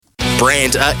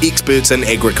Brandt are experts in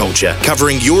agriculture,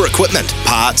 covering your equipment,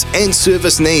 parts and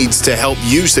service needs to help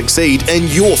you succeed in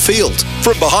your field.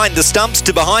 From behind the stumps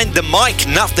to behind the mic,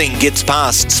 nothing gets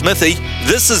past Smithy.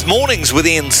 This is Mornings with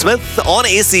Ian Smith on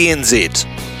SENZ.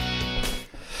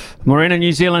 Morena,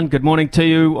 New Zealand, good morning to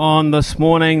you on this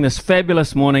morning, this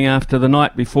fabulous morning after the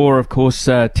night before, of course,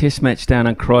 test match down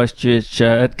in Christchurch.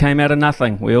 It came out of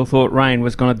nothing. We all thought rain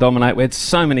was going to dominate. We had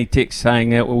so many texts saying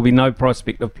there will be no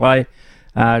prospect of play.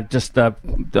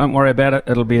 Don't worry about it.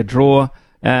 It'll be a draw.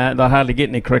 They'll hardly get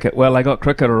any cricket. Well, they got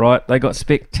cricket all right. They got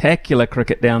spectacular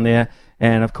cricket down there.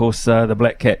 And, of course, the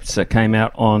Black Caps came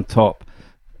out on top.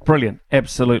 Brilliant.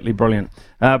 Absolutely brilliant.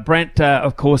 Brandt,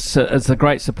 of course, is a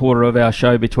great supporter of our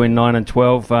show between 9 and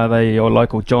 12. They're your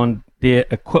local John Deere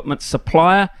equipment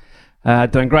supplier.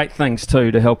 Doing great things,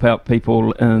 too, to help out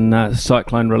people in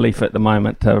cyclone relief at the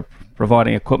moment,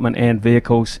 providing equipment and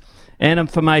vehicles and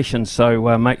information.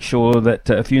 So make sure that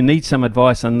if you need some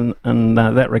advice in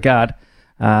that regard,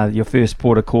 your first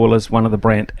port of call is one of the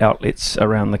Brandt outlets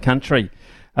around the country.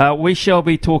 We shall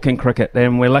be talking cricket,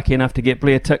 and we're lucky enough to get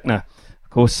Blair Tickner. Of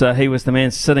course, he was the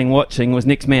man sitting watching, was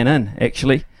next man in,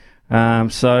 actually.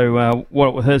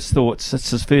 What were his thoughts? It's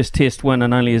his first test win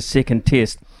and only his second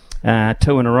test, 2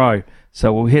 in a row.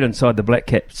 So we'll head inside the Black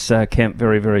Caps camp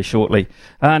very, very shortly.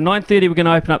 9:30, we're going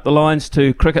to open up the lines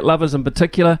to cricket lovers in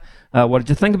particular. What did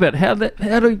you think about how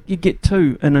do you get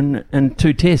two in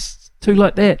two tests? Two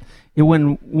like that. You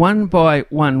win one by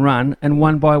one run and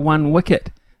one by one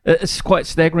wicket. It's quite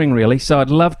staggering, really. So I'd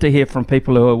love to hear from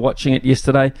people who were watching it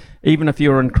yesterday. Even if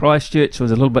you were in Christchurch, it was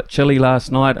a little bit chilly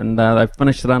last night and they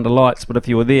finished it under lights. But if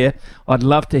you were there, I'd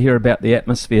love to hear about the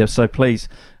atmosphere. So please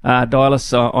dial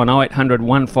us on 0800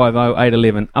 150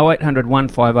 811. 0800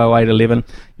 150 811,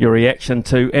 your reaction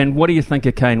to, and what do you think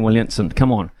of Kane Williamson?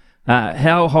 Come on.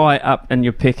 How high up in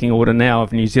your pecking order now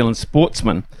of New Zealand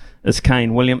sportsmen is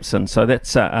Kane Williamson? So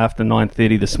that's after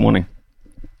 9:30 this morning.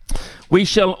 We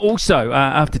shall also,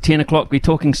 after 10 o'clock, be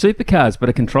talking supercars. Bit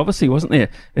of controversy, wasn't there,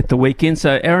 at the weekend?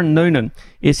 So Aaron Noonan,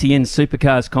 SEN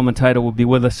Supercars commentator, will be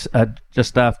with us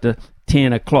just after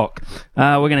 10 o'clock.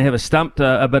 We're going to have a stump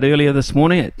a bit earlier this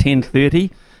morning at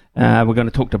 10:30. We're going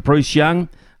to talk to Bruce Young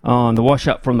on the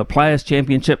wash-up from the Players'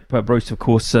 Championship. Bruce, of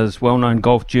course, is well-known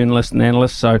golf journalist and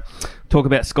analyst. So talk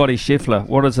about Scotty Scheffler.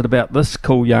 What is it about this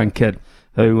cool young kid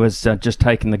who has just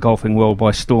taken the golfing world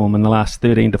by storm in the last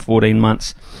 13 to 14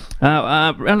 months?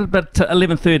 Around about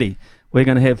 11:30, we're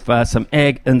going to have some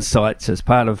ag insights as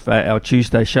part of our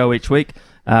Tuesday show each week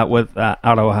with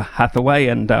Aroa Hathaway,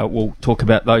 and we'll talk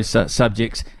about those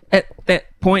subjects at that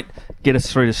point. Get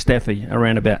us through to Staffy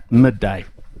around about midday.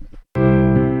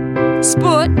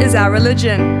 Sport is our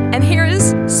religion, and here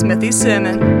is Smithy's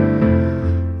sermon.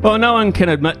 Well, no one can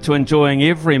admit to enjoying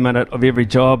every minute of every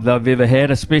job they've ever had,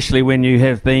 especially when you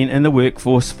have been in the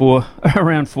workforce for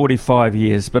around 45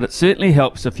 years. But it certainly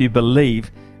helps if you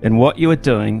believe in what you are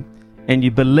doing and you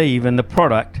believe in the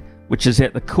product which is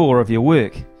at the core of your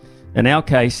work. In our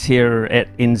case here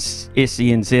at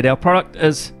SENZ, our product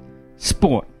is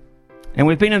sport. And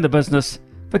we've been in the business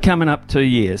for coming up 2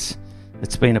 years.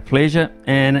 It's been a pleasure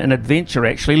and an adventure,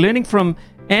 actually, learning from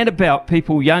and about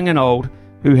people young and old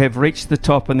who have reached the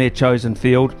top in their chosen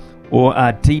field or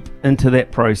are deep into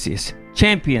that process.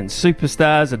 Champions,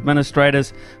 superstars,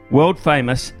 administrators, world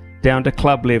famous, down to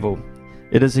club level.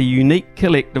 It is a unique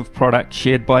collective product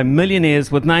shared by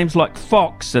millionaires with names like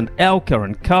Fox and Alka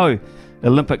and Co.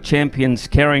 Olympic champions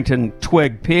Carrington,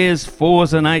 Twigg, Pears,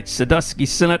 Fours and Eights, Sadusky,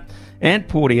 Sinnott and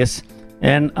Porteous,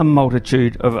 and a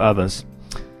multitude of others.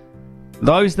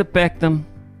 Those that back them,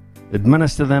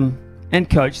 administer them and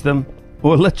coach them,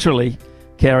 or literally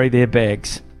carry their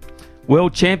bags.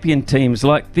 World champion teams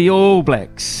like the All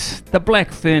Blacks, the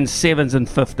Black Ferns 7s and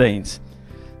 15s,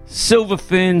 Silver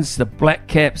Ferns, the Black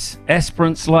Caps,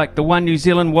 aspirants like the One New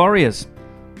Zealand Warriors,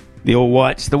 the All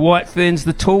Whites, the White Ferns,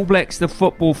 the Tall Blacks, the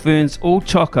Football Ferns, all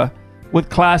chocker with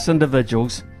class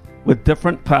individuals with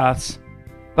different paths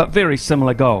but very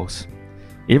similar goals.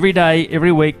 Every day,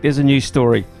 every week, there's a new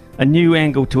story, a new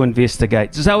angle to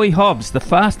investigate. Zoe Hobbs, the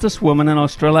fastest woman in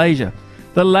Australasia,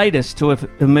 the latest to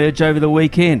emerge over the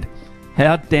weekend.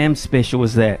 How damn special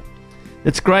is that?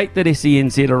 It's great that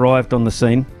SENZ arrived on the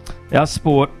scene. Our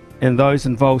sport and those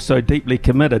involved so deeply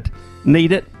committed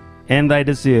need it, and they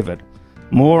deserve it.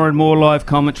 More and more live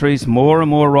commentaries, more and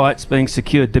more rights being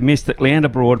secured domestically and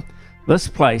abroad. This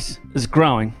place is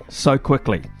growing so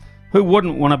quickly. Who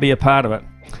wouldn't want to be a part of it?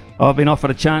 I've been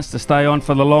offered a chance to stay on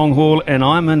for the long haul, and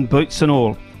I'm in boots and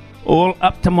all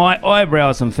up to my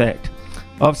eyebrows, in fact.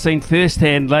 I've seen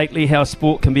firsthand lately how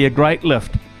sport can be a great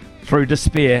lift through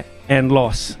despair and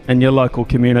loss in your local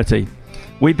community.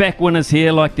 We back winners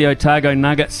here like the Otago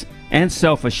Nuggets and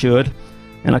Self-Assured,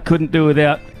 and I couldn't do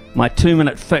without my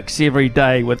 2-minute fix every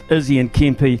day with Izzy and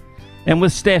Kempy, and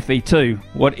with Staffy too,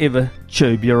 whatever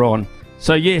tube you're on.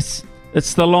 So yes,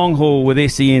 it's the long haul with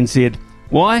SENZ.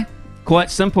 Why?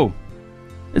 Quite simple.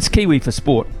 It's Kiwi for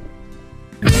sport.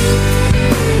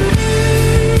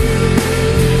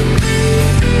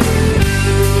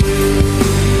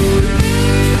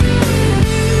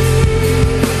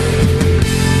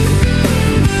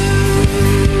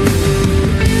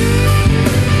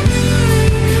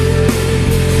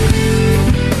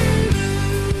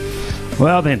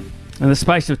 Well then, in the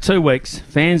space of 2 weeks,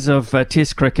 fans of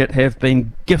Test cricket have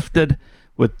been gifted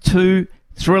with 2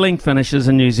 thrilling finishes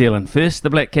in New Zealand. First, the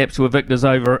Black Caps were victors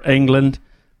over England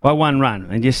by 1 run,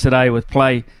 and yesterday, with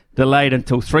play delayed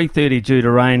until 3:30 due to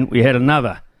rain, we had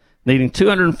another, needing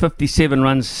 257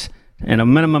 runs and a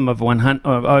minimum of 100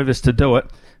 overs to do it.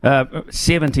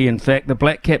 70 in fact. The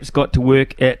Black Caps got to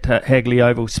work at Hagley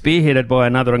Oval, spearheaded by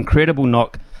another incredible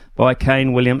knock by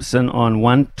Kane Williamson on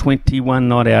 121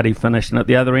 not out. He finished, and at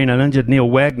the other end, an injured Neil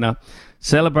Wagner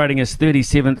celebrating his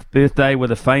 37th birthday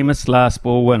with a famous last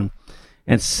ball win.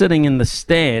 And sitting in the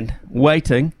stand,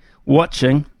 waiting,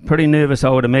 watching, pretty nervous I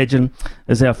would imagine,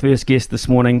 is our first guest this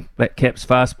morning, Black Caps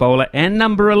fast bowler and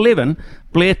number 11,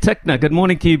 Blair Tickner. Good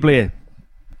morning to you, Blair.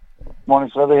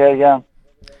 Morning, Smithy. How you going?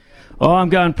 Oh, I'm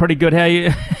going pretty good. How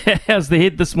you? How's the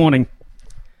head this morning?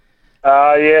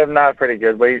 Yeah, no, pretty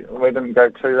good. We didn't go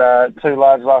too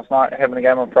large last night, having a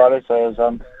game on Friday, so it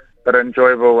was but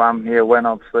enjoyable win,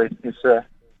 obviously. Yes, sir.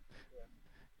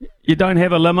 You don't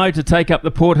have a limo to take up the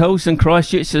Port Hills in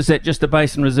Christchurch? Is that just a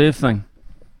base and reserve thing?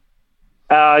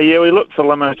 Yeah, we looked for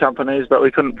limo companies, but we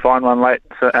couldn't find one late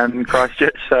in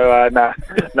Christchurch, so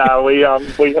no, we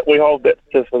hold that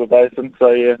just for the basin. So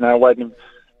yeah, no,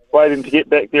 waiting to get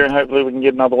back there, and hopefully we can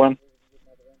get another win.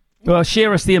 Well,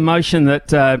 share us the emotion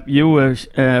that you were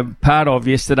part of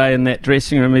yesterday in that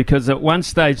dressing room, because at one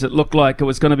stage it looked like it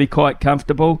was going to be quite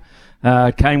comfortable.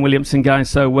 Kane Williamson going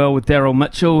so well with Daryl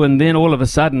Mitchell, and then all of a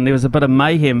sudden there was a bit of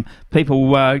mayhem.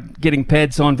 People getting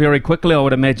pads on very quickly, I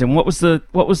would imagine. What was the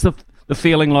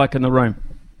feeling like in the room?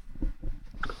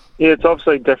 Yeah, it's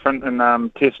obviously different in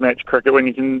Test match cricket when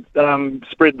you can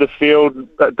spread the field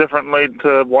differently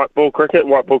to white ball cricket.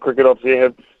 White ball cricket obviously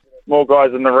have more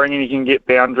guys in the ring and you can get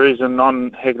boundaries, and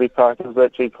on Hagley Park it's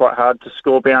actually quite hard to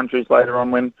score boundaries later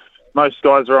on when most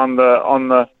guys are on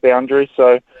the boundary.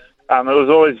 So it was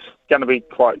always going to be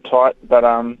quite tight, but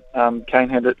Kane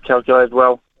had it calculated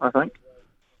well, I think.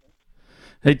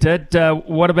 He did.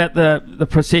 What about the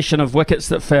procession of wickets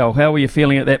that fell? How were you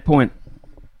feeling at that point?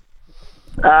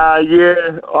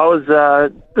 Yeah, I was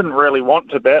didn't really want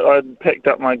to bat. I picked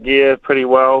up my gear pretty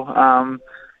well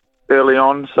early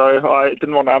on, so I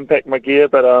didn't want to unpack my gear.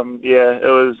 But yeah, it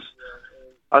was.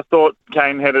 I thought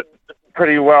Kane had it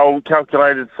pretty well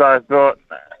calculated, so I thought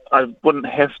I wouldn't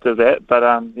have to bat. But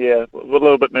yeah, a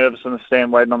little bit nervous in the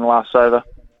stand waiting on the last over.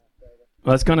 I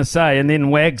was going to say, and then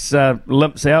Wags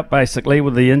limps out basically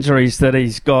with the injuries that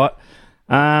he's got.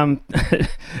 You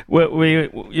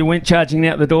went charging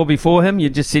out the door before him. You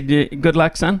just said, "Good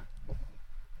luck, son."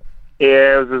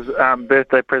 Yeah, it was his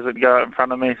birthday present to go out in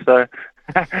front of me. So,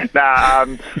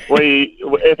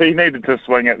 if he needed to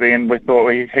swing at the end, we thought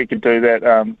he could do that.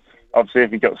 Obviously,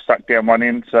 if he got stuck down one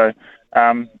end, so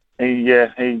he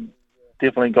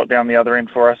definitely got down the other end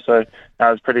for us. So it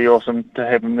was pretty awesome to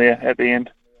have him there at the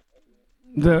end.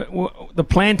 The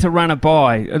plan to run a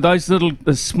bye,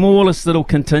 the smallest little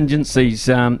contingencies,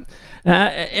 and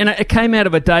it came out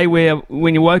of a day where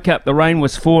when you woke up the rain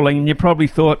was falling and you probably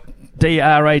thought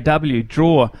DRAW,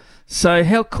 draw. So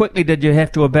how quickly did you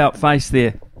have to about face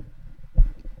there?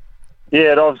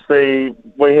 Yeah, obviously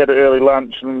we had an early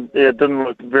lunch and it didn't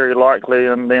look very likely,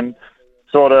 and then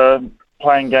sort of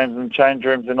playing games in change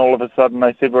rooms, and all of a sudden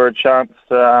they said we were a chance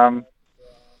to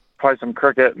play some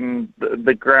cricket, and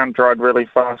the ground dried really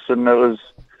fast, and it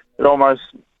almost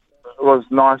was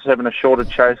nice having a shorter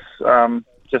chase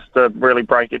just to really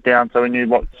break it down, so we knew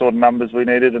what sort of numbers we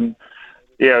needed, and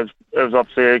yeah, it was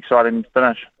obviously an exciting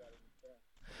finish.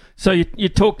 So you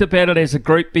talked about it as a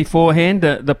group beforehand,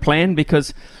 the plan,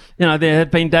 because there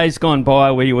had been days gone by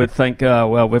where you would think, oh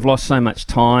well, we've lost so much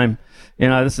time,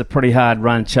 this is a pretty hard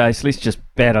run chase, let's just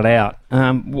bat it out.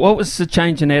 What was the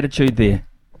change in attitude there?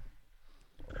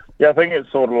 Yeah, I think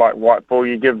it's sort of like white ball.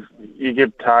 You give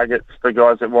targets for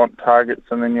guys that want targets,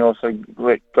 and then you also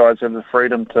let guys have the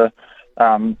freedom to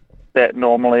bat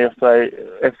normally if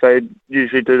they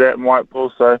usually do that in white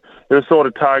ball. So there were sort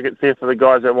of targets there for the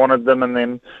guys that wanted them, and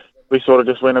then we sort of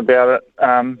just went about it,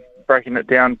 breaking it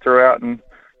down throughout. And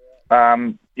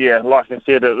like I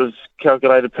said, it was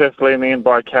calculated perfectly in the end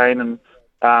by Kane, and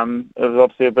it was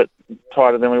obviously a bit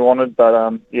tighter than we wanted, but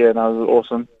it was an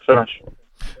awesome finish.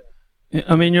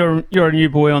 I mean, you're a new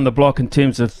boy on the block in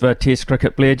terms of Test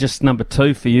cricket, Blair, just number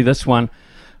 2 for you, this one.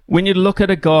 When you look at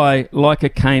a guy like a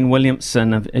Kane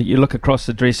Williamson, you look across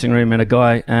the dressing room at a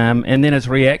guy, and then his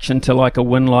reaction to like a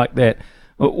win like that,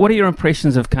 what are your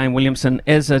impressions of Kane Williamson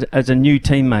as a new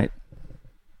teammate?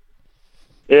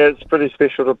 Yeah, it's pretty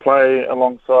special to play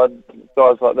alongside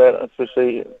guys like that,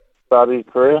 especially start of your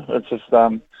career. It's just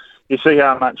you see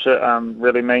how much it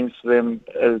really means to them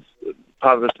as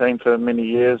part of the team for many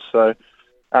years. So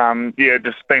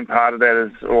just being part of that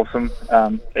is awesome.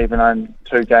 Even on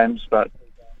 2 games, but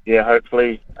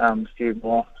hopefully a few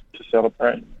more to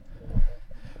celebrate.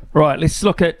 Right, let's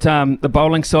look at the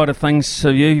bowling side of things. So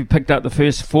you picked up the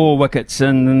first 4 wickets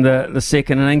in the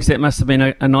second innings. That must have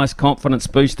been a nice confidence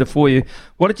booster for you.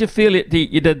 What did you feel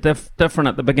you did different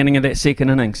at the beginning of that second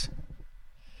innings?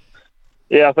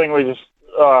 Yeah, I think we just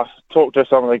talked to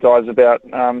some of the guys about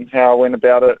how I went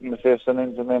about it in the first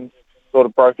innings, and then sort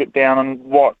of broke it down and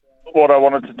what I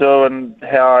wanted to do and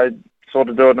how I sort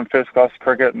of do it in first-class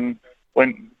cricket, and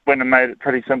went and made it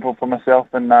pretty simple for myself,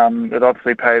 and it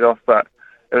obviously paid off, but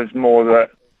it was more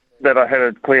that I had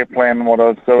a clear plan on what I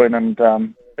was doing, and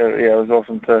it was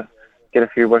awesome to get a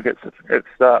few wickets at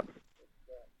start.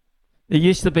 There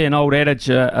used to be an old adage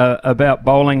about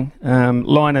bowling,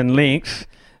 line and length.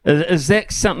 Is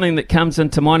that something that comes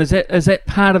into mind? Is that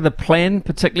part of the plan,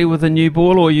 particularly with a new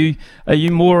ball, or are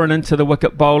you more into the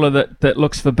wicket bowler that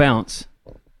looks for bounce?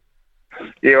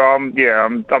 I'm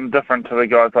different to the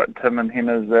guys like Tim and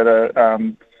Henners that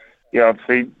are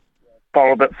obviously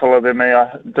bowl a bit fuller than me.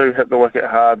 I do hit the wicket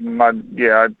hard, and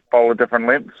I bowl a different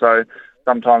length, so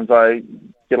sometimes I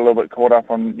get a little bit caught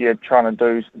up on trying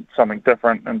to do something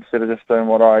different instead of just doing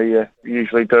what I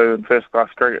usually do in first class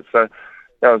cricket. So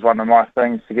that was one of my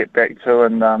things to get back to,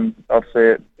 and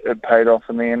obviously it paid off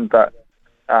in the end, but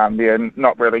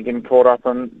not really getting caught up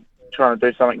on trying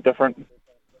to do something different.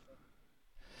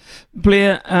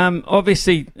 Blair,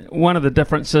 obviously one of the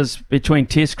differences between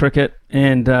Test cricket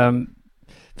and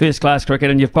first-class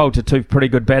cricket, and you've bowled to 2 pretty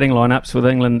good batting lineups with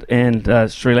England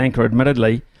and Sri Lanka,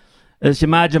 admittedly, is your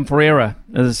margin for error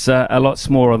is a lot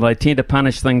smaller. They tend to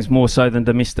punish things more so than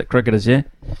domestic cricketers, yeah?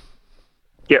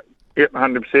 Yep,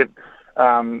 100%.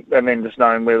 And then just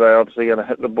knowing where they're obviously going to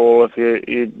hit the ball if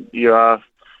you are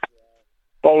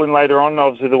bowling later on.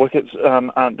 Obviously the wickets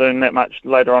aren't doing that much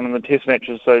later on in the Test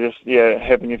matches, so just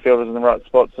having your fielders in the right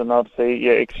spots and obviously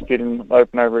executing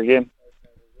open over again.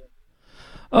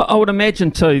 I would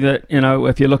imagine too that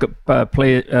if you look at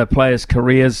players'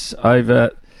 careers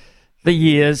over the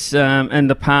years in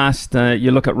the past,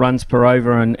 you look at runs per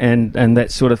over and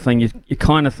that sort of thing. You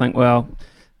kind of think, well,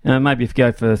 maybe if you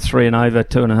go for 3 and over,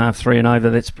 2.5, 3 and over,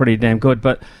 that's pretty damn good.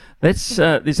 But there's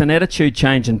an attitude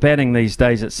change in batting these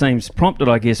days. It seems prompted,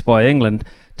 I guess, by England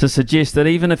to suggest that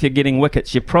even if you're getting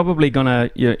wickets, you're probably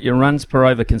your runs per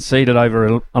over conceded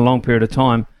over a long period of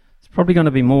time, it's probably going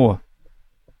to be more.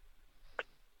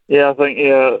 Yeah, I think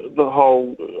the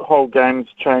whole game's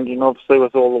changing, obviously,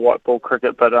 with all the white ball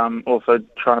cricket, but also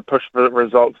trying to push for the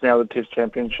results now, the Test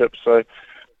Championship. So,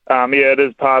 it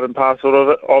is part and parcel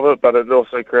of it, but it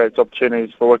also creates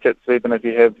opportunities for wickets, even if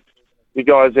you have your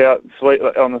guys out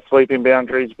on the sweeping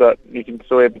boundaries, but you can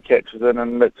still have the catches in,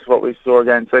 and that's what we saw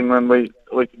against England. We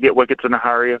could get wickets in a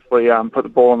hurry if we put the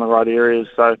ball in the right areas.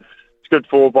 So it's good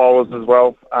for bowlers as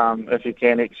well if you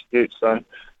can execute. So,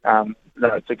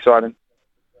 it's exciting.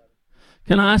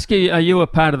 Can I ask you, are you a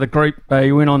part of the group?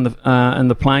 You went on in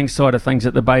the playing side of things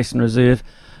at the Basin Reserve,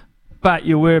 but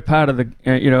you were part of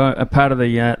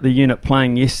the unit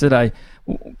playing yesterday.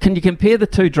 Can you compare the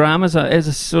 2 dramas, as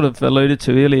I sort of alluded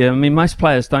to earlier? I mean, most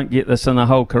players don't get this in their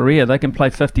whole career. They can play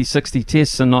 50, 60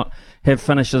 tests and not have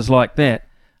finishes like that.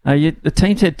 The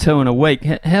teams had 2 in a week.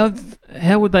 How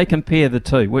would they compare the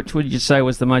 2? Which would you say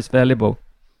was the most valuable?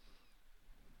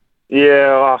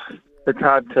 Yeah, it's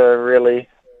hard to really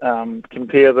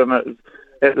compare them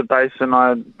at the Basin.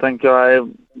 I think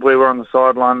we were on the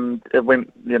sideline. It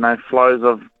went, flows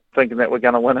of thinking that we're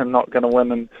going to win and not going to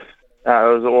win, and it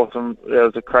was awesome. It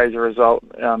was a crazy result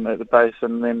at the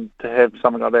Basin. And then to have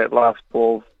something like that last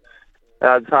ball,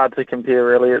 it's hard to compare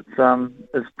really.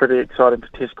 It's pretty exciting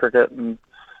for Test cricket, and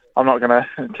I'm not going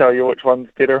to tell you which one's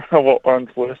better or what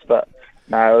one's worse, but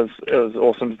no, it was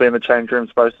awesome to be in the change rooms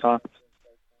both times.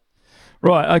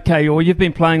 Right, okay. Well, you've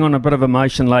been playing on a bit of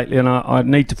emotion lately, and I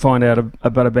need to find out a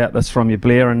bit about this from you,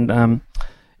 Blair. And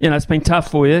it's been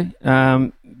tough for you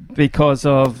because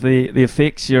of the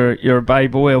effects. You're a Bay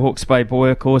boy, a Hawke's Bay boy,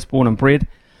 of course, born and bred.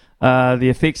 The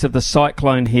effects of the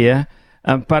cyclone here.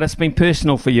 but it's been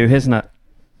personal for you, hasn't it?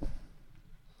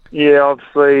 Yeah,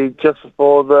 obviously, just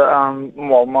before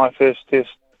my first test,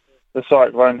 the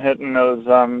cyclone hit, and it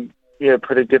was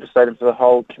pretty devastating for the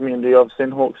whole community. Obviously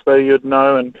in Hawke's Bay, you'd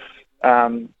know, and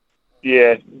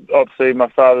obviously my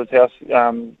father's house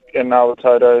in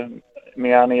Awatoto,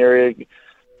 Miani area,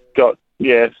 got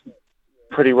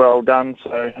pretty well done.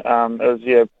 So it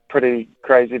was pretty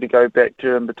crazy to go back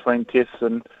to in between tests,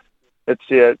 and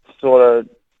it's sort of,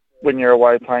 when you're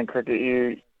away playing cricket,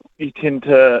 you tend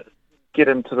to get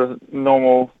into the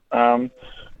normal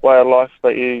way of life,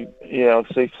 but you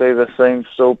obviously see the scenes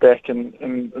still back in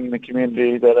the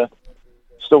community that are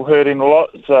still hurting a lot.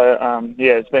 So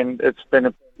it's been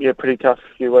a pretty tough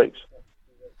few weeks.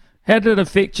 How did it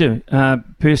affect you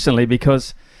personally?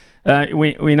 Because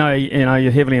we know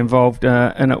you're heavily involved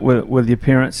in it with your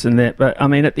parents and that. But I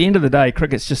mean, at the end of the day,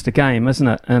 cricket's just a game, isn't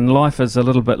it? And life is a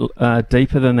little bit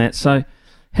deeper than that. So,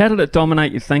 how did it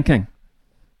dominate your thinking?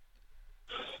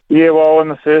 Yeah, well, in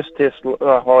the first test,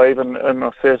 even in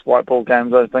my first white ball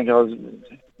games, I think I was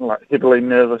heavily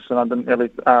nervous, and I didn't really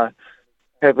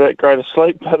have that great a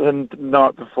sleep. But the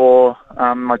night before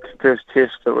my first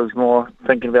test, it was more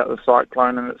thinking about the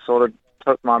cyclone, and it sort of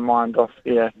took my mind off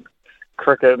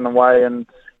cricket in a way. And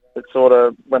it sort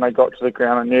of, when I got to the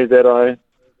ground, I knew that I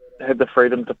had the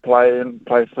freedom to play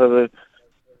for the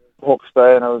Hawke's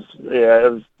Bay, and it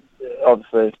was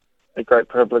obviously a great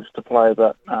privilege to play,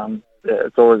 but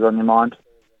it's always on your mind.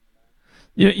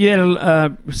 You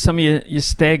had some of your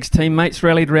Stags teammates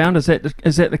rallied around. Is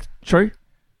that true?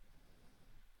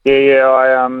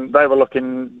 Yeah. They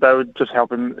were just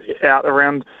helping out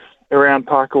around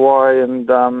Pakawai and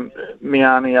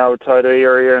Miani, Awatoto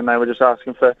area, and they were just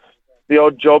asking for the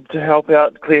odd job to help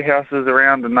out, clear houses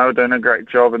around, and they were doing a great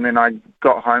job. And then I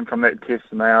got home from that test,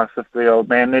 and they asked if the old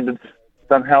man needed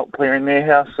some help clearing their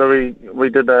house. So we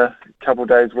did a couple of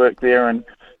days' work there, and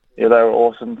they were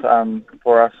awesome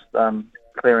for us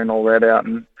clearing all that out.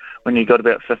 And when you got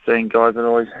about 15 guys, it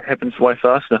always happens way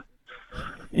faster.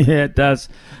 Yeah, it does.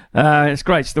 It's a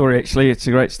great story, actually. It's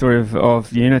a great story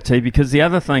of unity, because the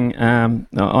other thing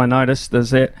I noticed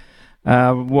is that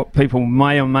what people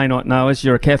may or may not know is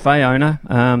you're a cafe owner.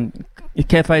 Your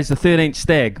cafe is the 13th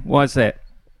Stag. Why is that?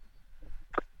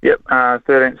 Yep,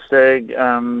 13th Stag.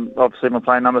 Obviously, I'm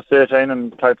playing number 13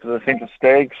 and played for the Centre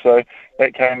Stag, so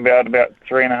that came about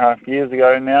 3.5 years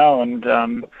ago now,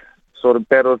 and sort of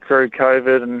battled through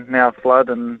COVID and now flood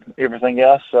and everything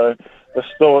else. So we're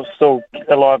still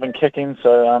alive and kicking.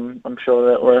 So I'm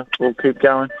sure that we'll keep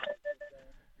going.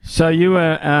 So you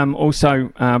were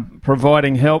also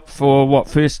providing help for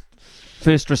first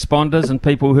responders and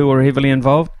people who were heavily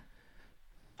involved?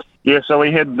 Yeah, so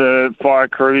we had the fire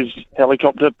crews,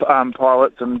 helicopter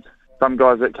pilots, and some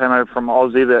guys that came over from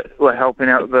Aussie that were helping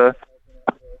out in the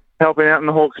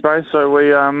Hawke's Bay. So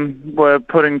we were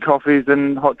putting coffees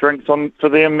and hot drinks on for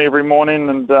them every morning,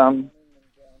 and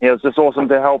it was just awesome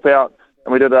to help out.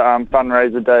 And we did a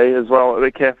fundraiser day as well at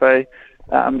the cafe,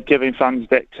 giving funds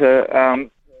back to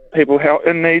people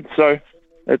in need. So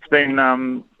it's been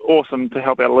awesome to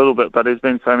help out a little bit, but there's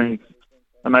been so many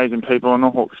amazing people in the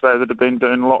Hawke's Bay that have been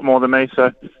doing a lot more than me,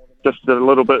 so just a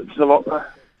little bit, it's a lot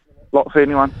for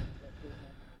anyone.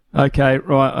 Okay,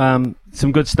 right.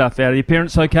 Some good stuff out. Are your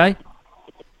parents okay?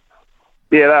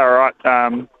 Yeah, they're all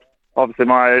right. Obviously,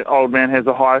 my old man has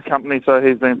a hire company, so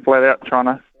he's been flat out trying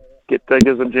to get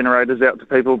diggers and generators out to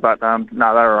people, but no,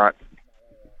 they're all right.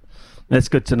 That's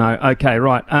good to know. Okay,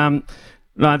 right.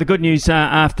 No, the good news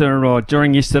after or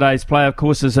during yesterday's play, of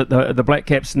course, is that the Black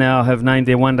Caps now have named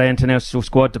their one-day international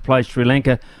squad to play Sri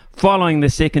Lanka following the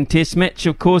second test match,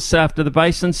 of course, after the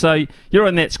Basin. So you're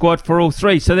in that squad for all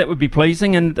three, so that would be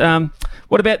pleasing. And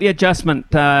what about the adjustment?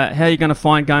 How are you going to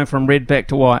find going from red back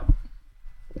to white?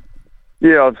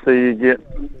 Yeah, obviously you get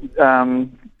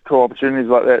cool opportunities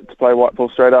like that to play white ball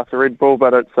straight after red ball,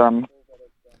 but it's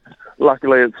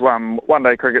luckily it's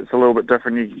one-day cricket's a little bit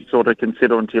different. You sort of can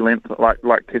settle into your length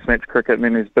like test match cricket, and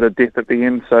then there's a bit of depth at the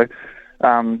end. So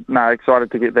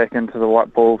excited to get back into the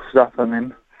white ball stuff, and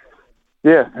then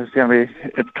it's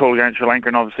cool against Sri Lanka,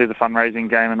 and obviously the fundraising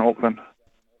game in Auckland.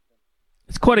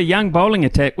 It's quite a young bowling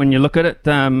attack when you look at it.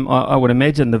 I would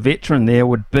imagine the veteran there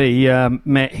would be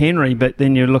Matt Henry, but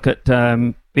then you look at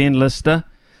Ben Lister,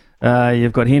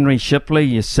 you've got Henry Shipley,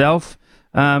 yourself.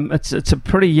 It's a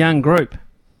pretty young group.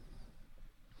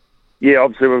 Yeah,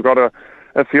 obviously we've got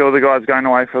a few of the guys going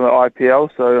away for the IPL,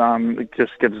 so it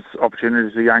just gives us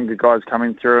opportunities for younger guys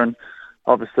coming through and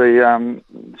obviously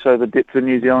show the depth of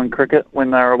New Zealand cricket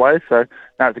when they're away. So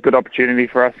it's a good opportunity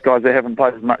for us guys that haven't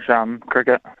played as much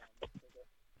cricket.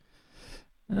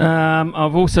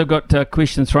 I've also got a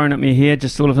question thrown at me here,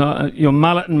 just sort of your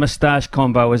mullet and moustache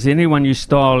combo. Is there anyone you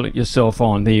style yourself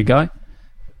on? There you go.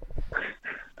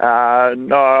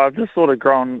 No, I've just sort of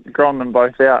grown them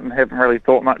both out and haven't really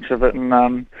thought much of it.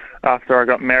 And after I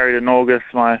got married in August,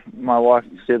 my wife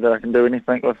said that I can do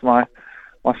anything with my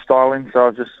styling, so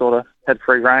I've just sort of had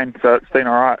free rein, so it's been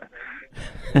all right.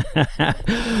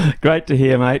 Great to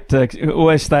hear, mate.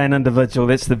 Always stay an individual.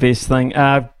 That's the best thing.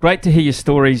 Great to hear your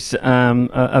stories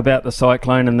about the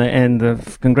cyclone and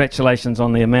the congratulations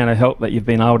on the amount of help that you've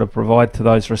been able to provide to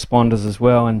those responders as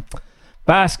well. And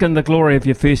bask in the glory of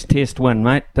your first test win,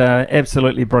 mate.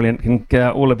 Absolutely brilliant. And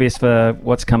all the best for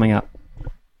what's coming up.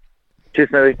 Cheers,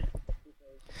 Smithy.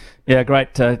 Yeah,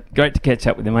 great to catch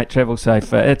up with you, mate. Travel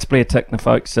safe. It's Blair Tickner,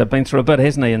 folks. Been through a bit,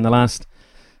 hasn't he, in the last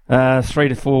 3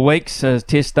 to 4 weeks. His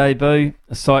test debut,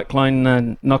 a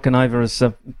cyclone knocking over his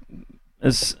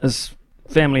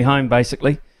family home,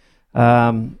 basically,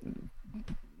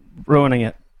 ruining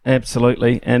it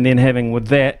absolutely, and then having with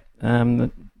that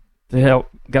to help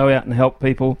go out and help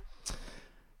people.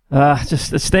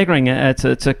 Just it's staggering.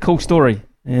 It's a cool story,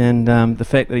 and the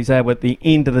fact that he's able at the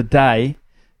end of the day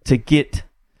to get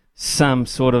some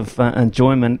sort of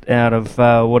enjoyment out of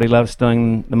what he loves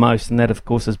doing the most, and that, of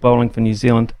course, is bowling for New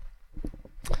Zealand.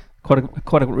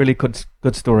 Quite a really good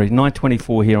story.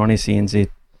 9:24 here on SENZ.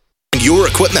 Your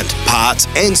equipment, parts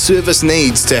and service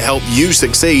needs to help you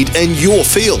succeed in your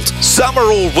field. Summer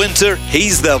or winter,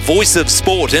 he's the voice of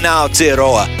sport in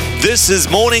Aotearoa. This is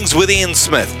Mornings with Ian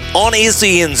Smith on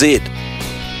SENZ.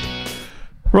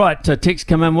 Right, text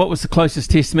come in. What was the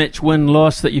closest test match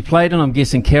win-loss that you played in? I'm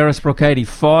guessing Carisbrook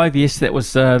 85. Yes, that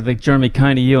was the Jeremy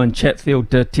Coney, you and Chatfield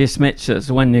test match. It's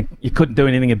the one you couldn't do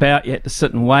anything about. You had to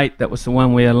sit and wait. That was the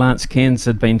one where Lance Cairns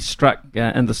had been struck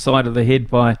in the side of the head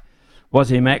by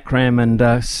Wazir Makram and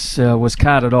was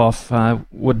carted off.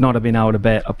 Would not have been able to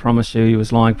bat, I promise you. He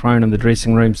was lying prone in the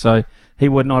dressing room, so he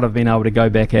would not have been able to go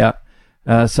back out.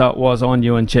 So it was on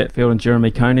you and Chatfield and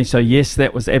Jeremy Coney. So yes,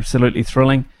 that was absolutely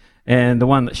thrilling. And the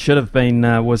one that should have been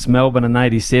was Melbourne in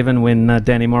 87 when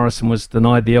Danny Morrison was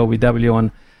denied the LBW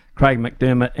on Craig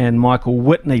McDermott, and Michael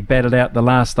Whitney batted out the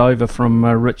last over from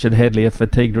Richard Hadley, a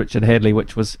fatigued Richard Hadley,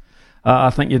 which was, I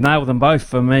think you nailed them both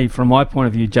for me, from my point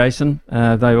of view, Jason.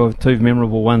 They were two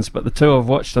memorable ones, but the two I've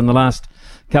watched in the last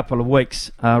couple of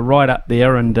weeks right up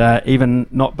there, and even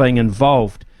not being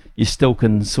involved, you still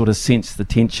can sort of sense the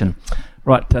tension.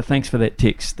 Right, thanks for that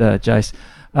text, Jace.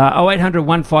 0800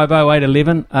 150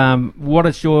 811. What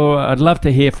is your? I'd love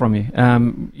to hear from you.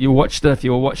 You watched it, if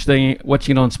you were watching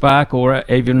it on Spark, or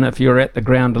even if you're at the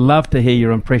ground. I'd love to hear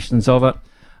your impressions of it.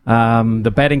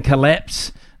 The batting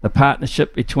collapse, the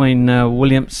partnership between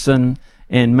Williamson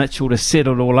and Mitchell to set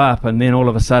it all up, and then all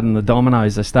of a sudden the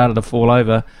dominoes, they started to fall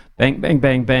over. Bang, bang,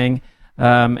 bang, bang.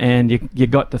 And you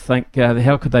got to think,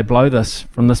 how could they blow this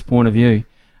from this point of view?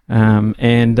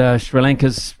 And Sri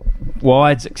Lanka's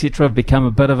wides, etc., have become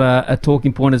a bit of a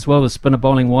talking point as well. The spinner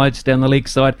bowling wides down the leg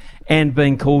side and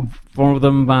being called for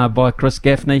them by Chris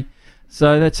Gaffney.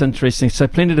 So that's interesting. So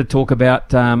plenty to talk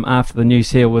about after the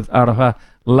news here with Aroha.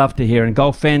 Love to hear. And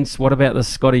golf fans, what about the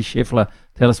Scotty Scheffler?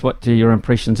 Tell us what your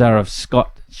impressions are of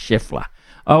Scott Scheffler.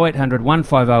 0800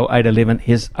 150 811.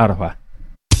 Here's Aroha.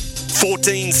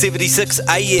 1476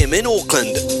 AM in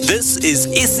Auckland. This is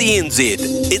SENZ.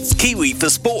 It's Kiwi for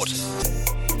Sport.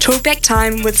 Talkback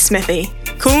time with Smithy.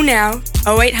 Call now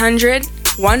 0800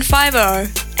 150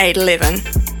 811.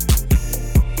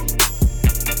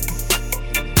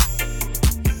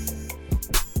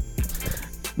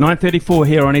 .9:34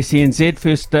 here on SENZ.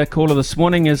 First caller this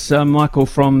morning is Michael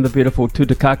from the beautiful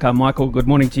Tutukaka. Michael, good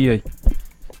morning to you.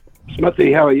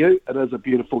 Smithy, how are you? It is a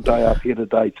beautiful day up here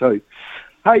today too.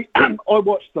 Hey, I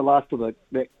watched the last of that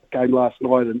game last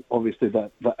night, and obviously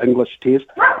the English test.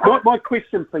 My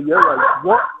question for you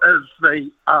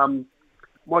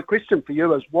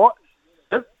is what?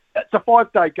 It's a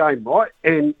 5-day game, right?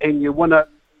 And you win it.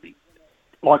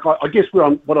 Like I guess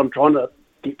what I'm trying to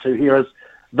get to here is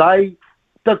does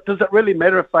it really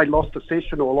matter if they lost a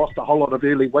session or lost a whole lot of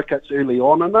early wickets early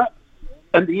on in it?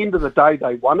 At the end of the day,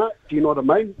 they won it. Do you know what I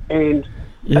mean? And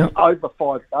it's over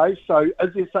 5 days. So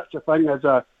is there such a thing as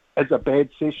a bad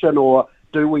session, or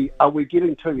are we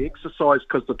getting too exercised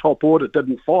because the top order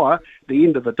didn't fire? At the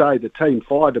end of the day, the team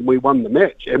fired and we won the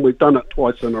match, and we've done it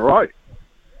twice in a row.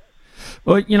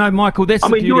 Well, you know, Michael, that's the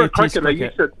beauty of Test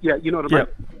cricket. You know what I mean?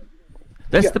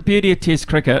 That's the beauty of Test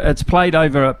cricket. It's played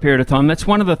over a period of time. That's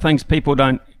one of the things people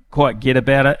don't quite get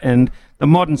about it, and the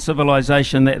modern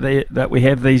civilization that we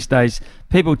have these days.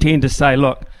 People tend to say,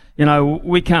 look, you know,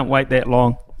 we can't wait that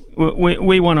long.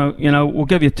 We want to, you know, we'll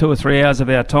give you 2 or 3 hours of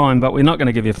our time, but we're not going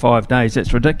to give you 5 days.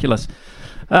 That's ridiculous.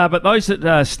 But those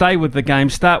that stay with the game,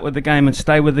 start with the game and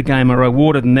stay with the game are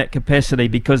rewarded in that capacity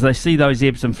because they see those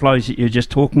ebbs and flows that you're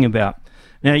just talking about.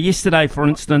 Now, yesterday, for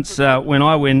instance, when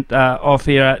I went off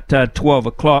here at 12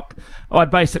 o'clock,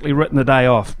 I'd basically written the day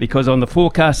off because on the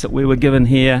forecast that we were given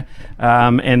here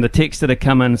and the text that had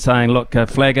come in saying, look,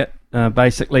 flag it,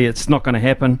 basically it's not going to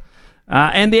happen.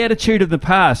 And the attitude of the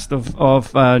past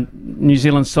of New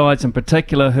Zealand sides in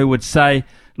particular who would say,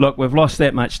 look, we've lost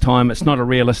that much time, it's not a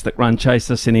realistic run chase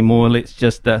this anymore, let's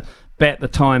just bat the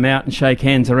time out and shake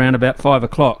hands around about 5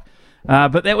 o'clock.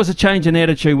 But that was a change in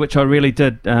attitude which I really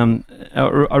did enjoy,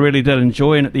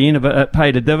 and at the end of it, it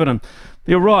paid a dividend.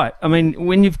 You're right. I mean,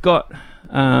 when you've got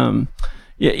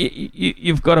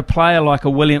you've got a player like a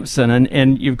Williamson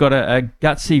and you've got a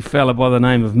gutsy fella by the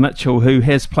name of Mitchell who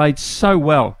has played so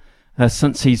well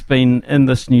since he's been in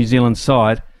this New Zealand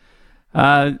side.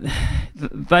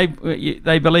 They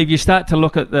believe you start to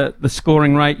look at the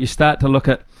scoring rate, you start to look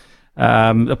at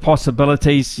the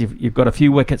possibilities. You've got a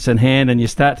few wickets in hand and you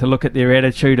start to look at their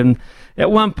attitude, and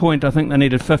at one point I think they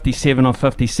needed 57 or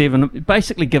 57,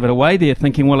 basically give it away there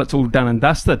thinking, well, it's all done and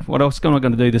dusted, what else am I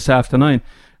going to do this afternoon?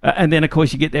 And then of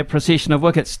course you get that procession of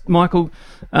wickets. Michael,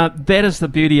 that is the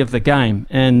beauty of the game,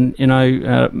 and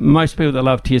most people that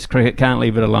love Test cricket can't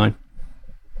leave it alone.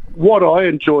 What I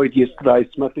enjoyed yesterday,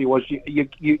 Smithy, was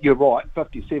you're right,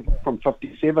 57 from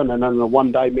 57, and in a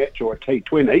one-day match or a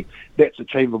T20, that's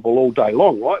achievable all day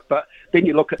long, right? But then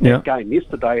you look at that game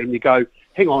yesterday and you go,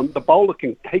 hang on, the bowler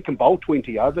can bowl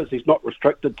 20 overs. He's not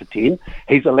restricted to 10.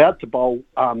 He's allowed to bowl.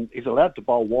 He's allowed to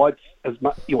bowl wides as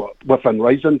much, within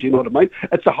reason. Do you know what I mean?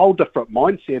 It's a whole different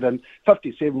mindset, and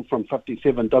 57 from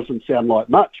 57 doesn't sound like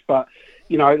much, but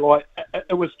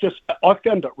it was just, I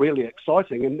found it really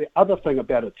exciting. And the other thing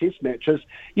about a test match is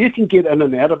you can get in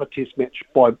and out of a test match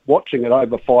by watching it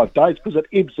over 5 days because it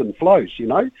ebbs and flows,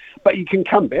 but you can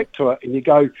come back to it and you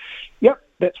go, yep,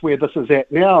 that's where this is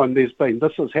at now, and this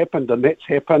has happened and that's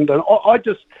happened. And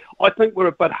I think we're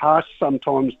a bit harsh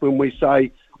sometimes when we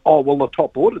say, oh, well, the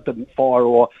top order didn't fire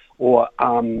or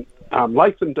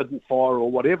Latham didn't fire or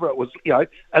whatever. It was,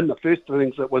 in the first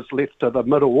innings it was left to the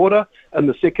middle order. In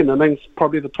the second innings,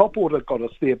 probably the top order got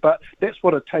us there. But that's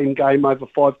what a team game over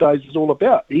 5 days is all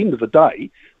about. At the end of the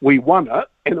day, we won it,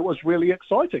 and it was really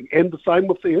exciting. And the same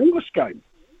with the English game.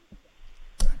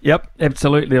 Yep,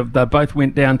 absolutely. They both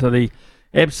went down to the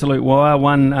absolute wire.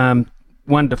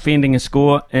 One defending a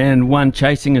score and one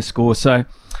chasing a score. So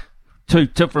two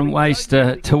different ways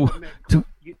to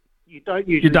You don't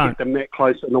usually get them that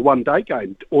close in a one-day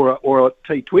game or a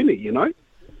T20,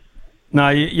 No,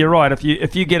 you're right.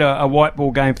 If you get a white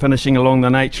ball game finishing along the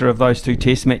nature of those two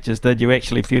test matches, did you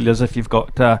actually feel as if you've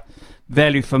got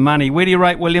value for money? Where do you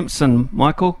rate Williamson,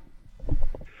 Michael?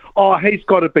 Oh, he's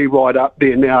got to be right up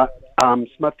there now,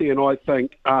 Smithy, and I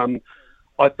think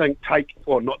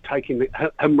not taking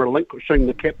him relinquishing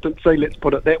the captaincy, let's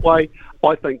put it that way,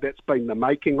 I think that's been the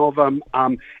making of him.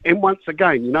 And once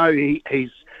again, he's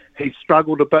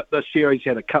struggled a bit this year. He's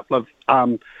had a couple of,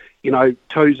 2s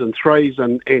and 3s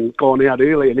and gone out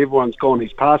early, and everyone's gone,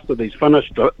 he's passed it, he's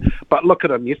finished it. But look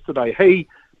at him yesterday. He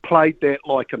played that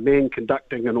like a man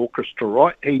conducting an orchestra,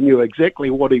 right? He knew exactly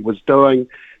what he was doing.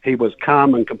 He was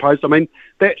calm and composed. I mean,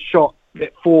 that shot,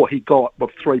 that 4 he got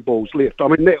with 3 balls left, I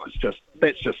mean, that's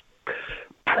just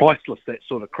priceless, that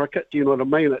sort of cricket. Do you know what I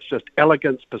mean? It's just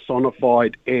elegance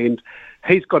personified, and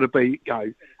he's got to be,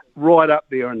 right up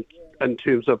there in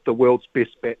terms of the world's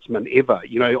best batsman ever.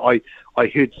 I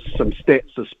heard some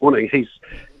stats this morning.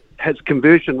 His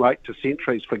conversion rate to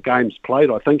centuries for games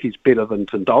played, I think he's better than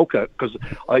Tendulkar, because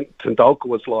I think Tendulkar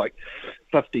was like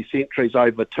 50 centuries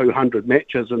over 200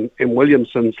 matches, and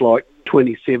Williamson's like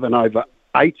 27 over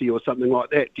 80 or something like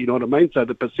that. Do you know what I mean? So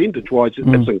the percentage-wise,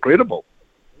 it's incredible.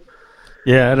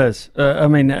 Yeah, it is.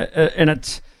 And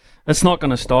it's not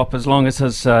going to stop as long as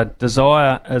his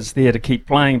desire is there to keep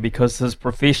playing, because his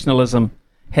professionalism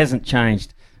hasn't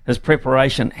changed. His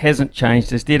preparation hasn't changed.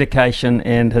 His dedication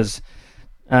and his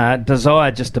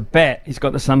desire just to bat. He's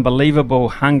got this unbelievable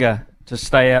hunger to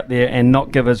stay out there and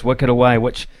not give his wicket away,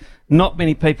 which not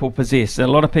many people possess. A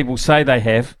lot of people say they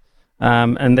have,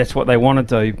 and that's what they want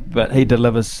to do, but he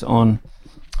delivers on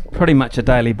pretty much a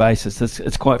daily basis.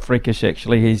 It's quite freakish,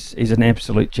 actually. He's an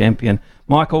absolute champion.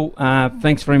 Michael,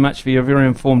 thanks very much for your very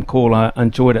informed call. I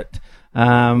enjoyed it.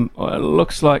 It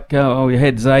looks like we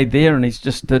had Zaid there, and he's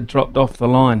just dropped off the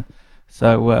line.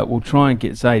 So we'll try and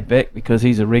get Zaid back, because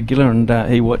he's a regular and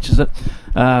he watches it.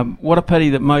 What a pity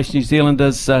that most New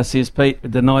Zealanders, says Pete, are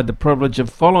denied the privilege of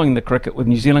following the cricket with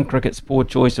New Zealand Cricket's poor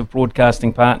choice of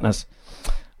broadcasting partners.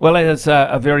 Well, it is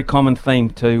a very common theme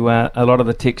to a lot of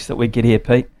the texts that we get here,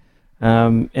 Pete.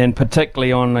 and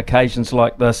particularly on occasions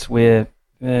like this where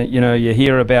you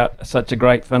hear about such a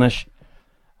great finish,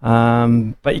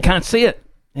 but you can't see it,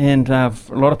 and a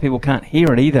lot of people can't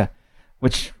hear it either,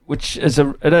 which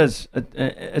it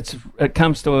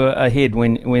comes to a head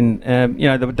when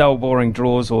the dull, boring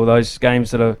draws or those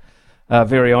games that are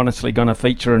very honestly going to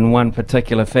feature in one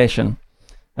particular fashion.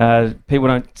 People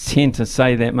don't tend to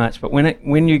say that much, but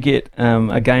when you get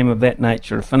a game of that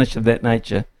nature, a finish of that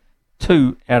nature,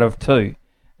 2 out of 2,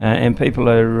 and people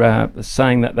are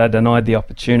saying that they're denied the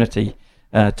opportunity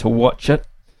to watch it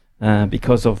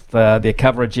because of their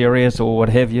coverage areas or what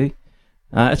have you,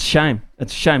 it's a shame.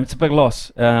 It's a shame. It's a big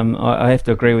loss. I have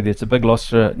to agree with you. It's a big loss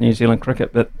for New Zealand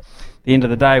cricket, but at the end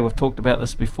of the day, we've talked about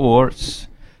this before, it's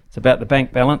about the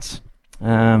bank balance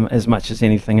as much as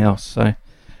anything else. So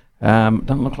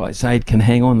don't look like Zaid can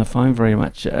hang on the phone very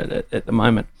much at the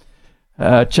moment.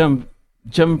 Jim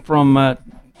from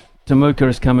Temuka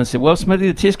has come and said, well, Smithy,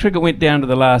 the Test cricket went down to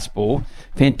the last ball.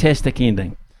 Fantastic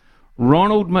ending.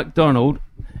 Ronald McDonald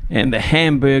and the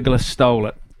Hamburglar stole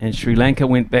it, and Sri Lanka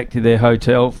went back to their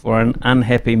hotel for an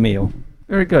unhappy meal.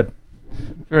 Very good.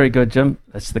 Very good, Jim.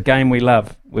 It's the game we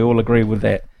love. We all agree with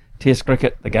that. Test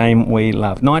cricket, the game we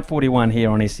love. 9:41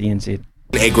 here on SENZ.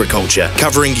 Agriculture,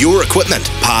 covering your equipment,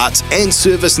 parts and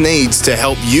service needs to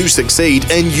help you succeed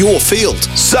in your field.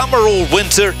 Summer or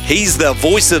winter, he's the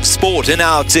voice of sport in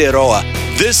Aotearoa.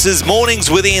 This is Mornings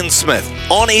with Ian Smith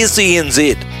on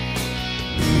SENZ.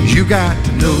 You got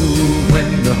to know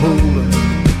when to hold up,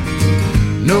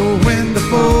 know when to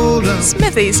fold up,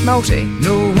 Smithy's Multi.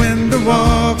 know when to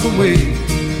walk away,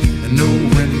 and know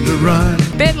when to run.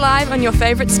 Bet live on your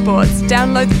favourite sports.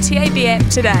 Download the TAB app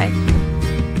today.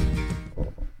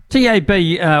 TAB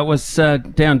was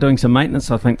down doing some maintenance,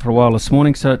 I think, for a while this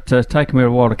morning, so it's taken me a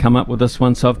while to come up with this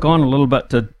one. So I've gone a little bit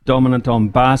to dominant on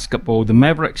basketball. The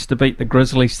Mavericks to beat the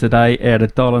Grizzlies today at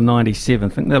 $1.97. I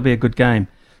think that'll be a good game.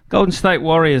 Golden State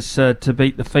Warriors to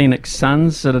beat the Phoenix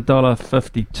Suns at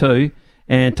 $1.52.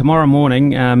 And tomorrow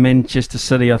morning, Manchester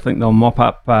City, I think they'll mop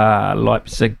up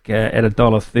Leipzig at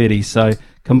 $1.30. So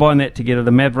combine that together,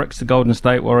 the Mavericks, the Golden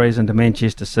State Warriors, and the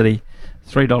Manchester City,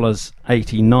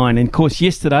 $3.89. And of course,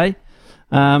 yesterday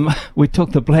we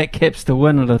took the Black Caps to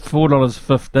win at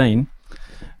 $4.15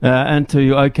 into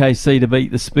OKC to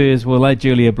beat the Spurs. Well, they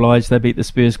duly obliged. They beat the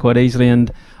Spurs quite easily,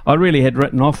 and I really had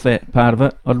written off that part of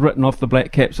it. I'd written off the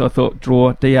Black Caps. I thought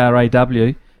draw,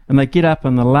 DRAW, and they get up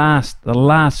in the last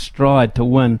stride to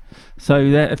win. So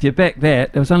that, if you back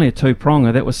that, there was only a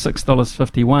two-pronger. That was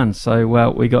 $6.51.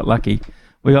 So we got lucky.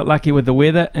 We got lucky with the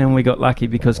weather, and we got lucky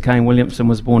because Kane Williamson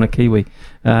was born a Kiwi.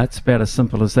 It's about as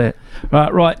simple as that.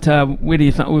 Right. Where do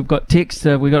you think we've got text?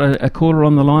 We've got a caller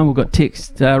on the line. We've got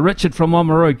text. Richard from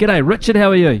Oamaru. G'day, Richard.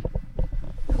 How are you?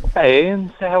 Hey,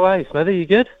 Ian. So how are you, Smithy? You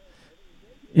good?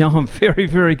 Yeah, I'm very,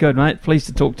 very good, mate. Pleased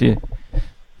to talk to you.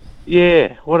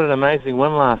 Yeah, what an amazing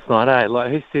win last night, eh?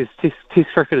 Like, who says test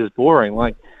cricket is boring?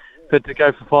 Like, but to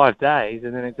go for 5 days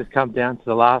and then it just comes down to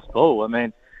the last ball. I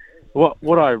mean,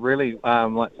 what I really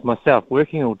like myself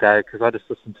working all day because I just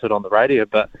listen to it on the radio,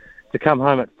 but to come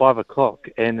home at 5 o'clock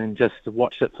and then just to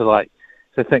watch it for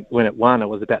so I think when it won, it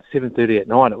was about 7:30 at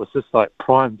night. It was just like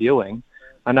prime viewing.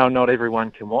 I know not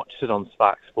everyone can watch it on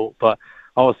Spark Sport, but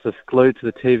I was just glued to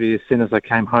the TV as soon as I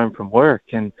came home from work.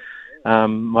 And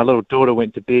my little daughter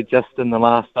went to bed just in the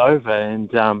last over, and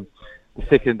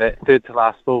that third to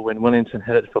last ball when Williamson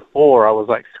hit it for 4, I was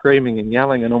like screaming and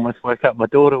yelling and almost woke up my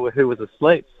daughter who was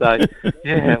asleep. So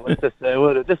yeah, it was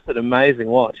just an amazing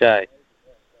watch, eh?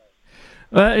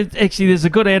 Actually, there's a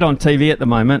good ad on TV at the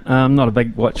moment. I'm not a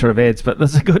big watcher of ads, but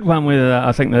there's a good one where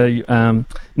I think the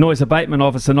noise abatement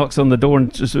officer knocks on the door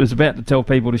and just was about to tell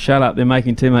people to shut up. They're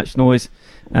making too much noise.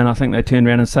 And I think they turn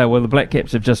around and say, well, the Black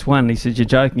Caps have just won. He says, you're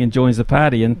joking, and joins the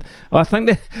party. And I think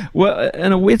that, well,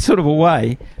 in a weird sort of a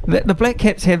way, that the Black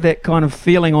Caps have that kind of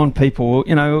feeling on people.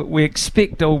 You know, we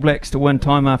expect All Blacks to win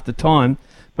time after time.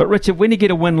 But, Richard, when you get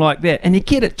a win like that, and you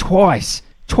get it twice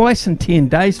in 10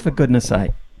 days, for goodness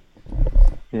sake.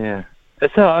 Yeah.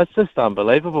 It's just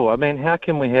unbelievable. I mean, how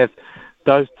can we have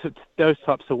those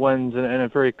types of wins in a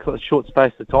very short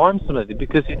space of time, Smithy,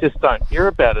 because you just don't hear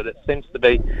about it. It seems to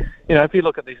be, if you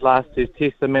look at these last two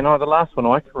tests, I mean, the last one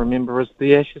I can remember is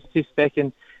the Ashes test back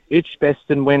in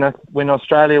Edgbaston when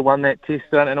Australia won that test,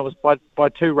 and it was by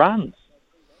 2 runs.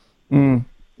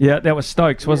 Yeah, that was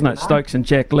Stokes, wasn't it? Stokes and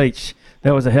Jack Leach.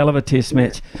 That was a hell of a test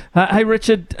match. Hey,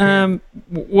 Richard,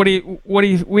 where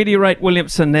do you rate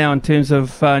Williamson now in terms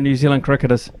of New Zealand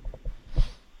cricketers?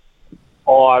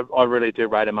 Oh, I really do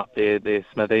rate him up there,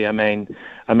 Smithy. I mean,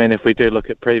 if we do look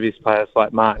at previous players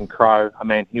like Martin Crowe, I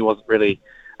mean, he wasn't really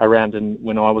around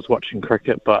when I was watching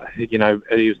cricket, but he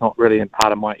was not really in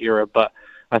part of my era. But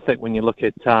I think when you look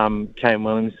at Kane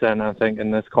Williamson, I think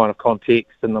in this kind of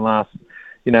context in the last,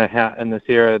 how in this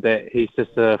era, that he's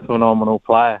just a phenomenal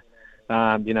player.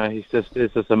 He's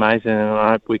just amazing, and I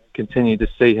hope we continue to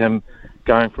see him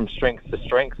going from strength to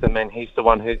strength. I mean, he's the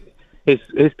one who he's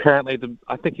currently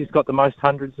I think he's got the most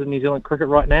hundreds in New Zealand cricket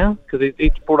right now, because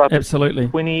he's brought up absolutely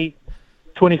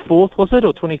 24th, was it,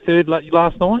 or 23rd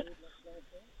last night?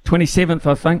 27th,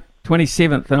 I think.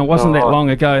 27th, and it wasn't that long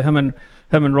ago. Him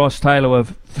and Ross Taylor were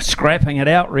scrapping it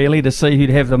out really to see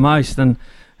who'd have the most, and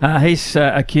he's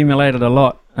accumulated a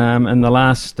lot in the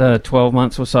last 12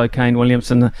 months or so, Kane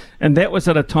Williamson, and that was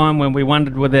at a time when we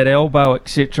wondered with that elbow,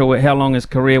 etc., how long his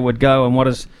career would go and what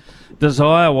his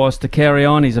desire was to carry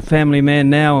on. He's a family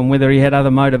man now, and whether he had other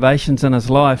motivations in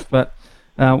his life, but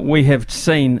we have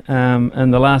seen in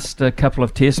the last couple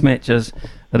of test matches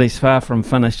that he's far from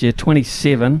finished.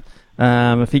 27.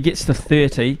 If he gets to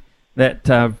 30,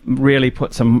 that really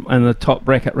puts him in the top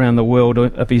bracket around the world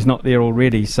if he's not there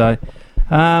already. So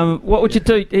what would you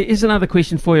do? Here's another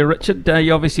question for you, Richard.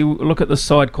 You obviously look at the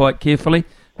side quite carefully.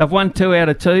 They've won 2 out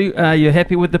of 2. Are you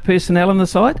happy with the personnel on the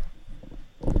side?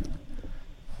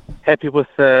 Happy with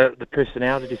the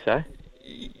personnel, did you say?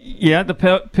 Yeah,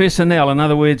 the personnel. In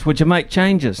other words, would you make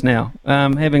changes now?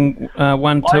 Having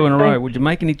won 2 in a row, would you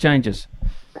make any changes?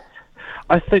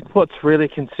 I think what's really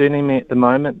concerning me at the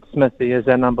moment, Smithy, is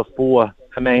our number 4.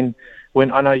 I mean,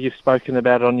 I know you've spoken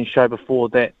about it on your show before,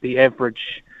 that the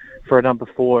average for a number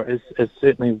 4 is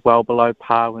certainly well below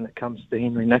par when it comes to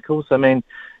Henry Nicholls. I mean,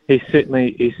 he's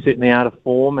certainly out of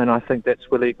form, and I think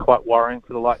that's really quite worrying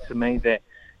for the likes of me, that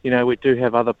we do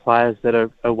have other players that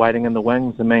are waiting in the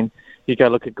wings. I mean, you go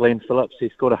look at Glenn Phillips, he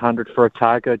scored 100 for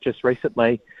Otago just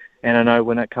recently. And I know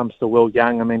when it comes to Will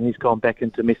Young, I mean, he's gone back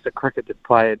into domestic cricket to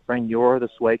play at Rangiora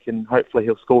this week, and hopefully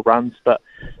he'll score runs. But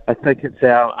I think it's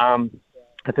our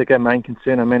main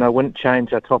concern. I mean, I wouldn't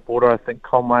change our top order. I think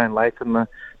Conway and Latham are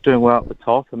doing well at the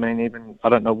top. I mean, I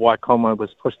don't know why Conway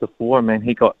was pushed to 4. I mean,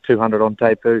 he got 200 on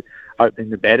debut opening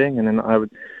the batting. And then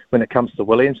when it comes to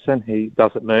Williamson, he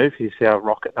doesn't move. He's our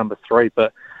rocket number 3.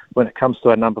 But when it comes to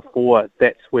our number 4,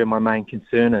 that's where my main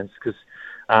concern is, because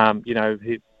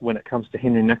when it comes to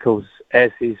Henry Nicholls,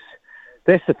 that's the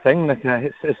thing.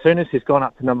 As soon as he's gone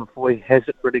up to number 4, he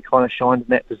hasn't really kind of shined in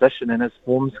that position, and his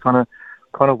form's kind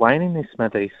of waning there,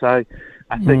 Smithy. So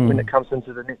I think when it comes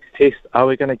into the next test, are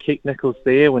we going to keep Nicholls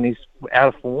there when he's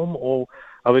out of form, or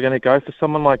are we going to go for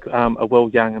someone like a Will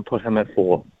Young and put him at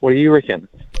 4? What do you reckon?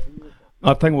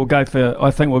 I think we'll go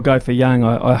for Young.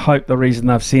 I hope the reason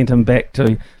they've sent him back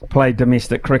to play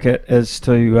domestic cricket is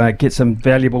to get some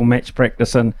valuable match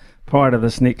practice in prior to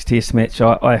this next test match.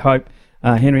 I hope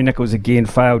Henry Nicholls again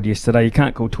failed yesterday. You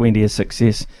can't call 20 a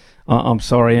success. I'm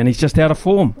sorry, and he's just out of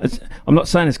form. I'm not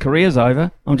saying his career's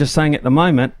over. I'm just saying at the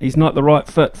moment he's not the right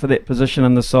fit for that position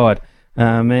in the side.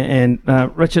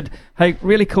 Richard, hey,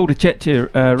 really cool to chat to you,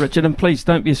 Richard, and please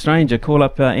don't be a stranger. Call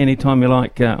up anytime you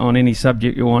like on any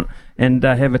subject you want, and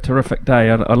have a terrific day.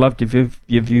 I loved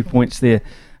your viewpoints there.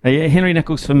 Henry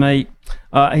Nicholls, for me,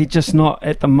 he's just not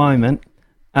at the moment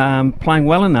playing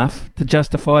well enough to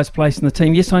justify his place in the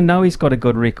team. Yes, I know he's got a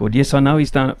good record. Yes, I know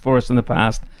he's done it for us in the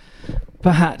past,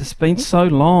 but it's been so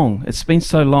long.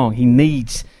 He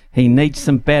needs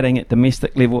some batting at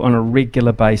domestic level on a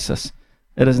regular basis.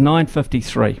 It is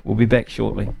 9:53. We'll be back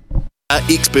shortly.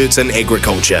 Experts in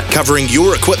agriculture, covering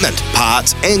your equipment,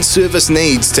 parts and service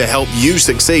needs to help you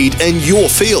succeed in your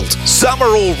field. Summer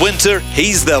or winter,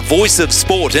 he's the voice of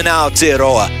sport in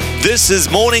Aotearoa. This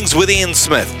is Mornings with Ian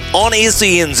Smith on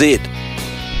SENZ.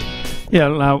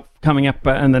 Yeah, coming up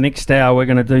in the next hour, we're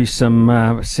going to do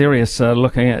some serious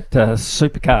looking at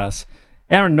supercars.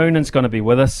 Aaron Noonan's going to be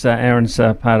with us. Aaron's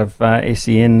part of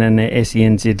SEN and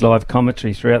SENZ live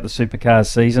commentary throughout the supercars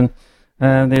season.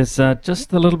 There's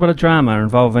just a little bit of drama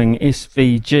involving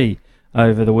SVG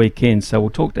over the weekend, so we'll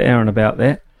talk to Aaron about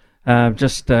that.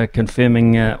 Just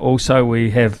confirming also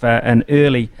we have an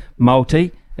early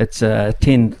multi. It's a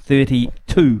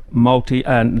 10:32 multi.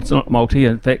 It's not multi,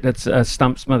 in fact it's a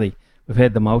Stump Smithy. We've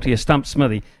had the multi, a Stump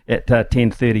Smithy at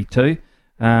 10:32.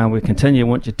 We continue.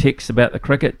 Want your texts about the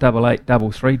cricket,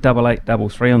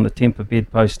 8833 on the Temper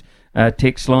Bedpost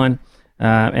text line.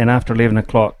 And after 11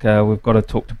 o'clock, we've got to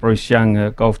talk to Bruce Young,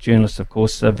 a golf journalist, of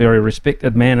course, a very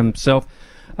respected man himself,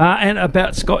 and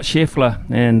about Scott Scheffler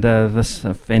and this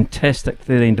fantastic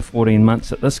 13 to 14 months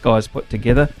that this guy's put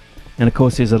together. And, of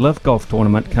course, there's a LIV Golf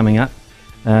tournament coming up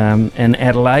in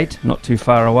Adelaide, not too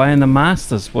far away, and the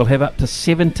Masters will have up to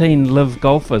 17 LIV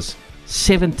golfers.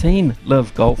 17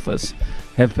 LIV golfers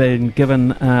have been given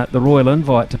the royal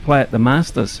invite to play at the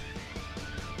Masters.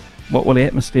 What will the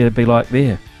atmosphere be like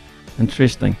there?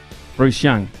 Interesting. Bruce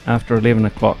Young after 11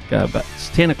 o'clock, but it's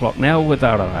 10 o'clock now with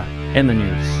Aroha and the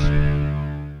news.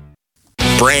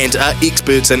 Brand are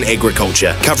experts in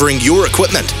agriculture, covering your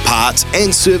equipment, parts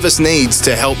and service needs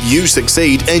to help you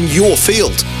succeed in your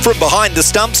field. From behind the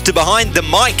stumps to behind the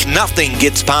mic, nothing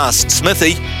gets past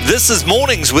Smithy. This is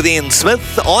Mornings with Ian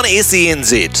Smith on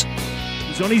SENZ.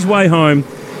 He's on his way home,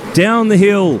 down the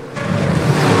hill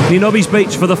near Nobby's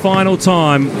Beach for the final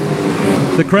time.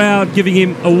 The crowd giving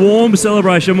him a warm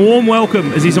celebration, a warm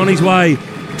welcome as he's on his way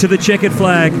to the checkered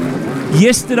flag.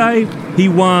 Yesterday, he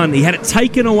won. He had it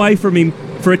taken away from him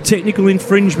for a technical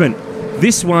infringement.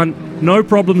 This one, no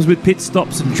problems with pit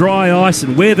stops and dry ice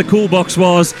and where the cool box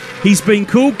was. He's been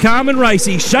cool, calm and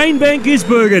racy. Shane Van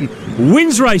Gisbergen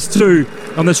wins race 2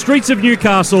 on the streets of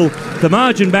Newcastle. The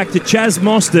margin back to Chaz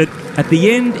Mostert at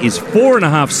the end is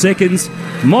 4.5 seconds.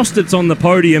 Mostert's on the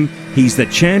podium. He's the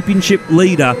championship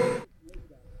leader.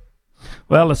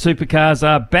 Well, the supercars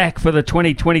are back for the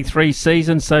 2023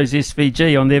 season, so's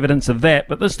SVG on the evidence of that.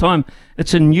 But this time,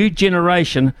 it's a new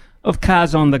generation of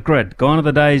cars on the grid. Gone are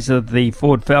the days of the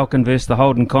Ford Falcon versus the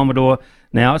Holden Commodore.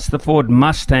 Now it's the Ford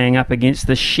Mustang up against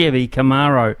the Chevy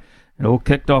Camaro. It all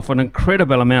kicked off an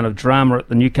incredible amount of drama at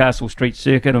the Newcastle Street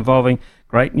Circuit involving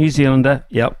great New Zealander,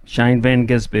 Shane Van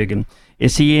Gisbergen.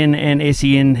 SEN and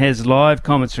SEN has live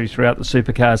commentary throughout the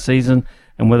supercar season.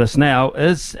 And with us now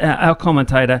is our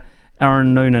commentator,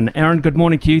 Aaron Noonan. Aaron, good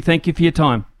morning to you. Thank you for your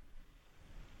time.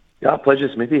 Yeah,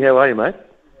 pleasure, Smithy. How are you, mate?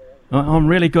 I'm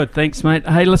really good, thanks, mate.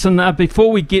 Hey, listen,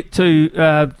 before we get to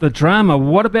the drama,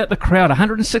 what about the crowd?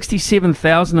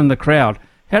 167,000 in the crowd.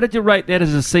 How did you rate that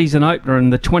as a season opener in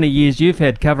the 20 years you've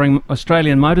had covering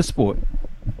Australian motorsport?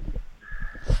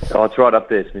 Oh, it's right up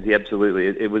there, Smithy, absolutely.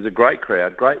 It was a great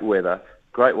crowd, great weather,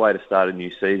 great way to start a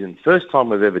new season. First time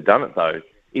we've ever done it, though,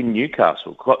 in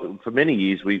Newcastle. For many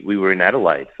years, we were in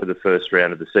Adelaide for the first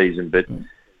round of the season, but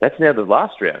that's now the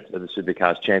last round of the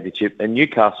Supercars Championship, and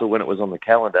Newcastle, when it was on the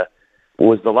calendar,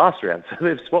 was the last round. So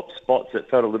they've swapped spots. It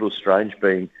felt a little strange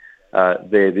being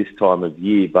there this time of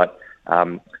year, but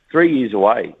 3 years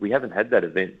away. We haven't had that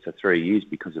event for 3 years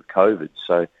because of COVID.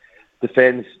 So the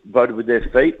fans voted with their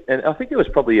feet, and I think there was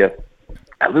probably a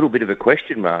little bit of a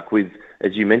question mark with,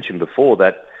 as you mentioned before,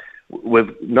 that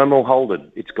we've no more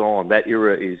Holden. It's gone. That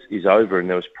era is over, and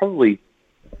there was probably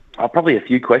a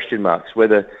few question marks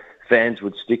whether fans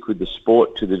would stick with the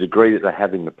sport to the degree that they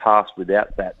have in the past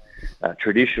without that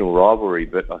traditional rivalry.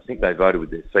 But I think they voted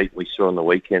with their feet. We saw on the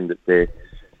weekend that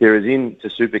they're as into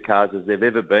supercars as they've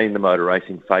ever been, the motor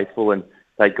racing faithful, and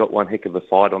they got one heck of a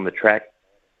fight on the track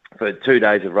for 2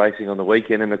 days of racing on the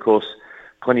weekend, and of course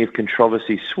plenty of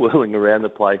controversy swirling around the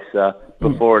place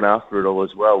before and after it all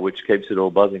as well, which keeps it all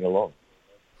buzzing along.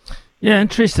 Yeah,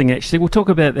 interesting actually. We'll talk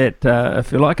about that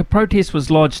if you like. A protest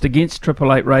was lodged against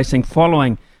Triple Eight Racing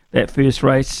following that first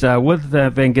race with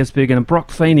Van Gisbergen and Brock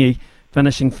Feeney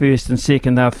finishing first and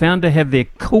second. They were found to have their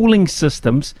cooling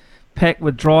systems packed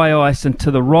with dry ice and to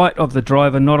the right of the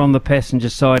driver, not on the passenger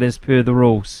side as per the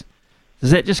rules.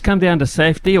 Does that just come down to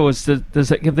safety, or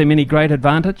does it give them any great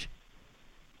advantage?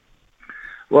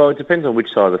 Well, it depends on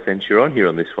which side of the fence you're on here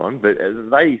on this one, but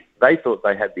they thought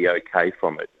they had the okay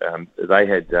from it. They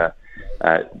had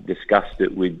discussed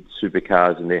it with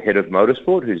Supercars and their head of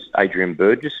motorsport, who's Adrian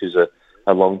Burgess, who's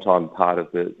a long-time part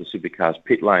of the Supercars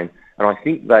pit lane, and I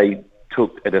think they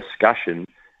took a discussion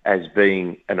as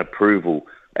being an approval,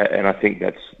 and I think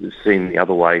that's seen the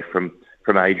other way from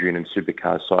Adrian and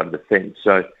Supercars' side of the fence.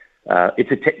 So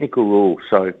it's a technical rule,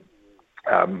 so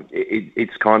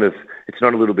it's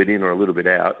not a little bit in or a little bit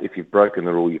out. If you've broken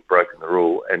the rule, you've broken the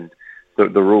rule, and the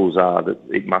rules are that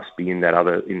it must be in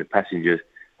the passenger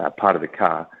part of the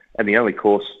car. And the only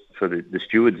course for the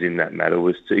stewards in that matter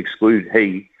was to exclude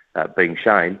being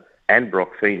Shane, and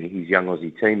Brock Feeney, his young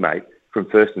Aussie teammate, from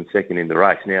first and second in the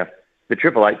race. Now, the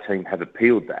Triple Eight team have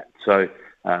appealed that, so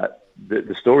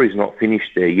the story's not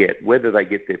finished there yet. Whether they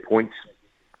get their points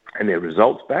and their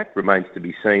results back remains to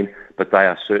be seen, but they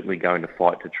are certainly going to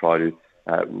fight to try to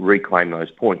reclaim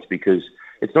those points, because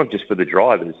it's not just for the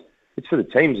drivers, it's for the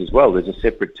teams as well. There's a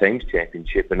separate teams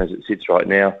championship, and as it sits right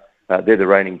now, they're the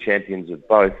reigning champions of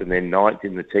both, and they're ninth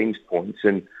in the teams points,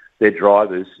 and their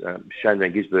drivers, Shane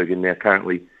Van Gisbergen now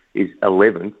currently is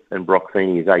 11th, and Brock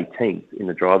Feeney is 18th in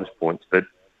the drivers' points. But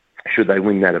should they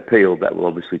win that appeal, that will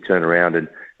obviously turn around,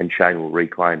 and Shane will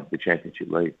reclaim the championship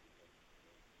lead.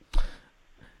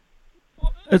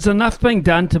 Is enough being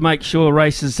done to make sure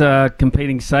races are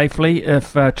competing safely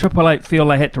if Triple Eight feel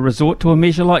they had to resort to a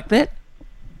measure like that?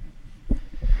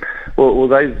 Well,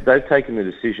 they've taken the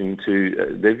decision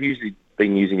to. They've usually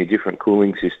been using a different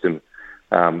cooling system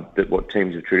that what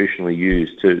teams have traditionally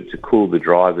used to cool the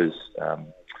drivers'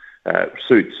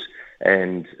 suits,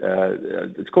 and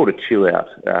it's called a chill-out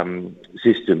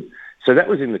system. So that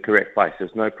was in the correct place.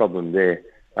 There's no problem there.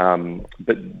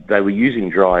 But they were using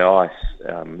dry ice,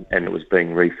 and it was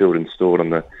being refilled and stored on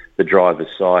the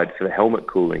driver's side for the helmet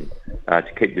cooling,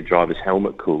 to keep the driver's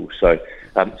helmet cool. So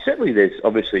certainly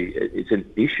it's an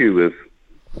issue of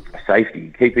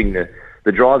safety. Keeping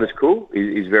the drivers cool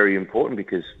is very important,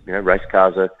 because race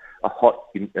cars are a hot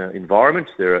environment.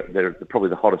 They're probably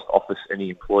the hottest office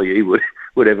any employee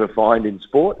would ever find in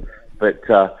sport. But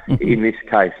in this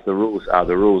case, the rules are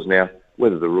the rules. Now,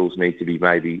 whether the rules need to be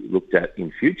maybe looked at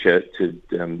in future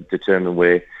to determine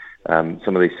where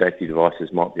some of these safety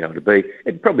devices might be able to be,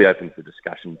 it probably opens the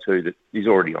discussion too that is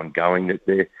already ongoing, that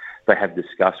they have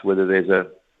discussed whether there's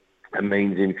a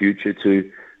means in future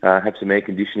to have some air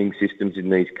conditioning systems in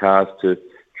these cars to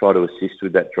try to assist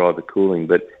with that driver cooling.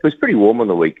 But it was pretty warm on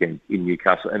the weekend in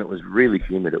Newcastle, and it was really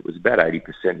humid. It was about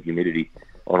 80% humidity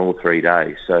on all 3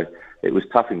 days. So it was a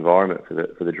tough environment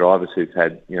for the drivers who've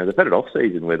had, they've had an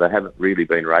off-season where they haven't really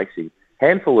been racing. A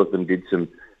handful of them did some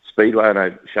speedway. I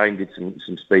know Shane did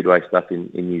some speedway stuff in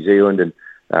New Zealand,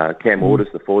 and Cam Orders,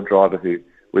 the Ford driver who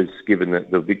was given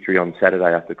the victory on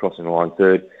Saturday after crossing the line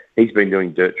third, he's been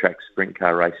doing dirt track sprint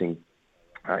car racing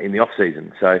in the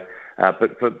off-season. So,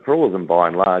 but for all of them, by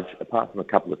and large, apart from a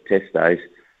couple of test days,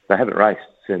 they haven't raced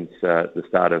since the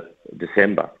start of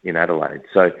December in Adelaide.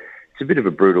 So it's a bit of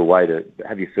a brutal way to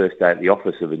have your first day at the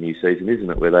office of a new season, isn't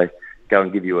it, where they go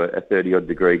and give you a 30-odd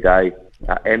degree day,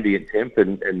 ambient temp,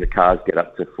 and the cars get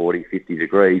up to 40, 50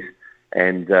 degrees,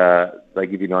 and they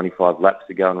give you 95 laps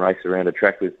to go and race around a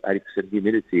track with 80%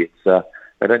 humidity. It's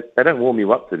they don't warm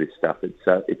you up to this stuff.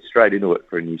 It's straight into it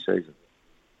for a new season.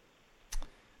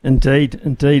 Indeed.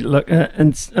 Look,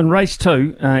 in race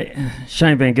 2,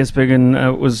 Shane Van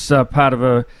Gisbergen was part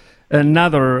of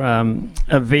another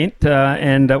event,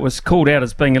 and it was called out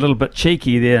as being a little bit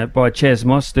cheeky there by Chaz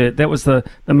Mostert. That was the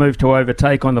move to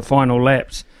overtake on the final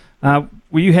laps. Were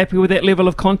you happy with that level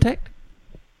of contact?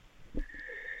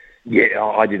 Yeah,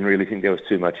 I didn't really think there was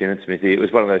too much in it, Smithy. It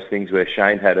was one of those things where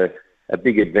Shane had a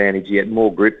big advantage. He had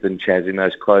more grip than Chaz in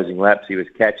those closing laps. He was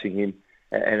catching him,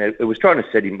 and it was trying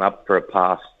to set him up for a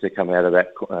pass to come out of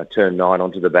that turn 9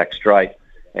 onto the back straight.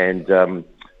 And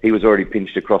he was already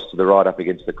pinched across to the right up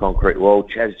against the concrete wall.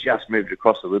 Chaz just moved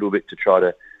across a little bit to try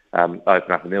to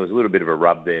open up, and there was a little bit of a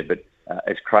rub there. But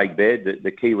as Craig Baird,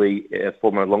 the Kiwi,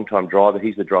 former long-time driver,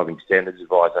 he's the driving standards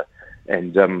advisor,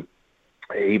 and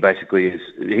he basically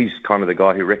he's kind of the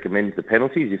guy who recommends the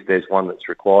penalties if there's one that's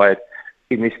required.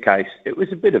 In this case, it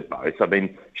was a bit of both. I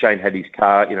mean, Shane had his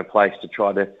car in a place to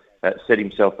try to set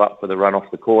himself up for the run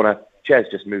off the corner. Chaz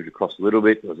just moved across a little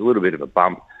bit. There was a little bit of a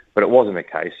bump, but it wasn't a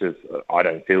case of, I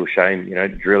don't feel, Shane,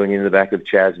 drilling into the back of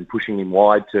Chaz and pushing him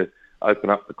wide to open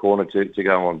up the corner to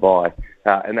go on by.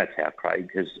 And that's how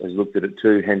Craig has looked at it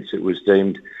too. Hence, it was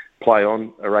deemed play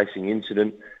on, a racing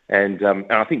incident. And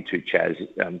I think to Chaz,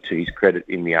 to his credit,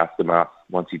 in the aftermath,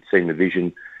 once he'd seen the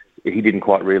vision, he didn't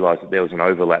quite realise that there was an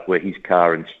overlap where his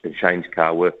car and Shane's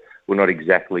car were not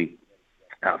exactly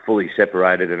fully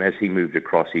separated. And as he moved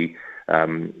across, the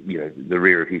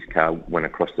rear of his car went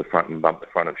across the front and bumped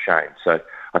the front of Shane. So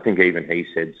I think even he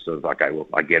said sort of, okay, well,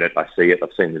 I get it, I see it,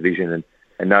 I've seen the vision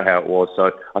and know how it was.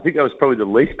 So I think that was probably the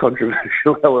least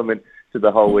controversial element to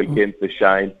the whole weekend for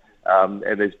Shane.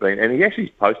 And he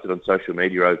actually posted on social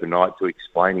media overnight to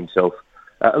explain himself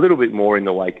a little bit more in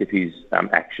the wake of his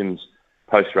actions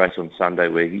post-race on Sunday,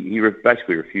 where he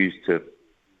basically refused to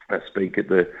speak at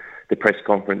the press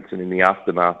conference and in the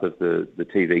aftermath of the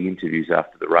TV interviews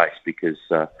after the race, because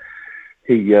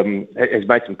he has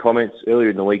made some comments earlier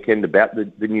in the weekend about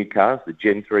the new cars, the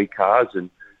Gen 3 cars,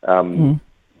 and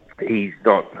he's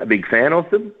not a big fan of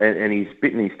them, and he's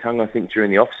bitten his tongue, I think,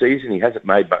 during the off-season. He hasn't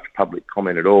made much public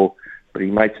comment at all, but he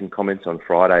made some comments on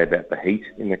Friday about the heat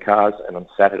in the cars and on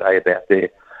Saturday about their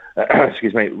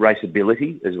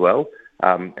raceability as well.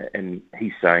 And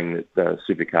he's saying that the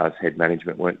Supercars head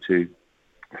management weren't too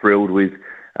thrilled with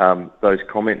those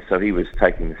comments, so he was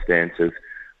taking the stance of,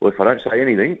 well, if I don't say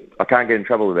anything, I can't get in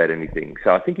trouble about anything.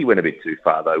 So I think he went a bit too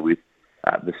far, though, with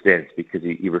the stance, because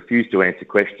he refused to answer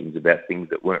questions about things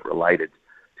that weren't related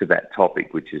to that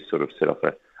topic, which has sort of set off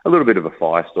a little bit of a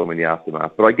firestorm in the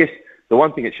aftermath. But I guess the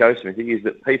one thing it shows me is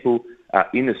that people are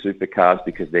in the supercars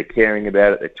because they're caring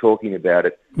about it, they're talking about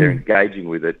it, they're engaging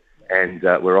with it, and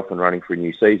we're off and running for a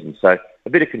new season. So a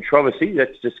bit of controversy,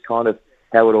 that's just kind of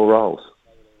how it all rolls.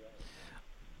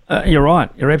 You're right.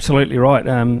 You're absolutely right.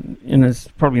 And there's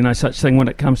probably no such thing when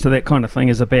it comes to that kind of thing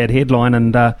as a bad headline.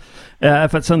 And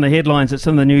if it's in the headlines, it's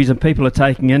in the news, and people are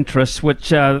taking interest, which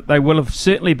they will have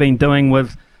certainly been doing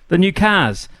with the new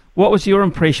cars. What was your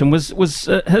impression?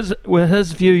 Were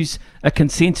his views a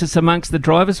consensus amongst the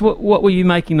drivers? What were you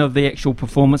making of the actual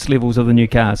performance levels of the new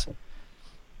cars?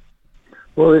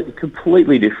 Well, it's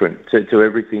completely different to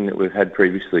everything that we've had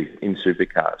previously in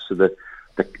supercars. So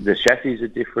the chassis are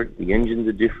different, the engines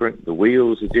are different, the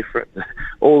wheels are different.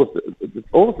 All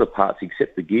of the parts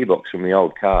except the gearbox from the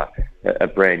old car are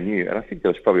brand new. And I think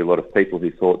there was probably a lot of people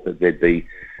who thought that there'd be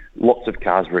lots of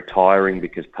cars retiring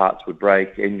because parts would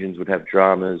break, engines would have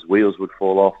dramas, wheels would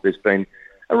fall off. There's been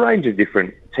a range of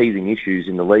different teething issues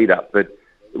in the lead-up. But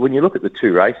when you look at the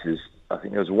two races, I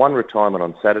think there was one retirement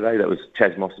on Saturday. That was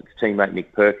Chaz Mostert's teammate,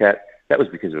 Nick Percat. That was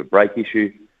because of a brake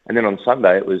issue. And then on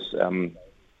Sunday, it was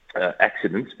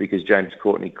accidents because James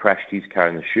Courtney crashed his car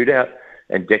in the shootout,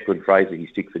 and Declan Fraser, his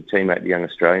Stickford teammate, the young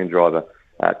Australian driver,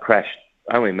 crashed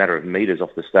only a matter of metres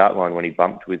off the start line when he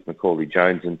bumped with Macaulay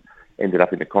Jones and ended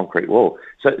up in the concrete wall.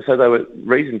 So there were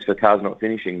reasons for cars not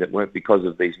finishing that weren't because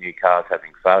of these new cars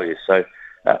having failures. So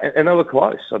and they were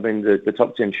close. I mean, the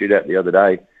top 10 shootout the other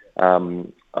day,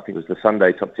 I think it was the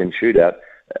Sunday top 10 shootout,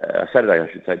 Saturday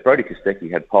I should say, Brodie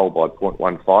Kostecki had pole by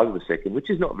 0.15 of a second, which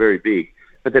is not very big,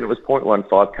 but then it was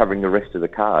 0.15 covering the rest of the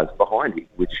cars behind him,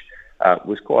 which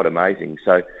was quite amazing.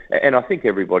 So, and I think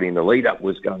everybody in the lead-up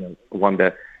was going to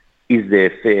wonder, is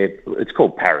there fair, it's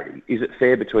called parity, is it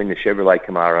fair between the Chevrolet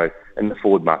Camaro and the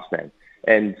Ford Mustang?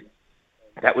 And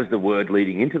that was the word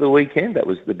leading into the weekend. That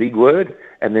was the big word.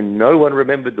 And then no one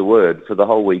remembered the word for the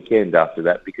whole weekend after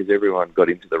that because everyone got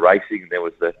into the racing, and there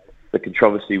was the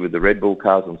controversy with the Red Bull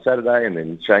cars on Saturday and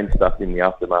then Shane stuff in the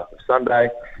aftermath of Sunday.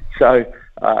 So,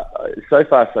 so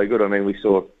far so good. I mean, we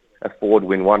saw a Ford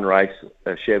win one race,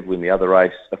 a Chev win the other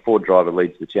race. A Ford driver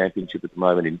leads the championship at the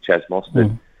moment in Chaz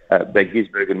Mostert. Ben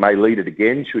Gisbergen may lead it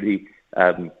again should he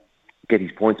get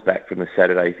his points back from the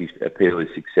Saturday if his appeal is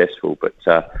successful. But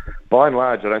by and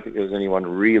large, I don't think there was anyone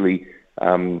really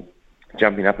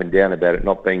jumping up and down about it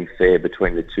not being fair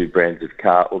between the two brands of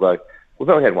car, although we've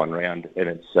only had one round and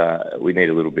it's we need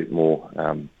a little bit more,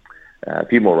 a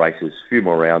few more races, a few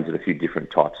more rounds and a few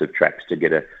different types of tracks to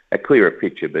get a clearer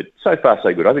picture. But so far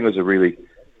so good. I think it was a really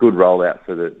good rollout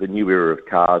for the new era of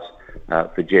cars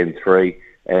for Gen 3.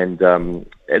 And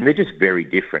they're just very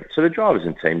different. So the drivers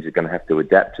and teams are going to have to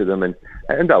adapt to them, and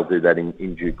they'll do that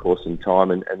in due course and time,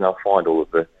 and they'll find all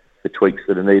of the tweaks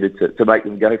that are needed to make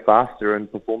them go faster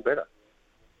and perform better.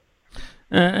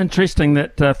 Interesting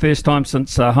that first time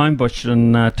since Homebush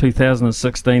in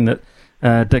 2016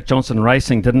 that Dick Johnson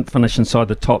Racing didn't finish inside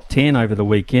the top 10 over the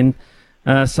weekend.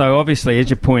 So obviously, as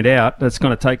you point out, it's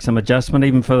going to take some adjustment,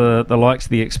 even for the likes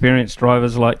of the experienced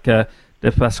drivers like De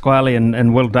Pasquale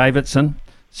and Will Davidson,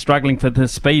 struggling for the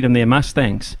speed in their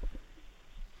Mustangs.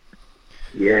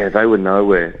 Yeah, they were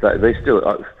nowhere. They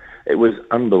still. It was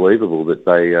unbelievable that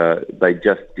they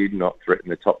just did not threaten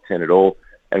the top 10 at all.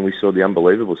 And we saw the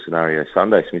unbelievable scenario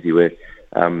Sunday, Smithy, where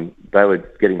they were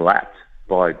getting lapped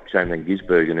by Shane Van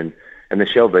Gisbergen and the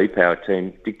Shell V-Power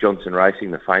team, Dick Johnson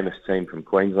Racing, the famous team from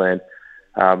Queensland.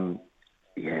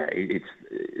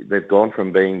 They've gone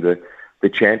from being the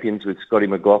champions with Scotty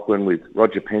McLaughlin, with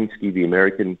Roger Penske, the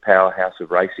American powerhouse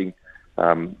of racing.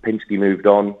 Penske moved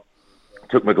on,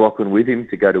 took McLaughlin with him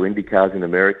to go to IndyCars in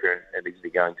America, and he's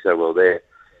been going so well there.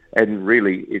 And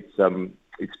really,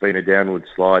 it's been a downward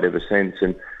slide ever since.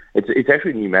 And it's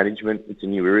actually new management. It's a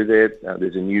new era there.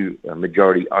 There's a new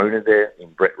majority owner there in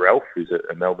Brett Ralph, who's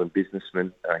a Melbourne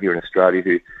businessman here in Australia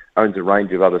who owns a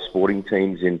range of other sporting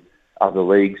teams in other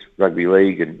leagues, rugby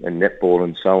league and netball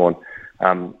and so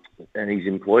on. And he's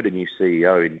employed a new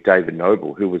CEO in David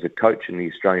Noble, who was a coach in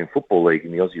the Australian Football League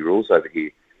in the Aussie rules over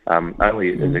here,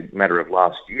 only as a matter of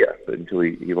last year, but until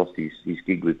he lost his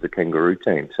gig with the Kangaroo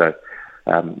team, so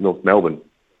North Melbourne.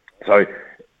 So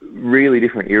really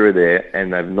different era there,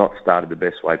 and they've not started the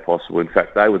best way possible. In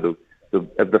fact, they were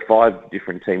of the 5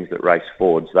 different teams that race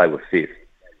Fords, they were 5th.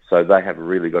 So they have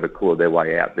really got to claw their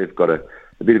way out. They've got a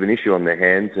bit of an issue on their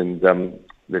hands, and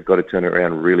they've got to turn it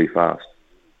around really fast.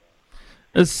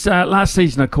 This last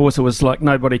season, of course, it was like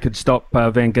nobody could stop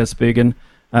Van Gisbergen,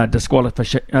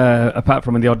 apart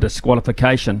from the odd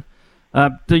disqualification.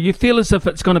 Do you feel as if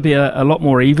it's going to be a lot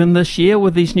more even this year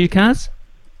with these new cars?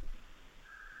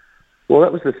 Well,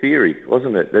 that was the theory,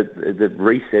 wasn't it? That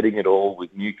resetting it all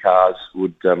with new cars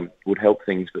would help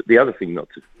things. But the other thing not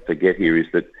to forget here is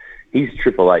that his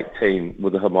Triple Eight team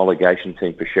were the homologation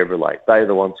team for Chevrolet. They're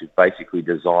the ones who basically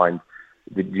designed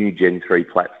the new Gen 3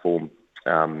 platform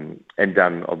and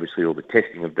done, obviously, all the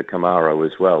testing of the Camaro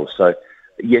as well. So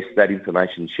yes, that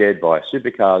information shared by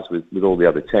Supercars with all the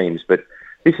other teams, but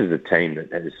this is a team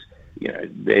that has,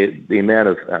 the amount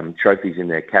of trophies in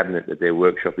their cabinet at their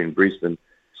workshop in Brisbane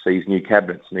sees new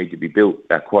cabinets need to be built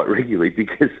quite regularly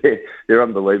because they're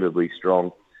unbelievably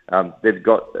strong. They've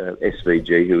got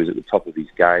SVG, who is at the top of his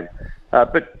game,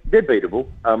 but they're beatable.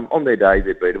 On their day,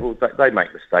 they're beatable. They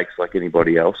make mistakes like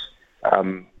anybody else.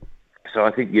 So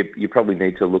I think you probably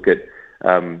need to look at,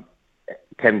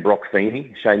 can Brock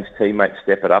Feeney, Shane's teammate,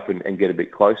 step it up and get a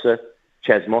bit closer?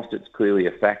 Chaz Mostert's clearly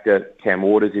a factor. Cam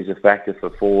Waters is a factor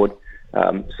for Ford.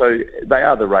 So they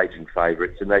are the raging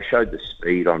favourites, and they showed the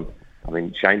speed on.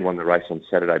 Shane won the race on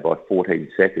Saturday by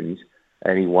 14 seconds,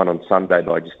 and he won on Sunday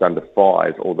by just under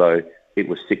 5, although it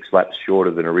was 6 laps shorter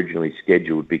than originally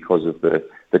scheduled because of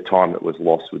the time that was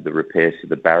lost with the repairs to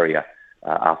the barrier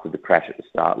after the crash at the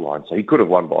start line. So he could have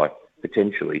won by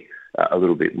potentially a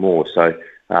little bit more. So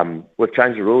we've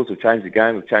changed the rules, we've changed the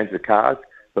game, we've changed the cars,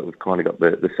 but we've kind of got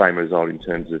the same result in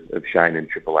terms of Shane and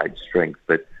Triple H's strength.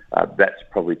 But that's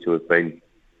probably to have been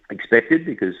expected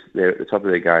because they're at the top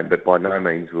of their game, but by no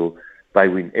means will they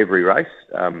win every race.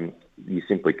 You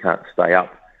simply can't stay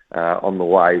up on the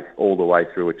wave all the way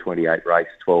through a 28-race,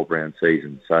 12-round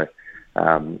season. So,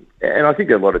 and I think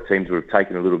a lot of teams would have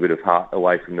taken a little bit of heart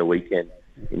away from the weekend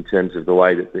in terms of the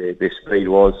way that their speed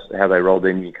was, how they rolled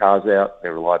their new cars out,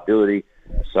 their reliability.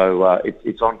 So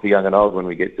it's on for young and old when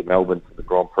we get to Melbourne for the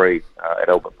Grand Prix at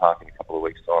Albert Park in a couple of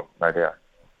weeks' time, no doubt.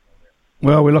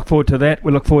 Well, we look forward to that.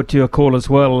 We look forward to your call as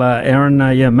well, Aaron.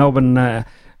 Melbourne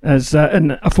is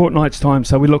in a fortnight's time,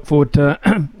 so we look forward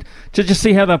to to just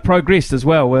see how they've progressed as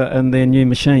well in their new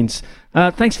machines.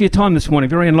 Thanks for your time this morning.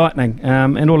 Very enlightening,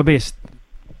 and all the best.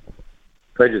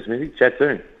 Pleasure, Smithy. Chat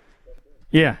soon.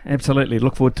 Yeah, absolutely.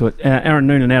 Look forward to it. Aaron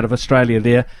Noonan out of Australia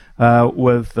there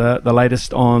with the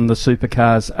latest on the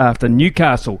supercars after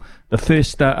Newcastle, the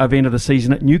first event of the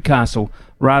season at Newcastle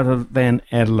rather than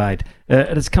Adelaide.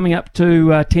 It is coming up to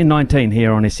 10:19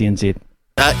 here on SENZ.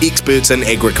 Experts in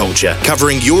agriculture,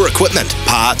 covering your equipment,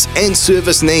 parts and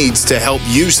service needs to help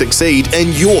you succeed in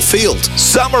your field.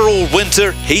 Summer or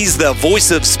winter, he's the voice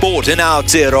of sport in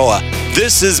Aotearoa.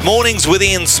 This is Mornings with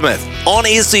Ian Smith on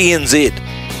SENZ.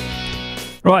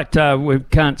 Right, we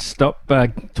can't stop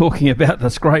talking about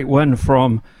this great win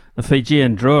from the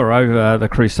Fijian Drua over the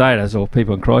Crusaders, or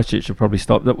people in Christchurch have probably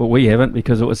stopped it, but we haven't,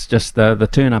 because it was just the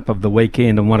turn-up of the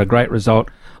weekend, and what a great result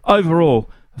overall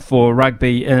for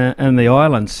rugby in the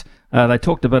islands. They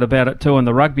talked a bit about it too on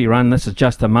the rugby run. This is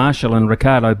Justin Marshall and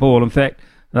Ricardo Ball. In fact,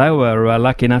 they were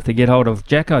lucky enough to get hold of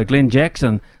Jacko, Glenn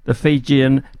Jackson, the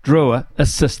Fijian Drua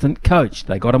assistant coach.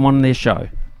 They got him on their show.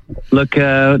 Look,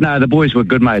 no, the boys were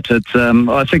good, mate. It's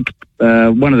I think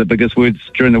one of the biggest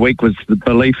words during the week was the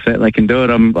belief that they can do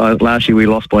it. Last year we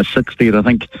lost by 60, and I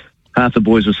think half the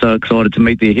boys were so excited to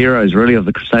meet their heroes, really, of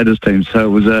the Crusaders team. So it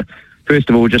was, first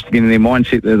of all, just to get in their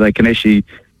mindset that they can actually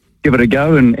give it a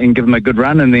go and give them a good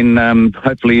run, and then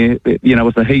hopefully,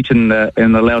 with the heat and the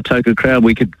Lautoka crowd,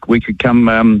 we could come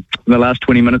in the last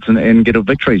 20 minutes and get a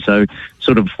victory. So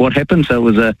sort of what happened. So it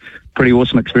was a pretty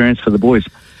awesome experience for the boys.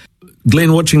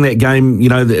 Glenn, watching that game,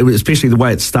 especially the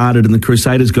way it started, and the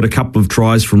Crusaders got a couple of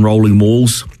tries from rolling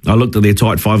mauls. I looked at their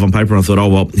tight five on paper and I thought, oh,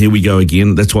 well, here we go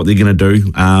again. That's what they're going to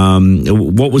do.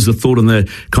 What was the thought in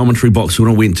the commentary box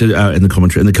when it went to, in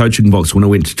the coaching box when it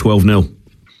went to 12-0?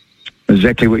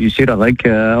 Exactly what you said, I think.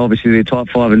 Obviously, their top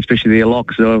five, and especially their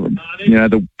locks, are,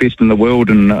 the best in the world,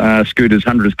 and Scooter's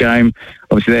 100th game.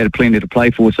 Obviously, they had plenty to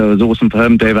play for, so it was awesome for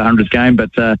him to have a 100th game.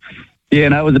 But,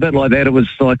 it was a bit like that. It was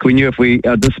like we knew if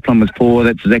our discipline was poor,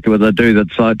 that's exactly what they'd do. They'd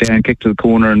slow it down, kick to the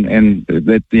corner, and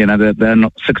that, they're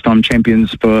not six-time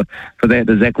champions for that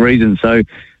exact reason. So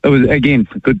it was, again,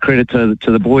 good credit to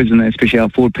the boys, and especially our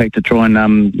forward pack, to try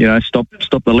and, stop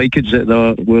the leakage that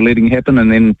they were letting happen.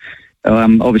 And then,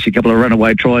 obviously, a couple of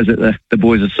runaway tries that the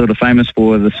boys are sort of famous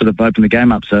for, that sort of opened the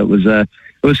game up. So it was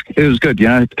good.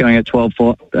 Going at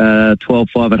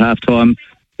 12-5 at half time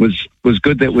was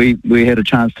good, that we had a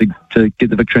chance to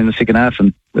get the victory in the second half,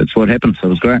 and that's what happened. So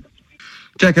it was great.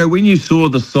 Jacko, when you saw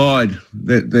the side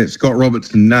that Scott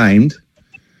Robertson named,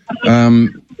 how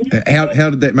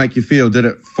did that make you feel? Did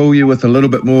it fill you with a little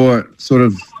bit more sort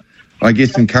of, I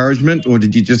guess, encouragement, or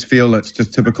did you just feel it's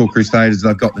just typical Crusaders?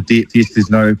 They've got the depth. Yes, there's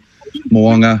no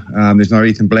Moanga, there's no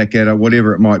Ethan Blackadder,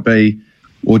 whatever it might be.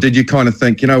 Or did you kind of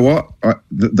think, you know what,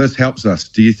 this helps us?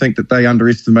 Do you think that they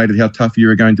underestimated how tough you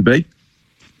were going to be?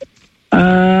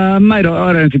 Mate,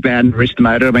 I don't think they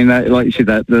underestimated. I mean, like you said,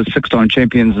 they're six-time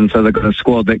champions, and so they've got a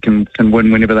squad that can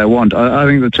win whenever they want. I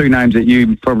think the two names that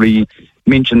you probably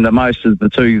mentioned the most is the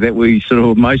two that we sort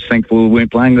of most thankful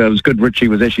weren't playing. That was good. Richie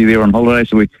was actually there on holiday,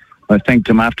 so I thanked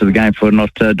him after the game for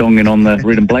not donging on the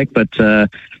red and black, but they're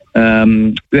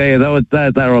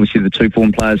obviously the two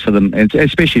form players for them, and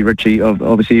especially Richie.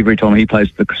 Obviously, every time he plays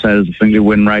for the Crusaders, I think their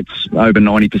win rate's over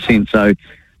 90%. So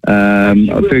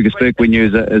Fergus Burke we knew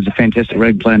is a fantastic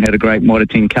rugby player and had a great Mitre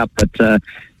 10 Cup, but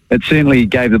it certainly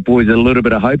gave the boys a little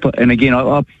bit of hope. And again,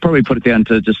 I'll probably put it down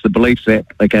to just the belief that,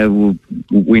 okay, well,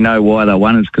 we know why they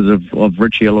won is because of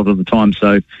Richie a lot of the time.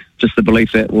 So just the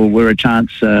belief that, well, we're a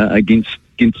chance against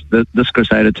this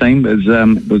Crusader team was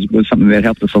something that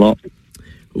helped us a lot.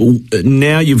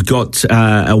 Now you've got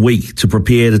a week to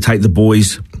prepare to take the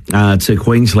boys to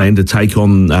Queensland to take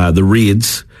on the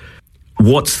Reds.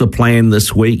 What's the plan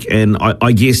this week? And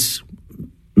I guess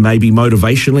maybe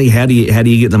motivationally, how do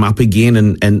you get them up again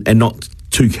and not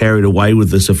too carried away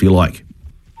with this, if you like?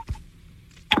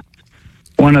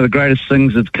 One of the greatest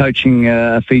things of coaching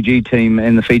a Fiji team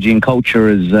and the Fijian culture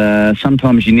is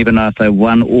sometimes you never know if they've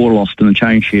won or lost in the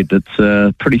change shed. It's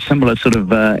a pretty similar sort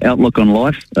of outlook on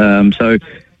life. So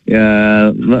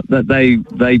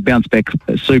they bounce back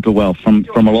super well from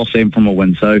a loss and from a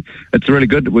win. So it's really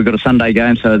good. We've got a Sunday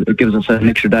game, so it gives us an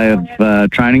extra day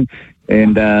of training.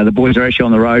 And the boys are actually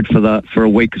on the road for a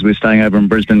week because we're staying over in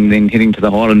Brisbane and then heading to the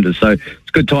Highlanders. So it's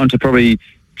a good time to probably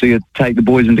to take the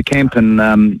boys into camp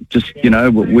and just, you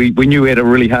know, we knew we had a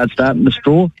really hard start in this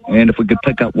draw, and if we could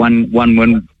pick up one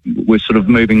win, we're sort of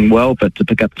moving well, but to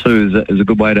pick up two is a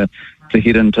good way to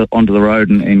head onto the road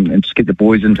and just get the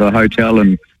boys into a hotel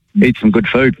and eat some good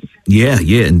food. Yeah,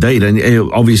 indeed.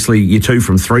 And obviously you're 2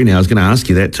 from 3 now. I was going to ask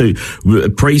you that too.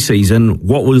 Pre-season,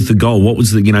 what was the goal? What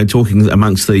was the, talking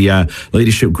amongst the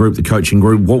leadership group, the coaching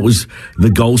group, what was the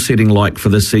goal setting like for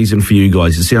this season for you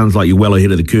guys? It sounds like you're well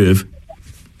ahead of the curve.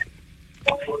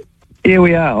 Yeah,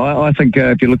 we are. I think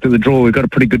if you looked at the draw, we've got a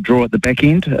pretty good draw at the back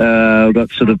end. We've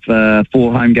got sort of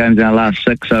 4 home games in our last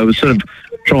 6, so it was sort of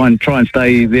try and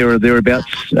stay there or thereabouts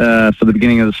for the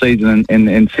beginning of the season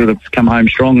and sort of come home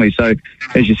strongly. So,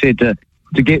 as you said, to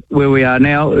get where we are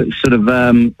now, it's sort of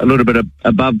a little bit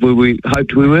above where we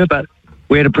hoped we were, but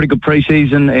we had a pretty good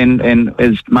pre-season, and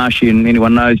as Marshy and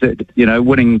anyone knows, that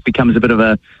winning becomes a bit of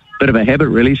a habit,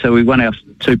 really. So we won our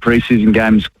 2 pre-season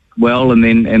games well, and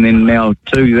then now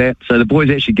 2 that. So the boys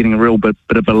are actually getting a real bit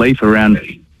of belief around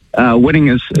winning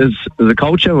is a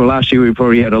culture. Well, last year we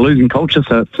probably had a losing culture,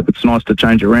 so it's nice to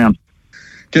change it around.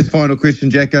 Just final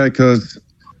question, Jacko, because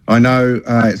I know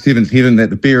at Seven's Heaven that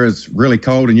the beer is really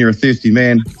cold and you're a thirsty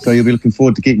man, so you'll be looking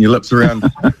forward to getting your lips around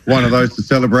one of those to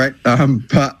celebrate.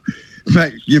 But,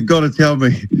 mate, you've got to tell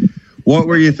me, what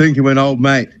were you thinking when old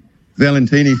mate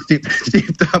Valentini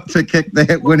stepped up to kick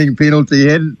that winning penalty?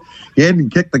 He hadn't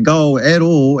kicked the goal at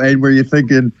all, and were you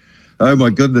thinking, oh my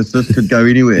goodness, this could go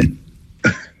anywhere?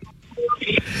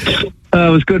 It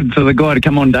was good for the guy to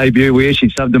come on debut. We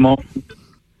actually subbed him on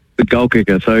the goal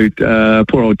kicker. So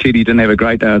poor old Teddy didn't have a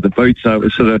great day at the boot, so it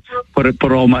was sort of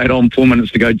put old mate on 4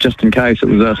 minutes to go just in case. It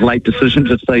was a late decision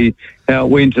to see how it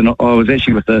went, and I was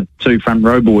actually with the 2 front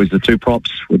row boys, the 2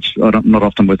 props, which I'm not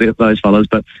often with those fellas,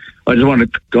 but I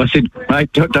said,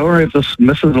 mate, don't worry if this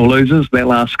misses or loses. That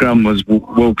last scrum was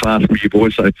world class from you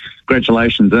boys, so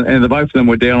congratulations. And the both of them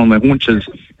were down on their haunches,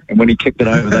 and when he kicked it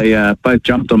over, they both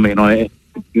jumped on me, and I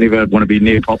never want to be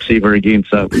near props ever again.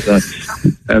 So it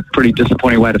was a pretty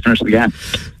disappointing way to finish the game.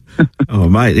 Oh,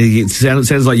 mate, it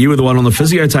sounds like you were the one on the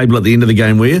physio table at the end of the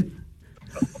game, were you?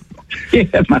 Yeah,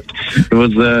 mate. It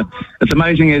was. It's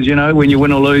amazing, as you know, when you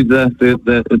win or lose,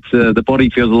 the body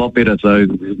feels a lot better. So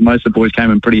most of the boys came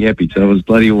in pretty happy. So it was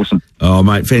bloody awesome. Oh,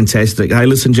 mate, fantastic. Hey,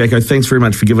 listen, Jacko, thanks very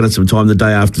much for giving us some time the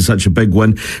day after such a big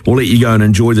win. We'll let you go and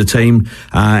enjoy the team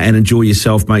and enjoy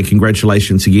yourself, mate.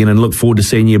 Congratulations again, and look forward to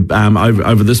seeing you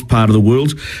over this part of the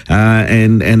world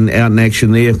and out in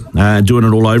action there, doing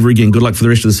it all over again. Good luck for the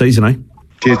rest of the season, eh?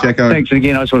 Cheers, Jacko. Thanks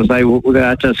again. I just want to say we'll go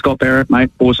out to Scott Barrett,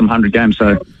 mate. Awesome 100 games.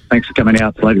 So thanks for coming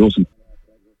out. Bloody awesome.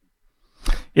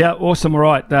 Yeah, awesome.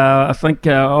 Right. I think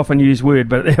I often use word,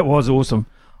 but it was awesome.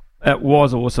 It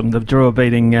was awesome. The Drua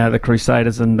beating the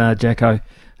Crusaders and Jacko.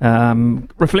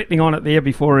 Reflecting on it there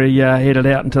before he headed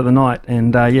out into the night.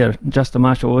 And Justin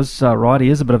Marshall was right. He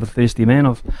is a bit of a thirsty man.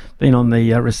 I've been on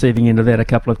the receiving end of that a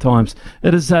couple of times.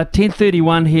 It is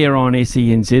 10:31 here on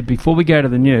SENZ. Before we go to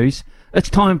the news, it's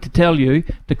time to tell you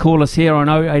to call us here on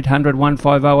 0800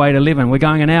 150 811. We're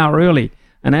going an hour early.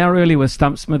 An hour early with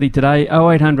Stump Smithy today,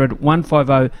 0800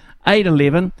 150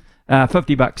 811.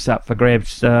 $50 up for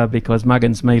grabs because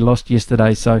Muggins Me lost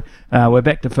yesterday, so we're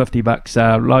back to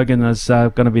 $50. Logan is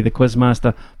going to be the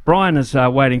quizmaster. Brian is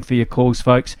waiting for your calls,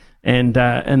 folks, and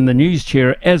in the news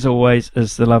chair, as always,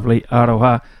 is the lovely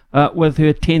Aroha with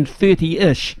her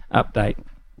 10:30-ish update.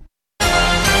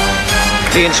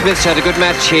 Ian Smith's had a good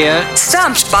match here.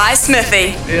 Stumped by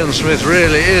Smithy. Ian Smith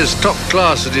really is top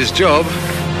class at his job.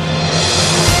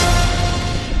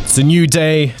 It's a new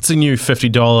day. It's a new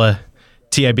 $50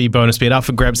 TAB bonus bet up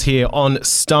for grabs here on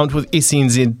Stumped with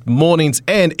SENZ Mornings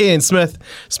and Ian Smith.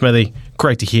 Smithy,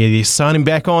 great to hear you signing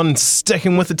back on and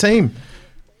sticking with the team.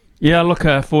 Yeah, I look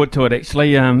forward to it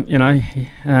actually.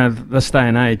 This day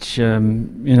and age,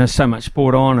 so much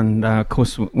sport on, and of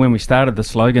course when we started the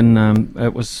slogan,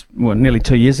 it was nearly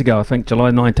 2 years ago. I think July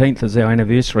 19th is our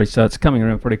anniversary, so it's coming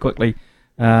around pretty quickly.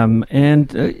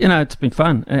 It's been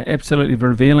fun, absolutely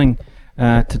revealing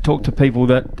to talk to people.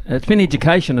 That it's been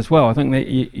education as well. I think that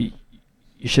you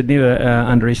should never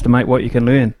underestimate what you can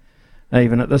learn.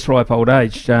 Even at this ripe old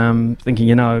age, thinking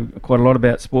you know quite a lot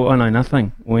about sport. I know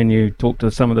nothing when you talk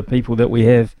to some of the people that we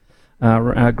have,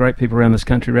 great people around this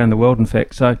country, around the world, in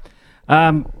fact. So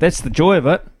that's the joy of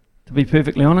it, to be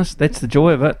perfectly honest. That's the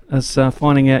joy of it, is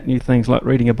finding out new things like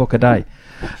reading a book a day.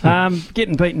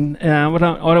 Getting beaten, I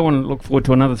don't want to look forward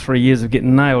to another 3 years of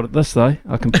getting nailed at this, though.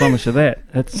 I can promise you that.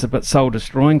 It's a bit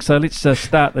soul-destroying. So let's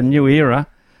start the new era.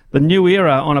 The new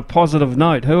era on a positive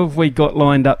note. Who have we got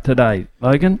lined up today,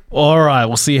 Logan? All right,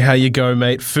 we'll see how you go,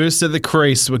 mate. First at the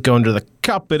crease, we're going to the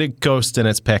Cup at a Ghost, and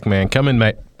it's Pac-Man. Come in,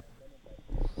 mate.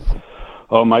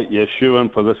 Oh, mate, you're shoe in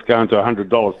for this going to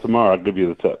 $100 tomorrow. I'll give you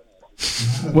the tip.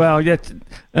 Well, it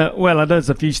is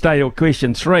if you stay till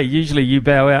question 3. Usually you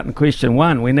bow out in question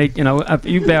 1. We need, if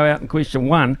you bow out in question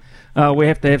 1, we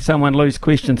have to have someone lose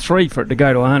question 3 for it to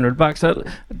go to $100. So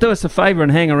do us a favour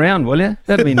and hang around, will you?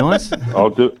 That'd be nice.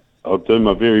 I'll do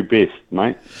my very best,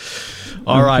 mate.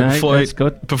 All right,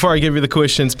 okay, before I give you the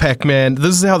questions, Pac-Man,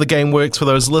 this is how the game works for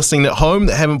those listening at home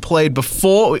that haven't played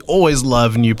before. We always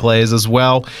love new players as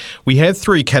well. We have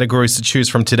 3 categories to choose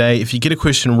from today. If you get a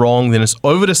question wrong, then it's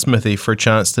over to Smithy for a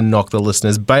chance to knock the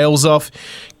listeners' bails off.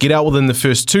 Get out within the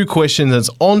first 2 questions, and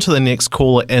it's on to the next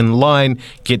caller in line.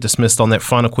 Get dismissed on that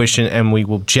final question, and we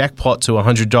will jackpot to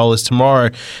 $100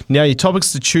 tomorrow. Now, your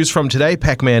topics to choose from today,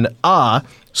 Pac-Man, are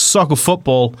soccer,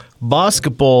 football,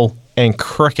 basketball, and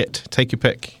cricket. Take your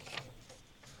pick.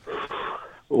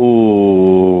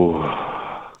 Oh.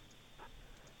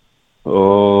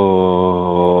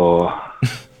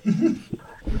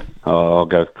 I'll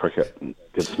go with cricket.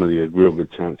 Give Smithy a real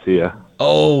good chance here.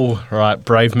 Oh, right.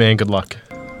 Brave man. Good luck.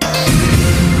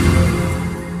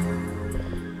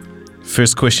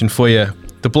 First question for you.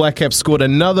 The Black Caps scored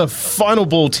another final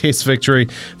ball test victory,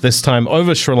 this time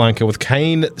over Sri Lanka, with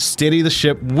Kane steady the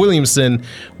ship, Williamson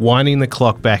winding the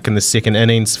clock back in the second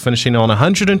innings, finishing on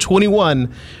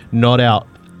 121 not out.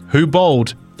 Who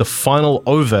bowled the final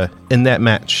over in that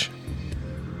match?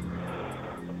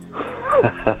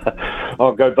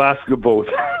 I'll go basketball.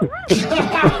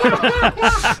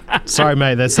 Sorry,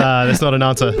 mate, that's not an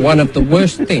answer. One of the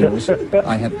worst things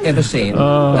I have ever seen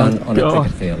done on a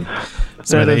cricket field.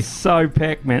 That is so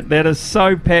Pac-Man. That is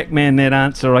so Pac-Man, that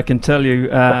answer, I can tell you.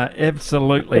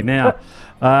 Absolutely. Now,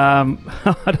 I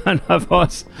don't know if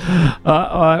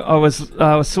I was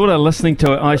sort of listening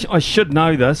to it. I should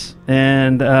know this.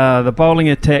 And the bowling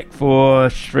attack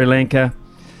for Sri Lanka.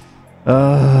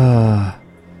 I'll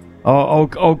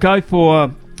go for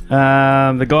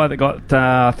the guy that got,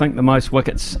 I think, the most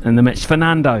wickets in the match.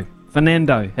 Fernando.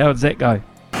 How does that go?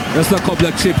 Just a couple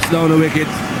of chips down the wicket.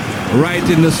 Right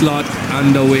in the slot,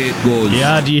 and away it goes.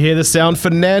 Yeah, do you hear the sound?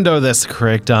 Fernando, that's the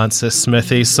correct answer,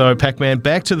 Smithy. So, Pac-Man,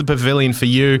 back to the pavilion for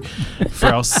you. For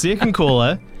our second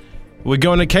caller, we're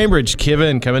going to Cambridge.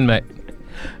 Kevin, come in, mate.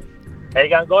 How you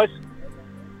going, guys?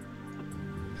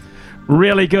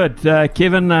 Really good.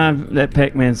 Kevin, that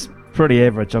Pac-Man's pretty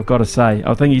average, I've got to say.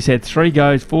 I think he's had 3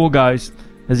 goes, 4 goes.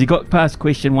 Has he got past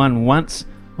question 1 once?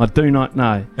 I do not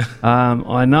know.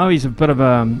 I know he's a bit of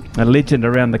a legend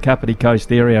around the Kapiti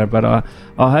Coast area, but I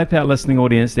hope our listening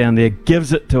audience down there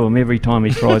gives it to him every time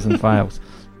he tries and fails,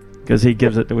 because he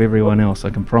gives it to everyone else, I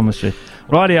can promise you.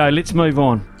 Rightio, let's move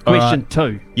on. Question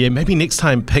 2. Yeah, maybe next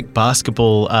time pick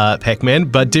basketball, Pac-Man,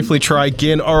 but definitely try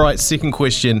again. All right, second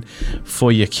question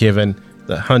for you, Kevin.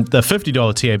 The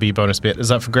 $50 TAB bonus bet is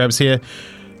up for grabs here.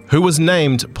 Who was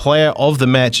named player of the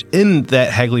match in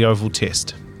that Hagley Oval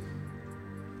test?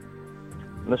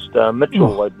 Mr.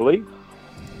 Mitchell, I believe.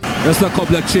 Just a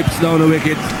couple of chips down the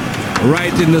wicket,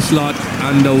 right in the slot,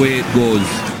 and away it goes.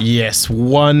 Yes,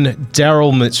 one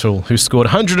Daryl Mitchell, who scored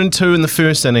 102 in the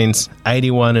first innings,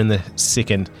 81 in the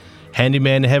second. Handy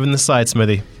man to have in the side,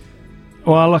 Smithy.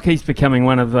 Well, look, he's becoming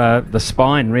one of the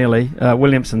spine, really.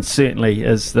 Williamson certainly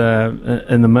is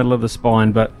in the middle of the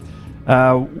spine, but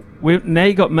now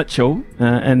you got Mitchell,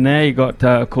 and now you got,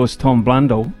 of course, Tom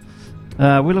Blundell.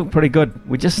 We look pretty good.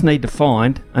 We just need to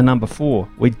find a number 4.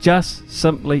 We just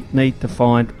simply need to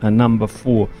find a number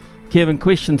 4. Kevin,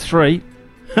 question 3.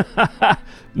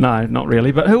 No, not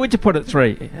really. But who would you put at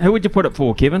 3? Who would you put at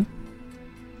 4, Kevin?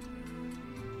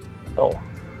 Oh,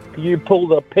 can you pull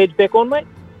the page back on, mate?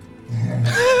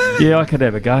 Yeah, I could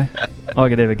have a go.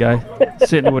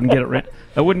 Certainly wouldn't get it right.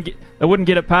 I wouldn't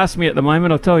get it past me at the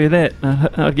moment. I'll tell you that.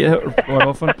 I'd get hit quite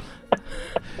often.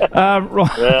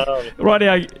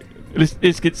 Right.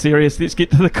 Let's get serious. Let's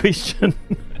get to the question.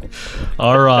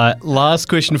 All right, last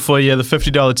question for you. The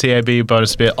 $50 TAB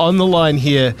bonus bet on the line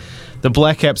here. The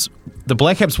Black Caps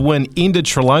win ended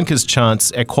Sri Lanka's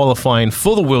chance at qualifying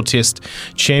for the World Test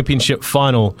Championship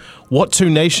final. What 2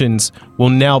 nations will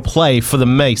now play for the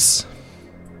Mace?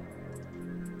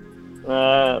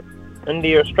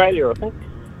 India, Australia, I think.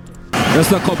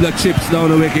 Just a couple of chips down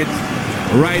the wicket,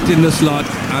 right in the slot,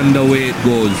 and away it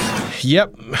goes.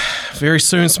 Yep. Very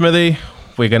soon, Smithy,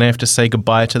 we're going to have to say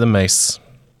goodbye to the Mace.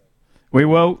 We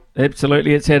will,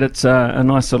 absolutely. It's had its a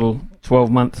nice little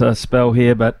 12-month spell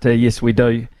here, but yes, we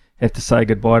do have to say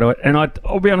goodbye to it. And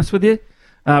I'll be honest with you,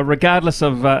 regardless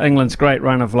of England's great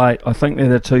run of late, I think they're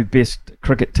the 2 best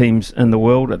cricket teams in the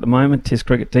world at the moment, Test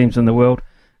cricket teams in the world.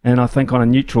 And I think on a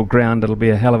neutral ground, it'll be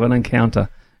a hell of an encounter.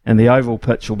 And the oval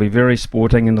pitch will be very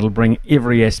sporting, and it'll bring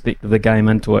every aspect of the game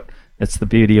into it. It's the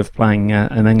beauty of playing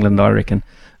in England, I reckon.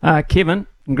 Kevin,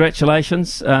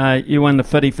 congratulations. You won the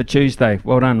footy for Tuesday.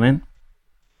 Well done, man.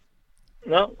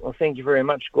 No, well, thank you very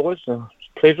much, guys. It's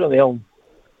a pleasure. The old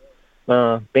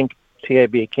bank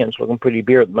TAB account's looking pretty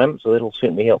bare at the moment, so that'll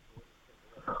certainly help.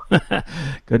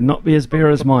 Could not be as bare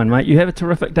as mine, mate. You have a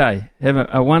terrific day. Have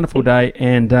a wonderful day,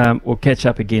 and we'll catch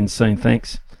up again soon.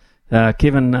 Thanks.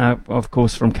 Kevin, of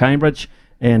course, from Cambridge,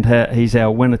 and he's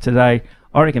our winner today.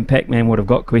 I reckon Pac-Man would have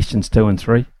got questions 2 and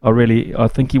 3. I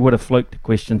think he would have fluked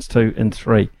questions 2 and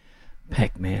 3.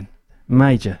 Pac-Man,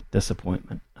 major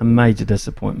disappointment. A major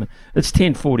disappointment. It's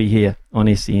 10:40 here on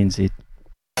SENZ.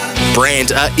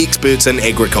 Brand are experts in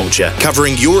agriculture,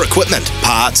 covering your equipment,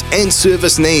 parts and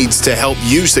service needs to help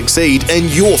you succeed in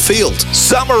your field.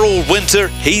 Summer or winter,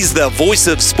 he's the voice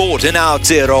of sport in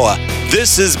Aotearoa.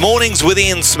 This is Mornings with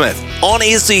Ian Smith on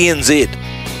SENZ.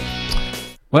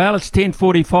 Well, it's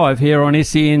 10:45 here on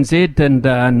SENZ, and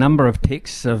a number of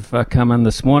texts have come in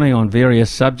this morning on various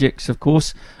subjects, of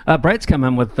course. Brad's come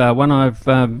in with one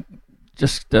I've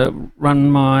just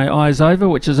run my eyes over,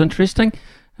 which is interesting.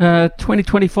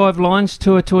 2025 Lions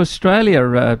tour to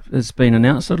Australia has been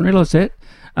announced. I didn't realise that.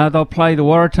 They'll play the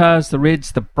Waratahs, the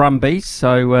Reds, the Brumbies,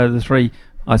 so the 3,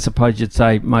 I suppose you'd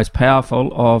say, most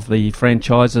powerful of the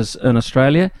franchises in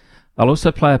Australia. They'll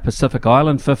also play a Pacific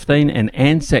Island 15 and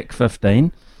Anzac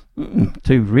 15.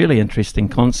 2 really interesting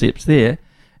concepts there.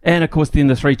 And, of course, then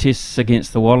the 3 tests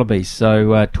against the Wallabies.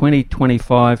 So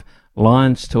 2025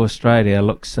 Lions to Australia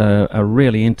looks a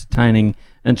really entertaining,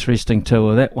 interesting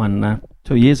tour. That one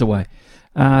 2 years away.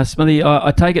 Smithy,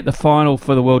 I take it the final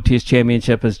for the World Test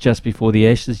Championship is just before the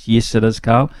Ashes. Yes, it is,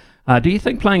 Carl. Do you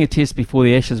think playing a test before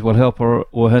the Ashes will help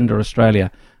or hinder Australia?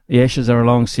 The Ashes are a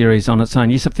long series on its own.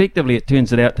 Yes, effectively it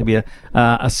turns it out to be a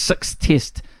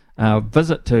 6-test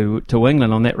visit to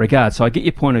England on that regard. So I get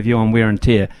your point of view on wear and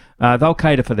tear. They'll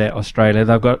cater for that, Australia.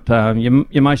 They've got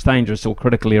your most dangerous or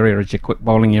critical area is your quick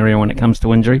bowling area when it comes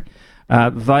to injury.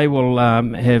 They will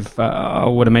have, I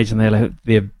would imagine they'll have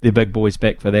their big boys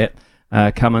back for that.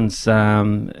 Cummins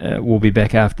will be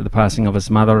back after the passing of his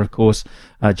mother, of course.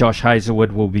 Josh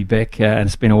Hazlewood will be back, and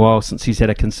it's been a while since he's had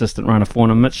a consistent run of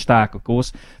form. And Mitch Starc, of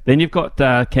course. Then you've got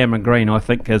Cameron Green, I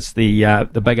think, is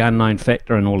the big unknown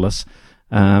factor in all this.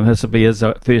 This will be his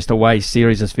first away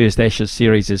series, his first Ashes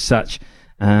series as such.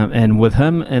 And with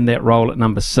him in that role at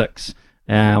number 6,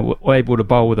 able to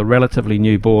bowl with a relatively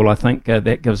new ball, I think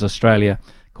that gives Australia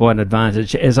quite an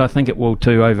advantage, as I think it will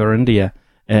too over India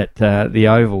at the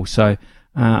Oval. So,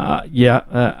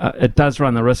 it does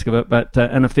run the risk of it, but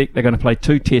in effect they're going to play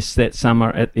 2 tests that summer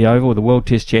at the Oval, the World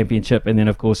Test Championship and then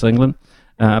of course England,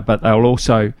 but they'll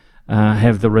also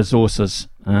have the resources,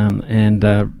 and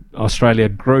Australia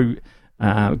grew,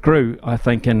 I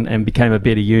think, and became a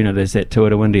better unit as that tour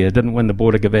to India. Didn't win the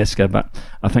Border Gavaskar, but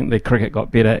I think the cricket got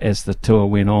better as the tour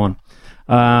went on.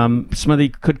 Smithy,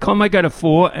 could Conway go to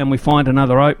 4 and we find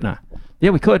another opener?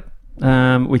 Yeah, we could.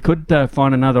 We could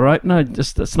find another opener.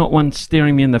 Just it's not one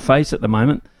staring me in the face at the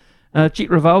moment. Jet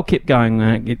Raval kept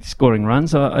going, scoring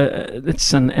runs.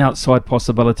 It's an outside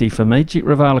possibility for me. Jet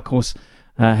Raval, of course,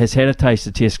 has had a taste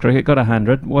of Test cricket, got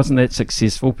 100, wasn't that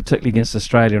successful, particularly against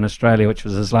Australia, which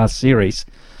was his last series.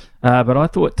 But I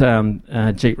thought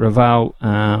Jet Raval,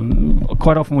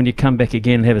 quite often when you come back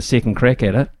again and have a second crack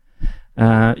at it,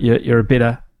 you're a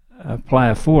better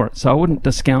player for it. So I wouldn't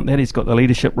discount that. He's got the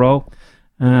leadership role.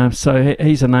 So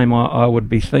he's a name I would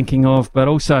be thinking of. But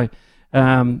also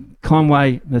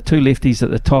Conway, the two lefties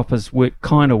at the top, has worked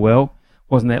kind of well.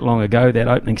 Wasn't that long ago, that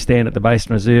opening stand at the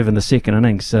Basin Reserve in the second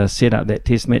innings set up that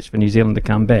test match for New Zealand to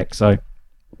come back. So,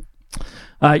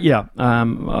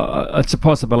 it's a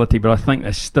possibility, but I think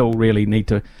they still really need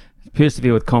to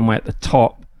persevere with Conway at the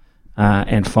top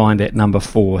and find that number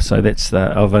 4. So that's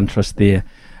of interest there.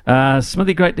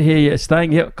 Smithy, great to hear you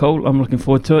staying. Yeah, cool. I'm looking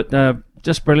forward to it.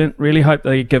 Just brilliant. Really hope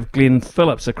they give Glenn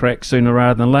Phillips a crack sooner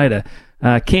rather than later.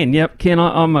 Ken,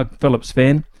 I'm a Phillips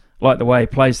fan. Like the way he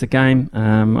plays the game.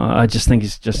 I just think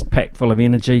he's just packed full of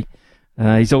energy.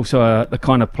 He's also the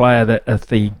kind of player that if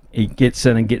he gets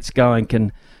in and gets going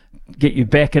can get you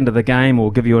back into the game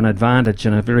or give you an advantage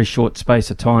in a very short space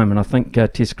of time. And I think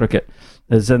Test cricket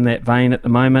is in that vein at the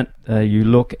moment. You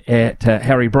look at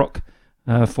Harry Brook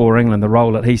for England, the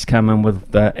role that he's come in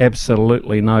with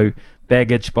absolutely no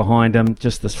baggage behind him,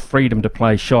 just this freedom to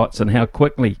play shots and how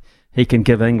quickly he can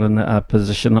give England a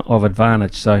position of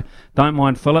advantage. So don't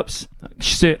mind Phillips.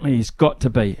 Certainly he's got to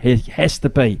be. He has to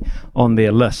be on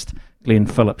their list, Glenn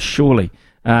Phillips, surely.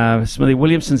 Smithy,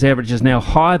 Williamson's average is now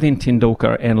higher than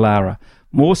Tendulkar and Lara.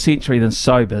 More century than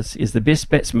Sobers, is the best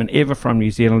batsman ever from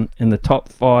New Zealand in the top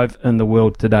 5 in the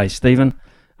world today. Stephen,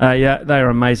 they are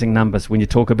amazing numbers when you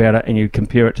talk about it and you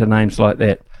compare it to names like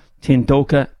that.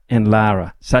 Tendulkar and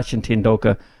Lara. Sachin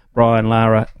Tendulkar, Brian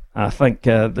Lara. I think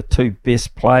the two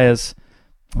best players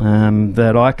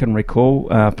that I can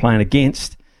recall playing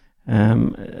against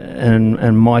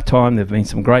in my time. There have been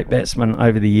some great batsmen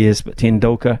over the years, but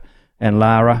Tendulkar and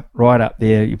Lara right up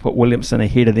there. You put Williamson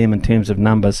ahead of them in terms of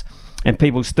numbers. And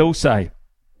people still say,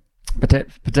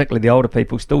 particularly the older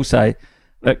people, still say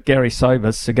that Gary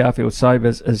Sobers, Sir Garfield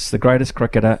Sobers, is the greatest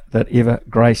cricketer that ever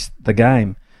graced the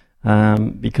game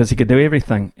because he could do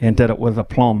everything and did it with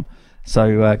aplomb.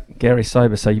 So Gary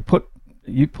Sobers. So you put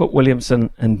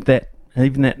Williamson in that,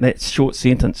 even that short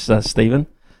sentence, Stephen.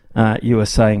 You were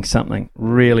saying something,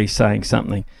 really saying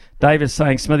something. David's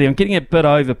saying, Smithy, I'm getting a bit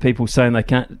over people saying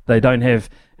they don't have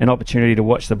an opportunity to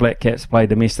watch the Black Caps play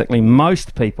domestically.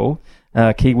 Most people,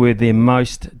 keyword there,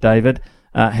 most, David,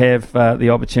 have the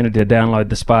opportunity to download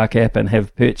the Spark app and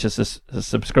have purchased a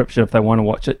subscription if they want to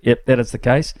watch it. Yep, that is the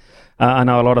case. I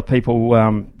know a lot of people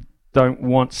don't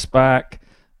want Spark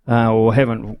or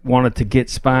haven't wanted to get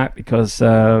Spark because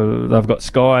they've got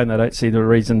Sky and they don't see the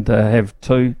reason to have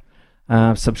two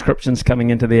subscriptions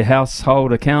coming into their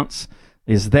household accounts.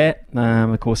 There's that.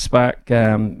 Of course, Spark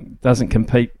doesn't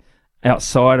compete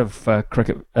outside of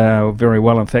cricket very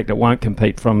well. In fact, it won't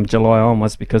compete from July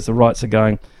onwards because the rights are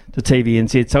going to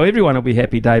TVNZ. So everyone will be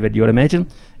happy, David, you would imagine.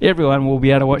 Everyone will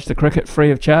be able to watch the cricket free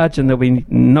of charge and there'll be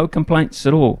no complaints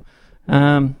at all.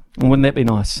 Wouldn't that be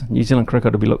nice? New Zealand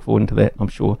cricket will be looking forward to that, I'm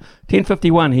sure.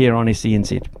 10:51 here on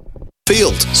SENZ.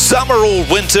 Field. Summer or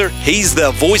winter, he's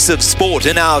the voice of sport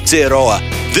in Aotearoa.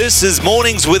 This is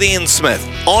Mornings with Ian Smith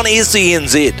on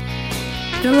SENZ.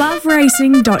 The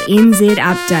loveracing.nz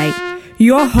update.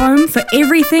 Your home for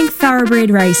everything thoroughbred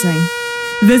racing.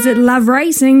 Visit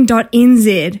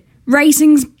loveracing.nz.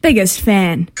 Racing's biggest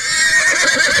fan.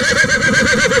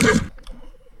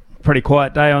 Pretty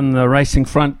quiet day on the racing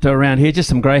front around here. Just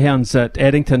some greyhounds at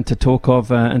Addington to talk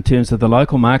of in terms of the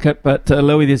local market. But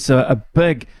Louis, there's a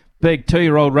big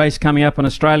 2-year-old race coming up in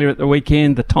Australia at the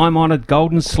weekend, the time-honoured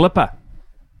Golden Slipper.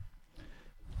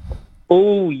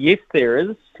 Oh, yes, there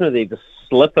is. The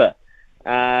Slipper.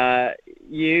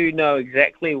 You know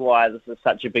exactly why this is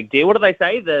such a big deal. What do they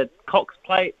say? The Cox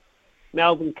Plate,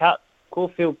 Melbourne Cup,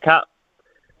 Caulfield Cup,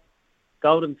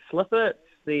 Golden Slipper. It's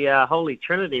the Holy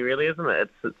Trinity, really, isn't it?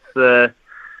 It's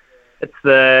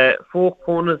the four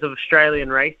corners of Australian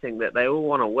racing that they all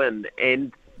want to win.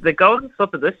 And the Golden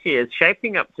Slipper this year is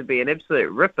shaping up to be an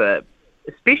absolute ripper,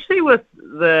 especially with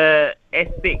the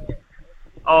aspect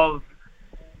of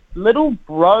Little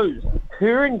Bros,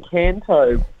 Purin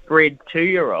Canto bred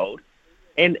 2-year-old,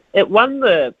 and it won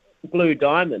the Blue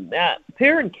Diamond. Now,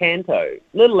 Purin Canto,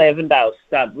 Little Avondale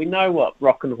stud, we know what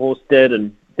Rockin' Horse did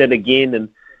and did again, and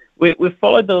we've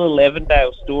followed the Little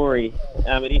Avondale story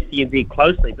at SENZ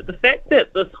closely, but the fact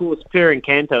that this horse, Purin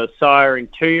Canto, is siring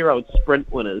 2-year-old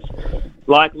sprint winners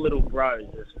like Little Bros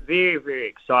is very, very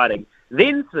exciting.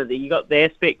 Then, Smithy, you got the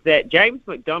aspect that James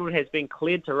McDonald has been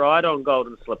cleared to ride on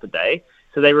Golden Slipper Day,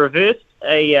 so they reversed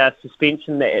a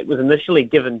suspension that was initially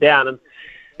given down, and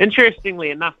interestingly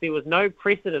enough, there was no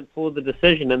precedent for the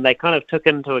decision, and they kind of took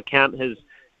into account his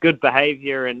good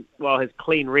behaviour and, well, his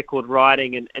clean record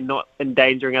riding and not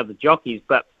endangering other jockeys.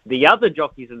 But the other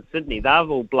jockeys in Sydney,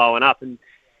 they've all blown up. And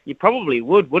you probably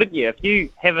would, wouldn't you? If you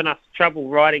have enough trouble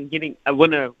riding, getting a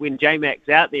winner when J-Mac's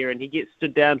out there and he gets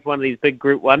stood down for one of these big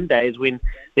Group 1 days when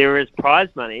there is prize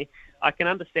money, I can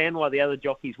understand why the other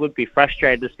jockeys would be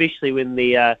frustrated, especially when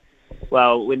the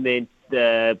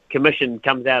commission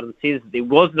comes out and says that there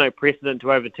was no precedent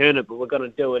to overturn it, but we're going to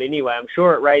do it anyway. I'm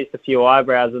sure it raised a few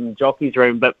eyebrows in the jockeys'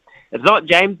 room, but it's not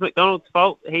James McDonald's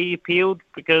fault. He appealed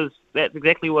because that's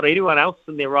exactly what anyone else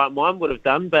in their right mind would have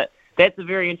done, but that's a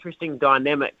very interesting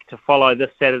dynamic to follow this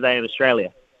Saturday in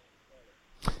Australia.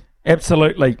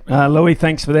 Absolutely. Louis,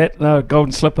 thanks for that.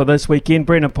 Golden Slipper this weekend.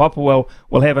 Brendan Popperwell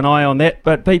will have an eye on that.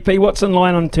 But BP, what's in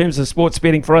line in terms of sports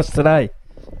betting for us today?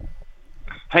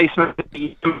 Hey, Smith,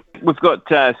 we've got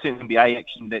certain NBA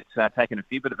action that's taken a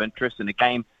fair bit of interest, in a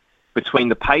game between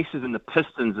the Pacers and the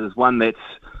Pistons is one that's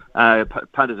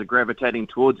punters are gravitating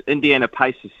towards. Indiana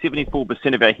Pacers,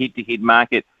 74% of our head-to-head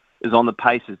market is on the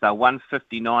Pacers. They're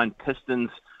 $1.59,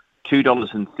 Pistons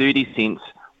 $2.30.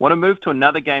 Want to move to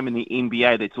another game in the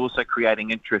NBA that's also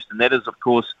creating interest, and that is, of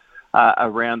course,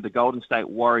 around the Golden State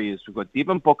Warriors. We've got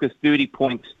Devin Booker, 30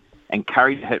 points, and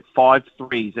Curry to hit 5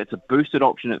 threes. That's a boosted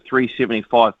option at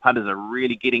 $3.75. Punters are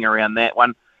really getting around that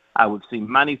one. We've seen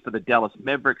money for the Dallas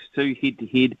Mavericks too,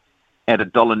 head-to-head at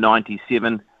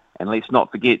 $1.97. And let's not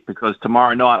forget, because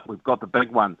tomorrow night we've got the big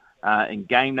one in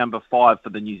game number 5 for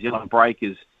the New Zealand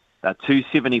Breakers,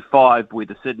 $2.75, where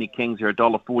the Sydney Kings are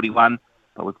 $1.41.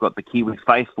 But we've got the Kiwi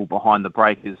faithful behind the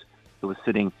Breakers who are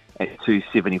sitting at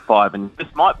 $2.75. And this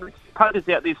might be punters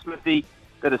out there, Smithy,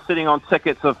 that are sitting on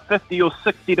tickets of 50 or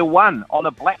 60 to 1 on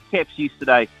the Black Caps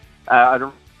yesterday. At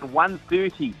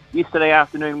 1:30 yesterday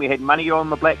afternoon, we had money on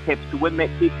the Black Caps to win that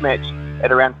test match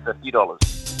at around $50.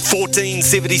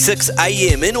 1476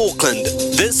 AM in Auckland.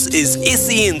 This is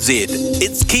SENZ.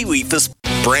 It's Kiwi for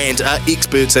Brand are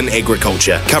experts in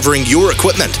agriculture, covering your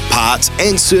equipment, parts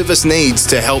and service needs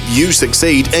to help you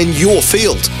succeed in your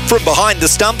field. From behind the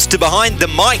stumps to behind the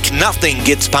mic, nothing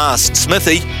gets past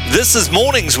Smithy. This is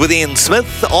Mornings with Ian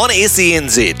Smith on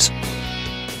SENZ.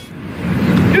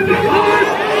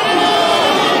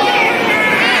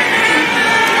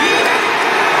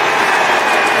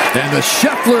 And the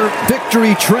Scheffler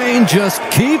victory train just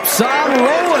keeps on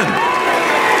rolling.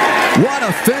 What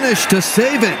a finish to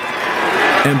save it.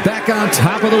 And back on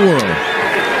top of the world.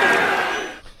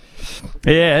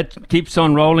 Yeah, it keeps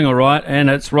on rolling, all right,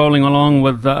 and it's rolling along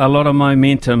with a lot of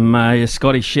momentum.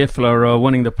 Scotty Scheffler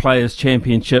winning the Players'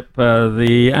 Championship,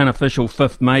 the unofficial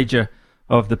 5th major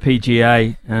of the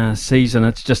PGA season.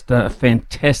 It's just a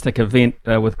fantastic event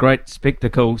with great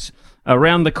spectacles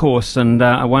around the course, and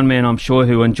one man I'm sure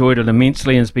who enjoyed it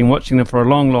immensely and has been watching them for a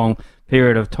long, long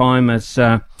period of time is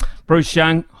Bruce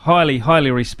Young,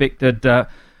 highly respected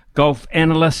golf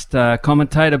analyst,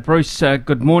 commentator. Bruce,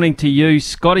 good morning to you.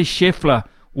 Scotty Scheffler,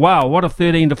 wow, what a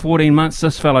 13 to 14 months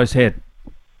this fellow's had.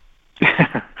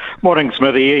 Morning,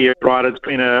 Smithy. Yeah, you're right. It's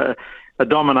been a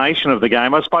domination of the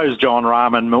game. I suppose Jon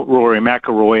Rahm and Rory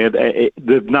McIlroy,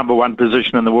 the number one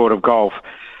position in the world of golf,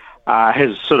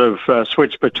 has sort of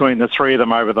switched between the three of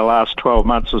them over the last 12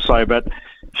 months or so. But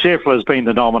Scheffler's been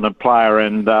the dominant player,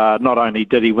 and not only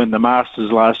did he win the Masters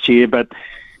last year, but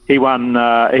he's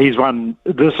won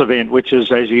this event, which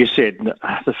is, as you said,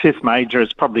 the 5th major.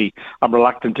 It's probably, I'm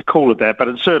reluctant to call it that, but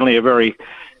it's certainly a very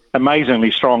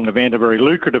amazingly strong event, a very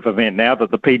lucrative event now that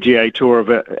the PGA Tour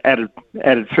have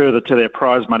added further to their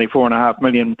prize money, $4.5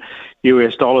 million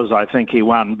US, I think he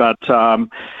won. But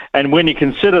and when you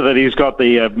consider that he's got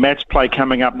the match play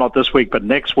coming up, not this week but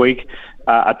next week,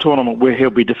 a tournament where he'll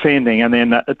be defending, and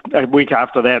then a week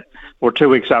after that or 2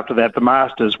 weeks after that, the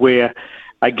Masters, where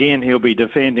again he'll be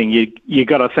defending. You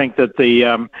got to think that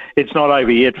it's not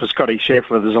over yet for Scotty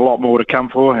Scheffler. There's a lot more to come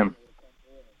for him.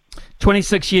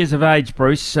 26 years of age,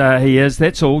 Bruce, he is.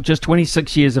 That's all, just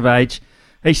 26 years of age.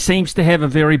 He seems to have a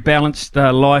very balanced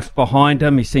life behind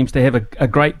him. He seems to have a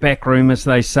great back room, as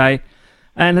they say.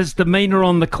 And his demeanour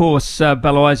on the course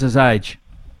belies his age.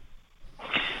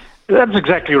 That's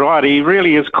exactly right. He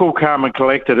really is cool, calm and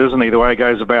collected, isn't he, the way he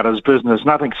goes about his business.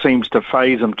 Nothing seems to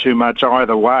faze him too much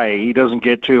either way. He doesn't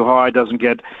get too high, doesn't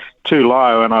get too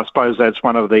low, and I suppose that's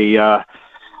one of the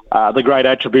great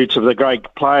attributes of the great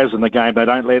players in the game. They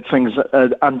don't let things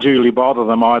unduly bother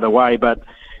them either way. But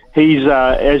he's,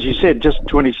 as you said, just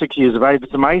 26 years of age.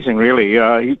 It's amazing, really.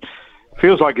 He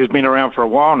feels like he's been around for a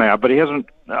while now, but he hasn't.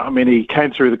 I mean, he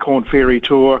came through the Corn Ferry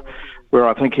Tour, where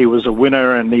I think he was a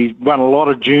winner, and he won a lot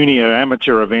of junior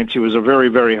amateur events. He was a very,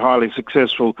 very highly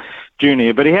successful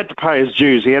junior, but he had to pay his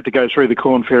dues. He had to go through the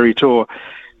Corn Ferry Tour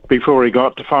before he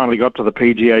finally got to the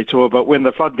PGA Tour. But when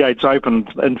the floodgates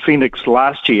opened in Phoenix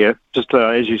last year, just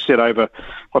as you said, over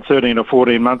 13 or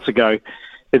 14 months ago,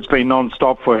 it's been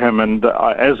non-stop for him. And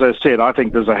as I said, I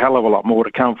think there's a hell of a lot more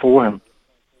to come for him.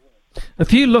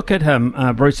 If you look at him,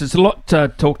 Bruce, there's a lot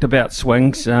talked about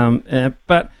swings,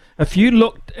 but if you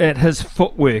looked at his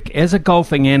footwork as a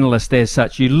golfing analyst as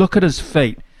such, you look at his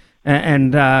feet,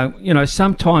 and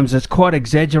sometimes it's quite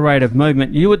exaggerated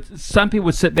movement. Some people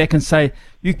would sit back and say,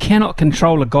 you cannot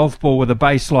control a golf ball with a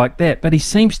base like that, but he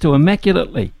seems to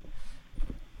immaculately.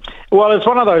 Well, it's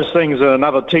one of those things that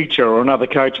another teacher or another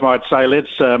coach might say,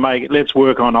 let's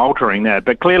work on altering that.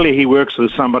 But clearly he works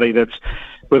with somebody that's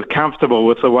comfortable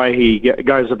with the way he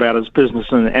goes about his business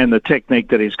and the technique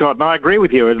that he's got. And I agree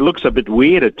with you. It looks a bit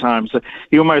weird at times.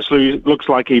 He almost looks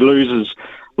like he loses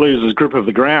grip of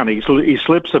the ground. He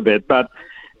slips a bit, but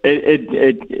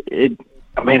I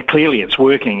mean, clearly it's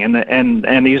working.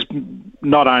 And he's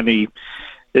not only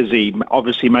is he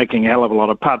obviously making a hell of a lot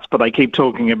of putts, but they keep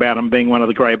talking about him being one of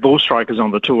the great ball strikers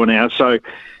on the tour now. So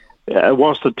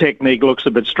whilst the technique looks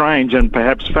a bit strange and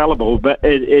perhaps fallible, but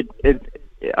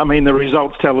I mean, the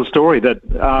results tell the story that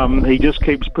he just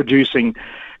keeps producing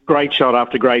great shot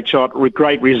after great shot,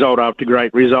 great result after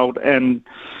great result. And,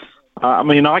 I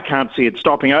mean, I can't see it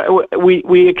stopping.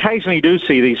 We occasionally do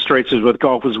see these stretches with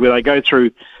golfers where they go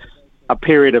through a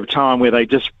period of time where they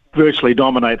just virtually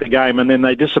dominate the game and then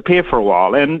they disappear for a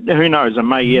while. And who knows, it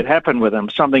may yet happen with him.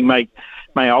 Something may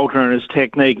alter in his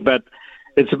technique, but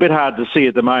it's a bit hard to see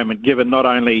at the moment, given not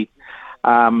only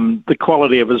the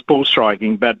quality of his ball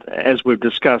striking, but as we've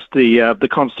discussed, the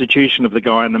constitution of the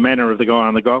guy and the manner of the guy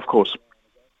on the golf course.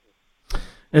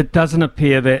 It doesn't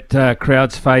appear that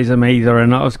crowds faze him either,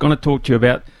 and I was going to talk to you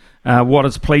about what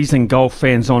is pleasing golf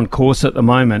fans on course at the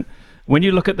moment. When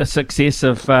you look at the success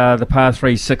of the par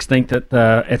 3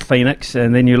 16th at Phoenix,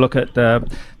 and then you look at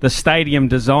the stadium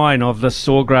design of this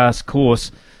sawgrass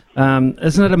course,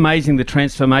 isn't it amazing the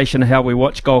transformation of how we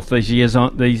watch golf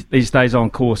these days on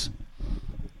course?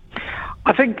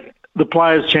 I think the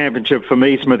Players' Championship for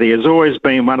me, Smithy, has always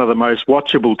been one of the most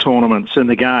watchable tournaments in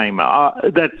the game.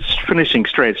 That finishing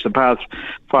stretch, the par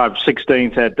 5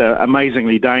 16th, at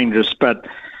amazingly dangerous, but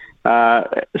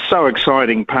so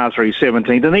exciting par 3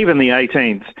 17th, and even the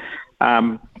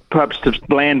 18th, perhaps just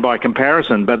bland by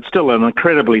comparison, but still an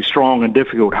incredibly strong and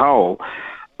difficult hole.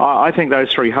 I think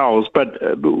those three holes, but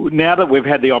now that we've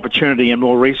had the opportunity in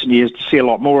more recent years to see a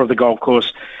lot more of the golf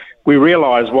course, we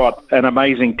realise what an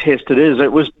amazing test it is.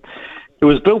 It was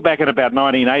built back in about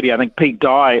 1980. I think Pete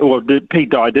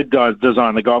Dye did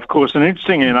design the golf course. And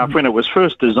interestingly enough, when it was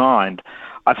first designed,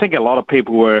 I think a lot of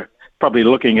people were probably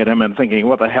looking at him and thinking,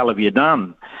 what the hell have you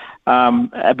done?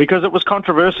 Because it was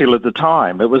controversial at the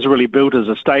time. It was really built as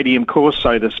a stadium course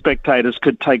so the spectators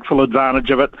could take full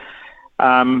advantage of it.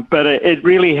 But it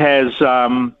really has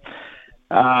now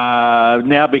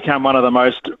become one of the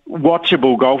most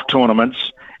watchable golf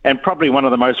tournaments, and probably one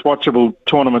of the most watchable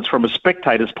tournaments from a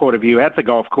spectator's point of view at the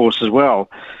golf course as well.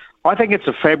 I think it's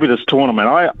a fabulous tournament.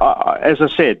 As I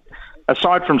said,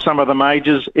 aside from some of the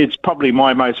majors, it's probably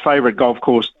my most favourite golf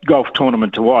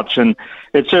tournament to watch, and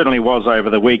it certainly was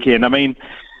over the weekend. I mean,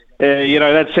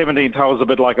 that 17th hole is a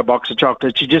bit like a box of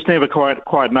chocolates. You just never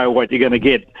quite know what you're going to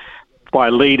get by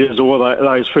leaders or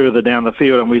those further down the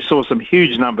field, and we saw some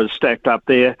huge numbers stacked up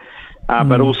there.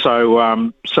 But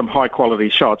also some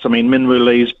high-quality shots. I mean, Minwoo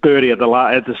Lee's birdie at the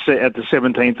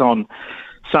 17th on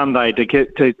Sunday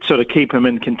to sort of keep him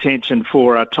in contention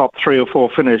for a top 3 or 4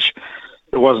 finish.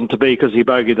 It wasn't to be because he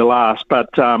bogeyed the last. But,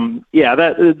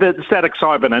 that's that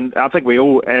excitement. And I think we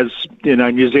all, as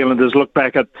New Zealanders, look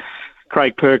back at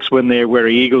Craig Perks win there where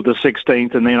he eagled the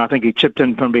 16th, and then I think he chipped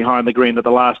in from behind the green at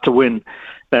the last to win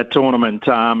that tournament.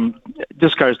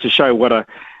 Just goes to show what a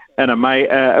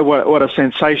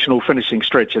sensational finishing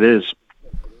stretch it is.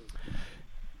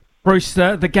 Bruce,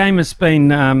 the game has been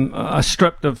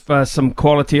stripped of some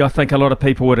quality. I think a lot of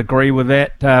people would agree with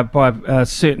that by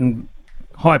certain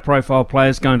high-profile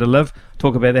players going to live.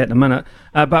 Talk about that in a minute.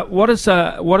 But what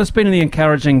has been the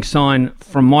encouraging sign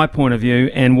from my point of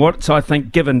view, and what's, I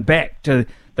think, given back to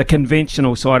the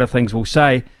conventional side of things, we'll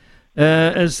say,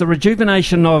 is the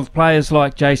rejuvenation of players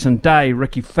like Jason Day,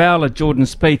 Ricky Fowler, Jordan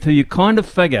Spieth, who you kind of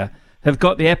figure have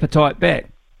got the appetite back.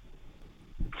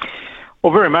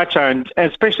 Well, very much, and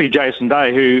especially Jason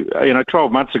Day, who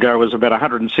 12 months ago was about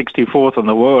 164th in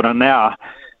the world, and now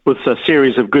with a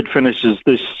series of good finishes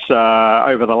this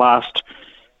over the last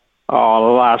 4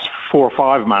 or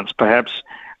 5 months, perhaps,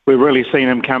 we've really seen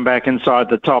him come back inside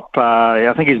the top.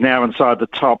 I think he's now inside the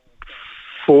top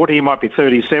 40, he might be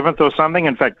 37th or something.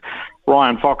 In fact,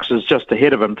 Ryan Fox is just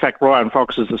ahead of him. In fact, Ryan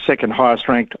Fox is the second highest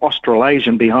ranked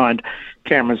Australasian behind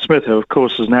Cameron Smith, who of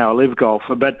course is now a live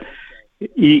golfer. But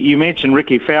you mentioned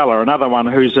Ricky Fowler, another one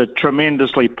who's a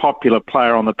tremendously popular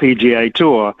player on the PGA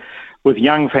Tour, with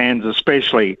young fans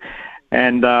especially,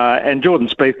 and Jordan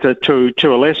Spieth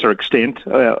to a lesser extent.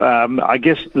 I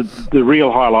guess the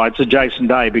real highlights are Jason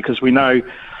Day, because we know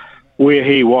where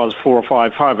he was 5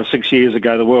 or 6 years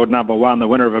ago, the world number one, the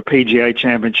winner of a PGA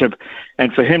championship,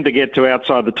 and for him to get to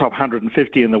outside the top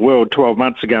 150 in the world 12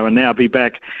 months ago and now be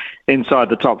back inside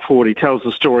the top 40 tells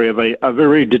the story of a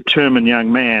very determined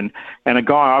young man, and a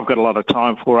guy I've got a lot of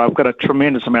time for. I've got a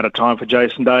tremendous amount of time for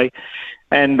Jason Day.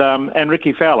 And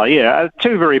Ricky Fowler,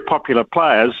 two very popular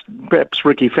players, perhaps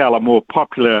Ricky Fowler more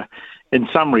popular in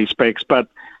some respects, but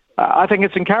I think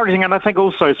it's encouraging. And I think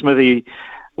also, Smithy,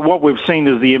 what we've seen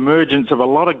is the emergence of a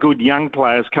lot of good young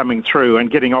players coming through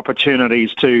and getting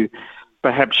opportunities to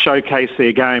perhaps showcase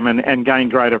their game and gain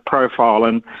greater profile.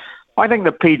 And I think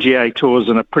the PGA Tour is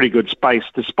in a pretty good space,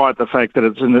 despite the fact that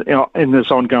it's in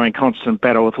this ongoing constant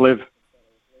battle with LIV.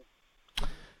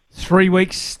 3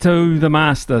 weeks to the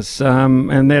Masters,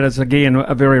 and that is, again,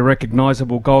 a very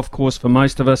recognisable golf course for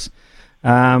most of us.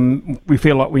 We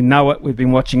feel like we know it. We've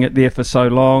been watching it there for so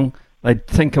long. They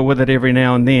tinker with it every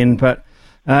now and then, but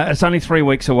it's only 3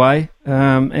 weeks away,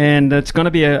 and it's going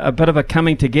to be a bit of a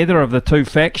coming together of the two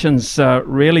factions,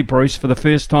 really, Bruce, for the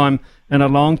first time in a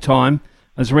long time.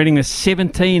 I was reading that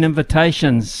 17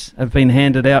 invitations have been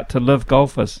handed out to LIV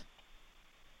golfers.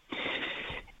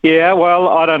 Yeah, well,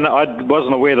 I don't know. I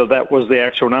wasn't aware that was the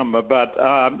actual number, but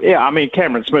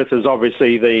Cameron Smith is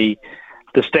obviously the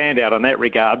standout in that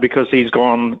regard, because he's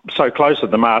gone so close at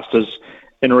the Masters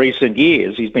in recent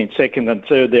years. He's been second and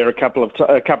third there a couple of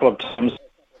times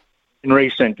in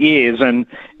recent years, and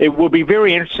it will be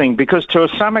very interesting because, to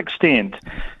some extent,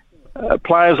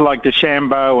 players like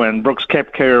DeChambeau and Brooks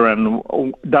Koepka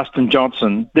and Dustin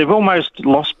Johnson, they've almost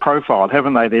lost profile,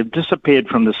 haven't they? They've disappeared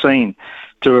from the scene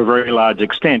to a very large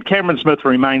extent. Cameron Smith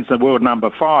remains the world number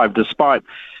 5, despite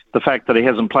the fact that he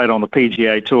hasn't played on the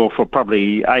PGA Tour for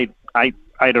probably 8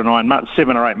 or 9 months,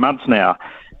 7 or 8 months now,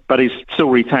 but he's still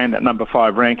retained that number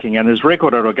 5 ranking, and his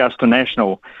record at Augusta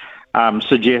National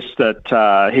suggests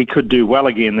that he could do well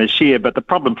again this year. But the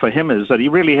problem for him is that he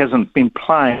really hasn't been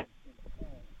playing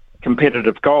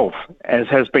competitive golf, as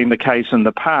has been the case in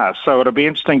the past. So it'll be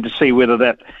interesting to see whether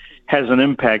that has an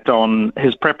impact on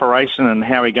his preparation and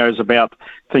how he goes about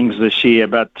things this year.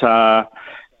 But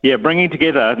bringing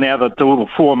together, now that all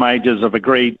the 4 majors have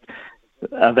agreed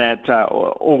that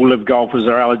all LIV golfers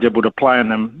are eligible to play in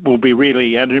them, will be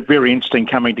really a very interesting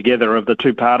coming together of the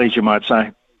two parties, you might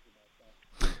say.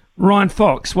 Ryan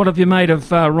Fox, what have you made of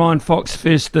Ryan Fox's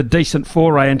first decent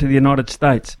foray into the United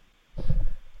States?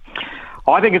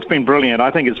 I think it's been brilliant.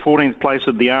 I think it's 14th place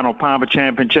at the Arnold Palmer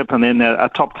Championship, and then a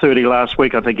top 30 last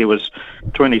week. I think it was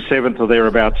 27th or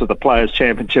thereabouts at the Players'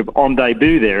 Championship on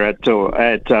debut there at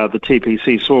the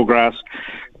TPC Sawgrass,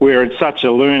 where it's such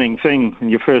a learning thing in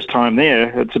your first time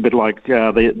there. It's a bit like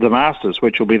the Masters,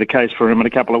 which will be the case for him in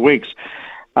a couple of weeks.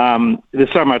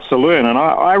 There's so much to learn, and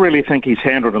I really think he's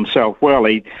handled himself well.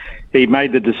 He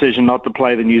made the decision not to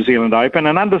play the New Zealand Open,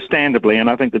 and understandably, and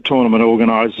I think the tournament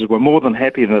organisers were more than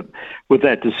happy with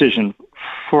that decision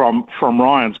from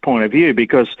Ryan's point of view,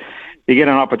 because you get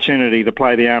an opportunity to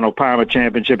play the Arnold Palmer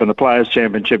Championship and the Players'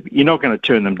 Championship, you're not going to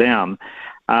turn them down,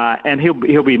 and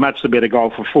he'll be much the better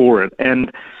golfer for it.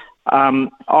 And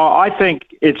I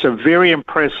think it's a very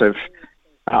impressive.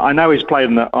 I know he's played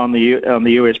on the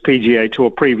US PGA Tour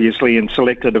previously in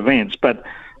selected events, but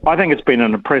I think it's been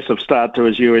an impressive start to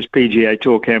his US PGA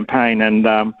Tour campaign,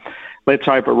 and let's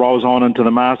hope it rolls on into the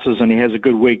Masters and he has a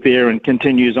good week there and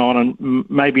continues on and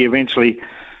maybe eventually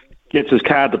gets his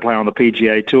card to play on the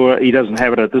PGA Tour. He doesn't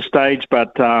have it at this stage,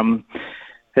 but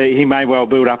he may well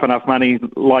build up enough money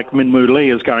like Minwoo Lee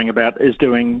is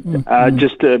doing,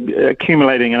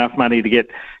 accumulating enough money to get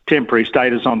temporary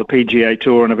status on the PGA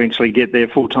Tour and eventually get there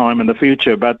full-time in the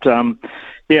future. But to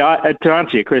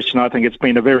answer your question, I think it's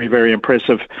been a very, very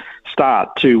impressive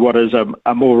start to what is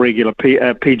a more regular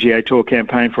PGA Tour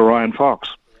campaign for Ryan Fox.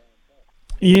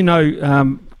 You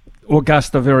know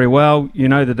Augusta very well. You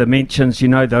know the dimensions, you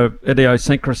know the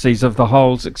idiosyncrasies of the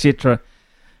holes, etc.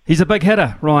 He's a big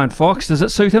hitter, Ryan Fox. Does it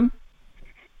suit him?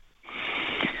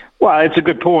 Well, it's a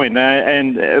good point,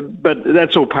 but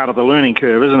that's all part of the learning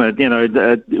curve, isn't it? You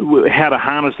know, how to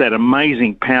harness that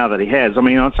amazing power that he has. I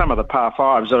mean, on some of the par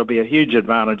 5s, it'll be a huge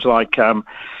advantage, like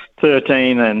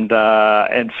 13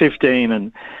 and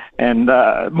 15, and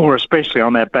more especially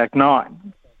on that back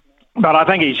 9. But I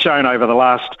think he's shown over the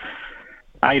last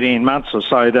 18 months or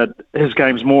so that his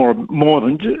game's more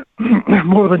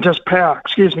than just power.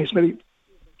 Excuse me, Smithy.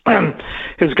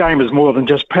 His game is more than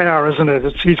just power, isn't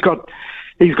it? He's got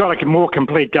he's got a more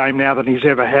complete game now than he's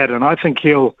ever had, and I think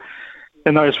he'll,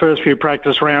 in those first few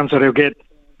practice rounds that he'll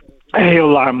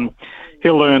learn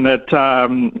that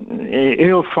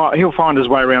he'll find his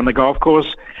way around the golf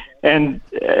course, and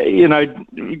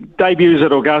debuts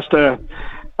at Augusta.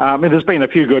 There's been a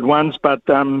few good ones, but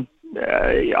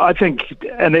I think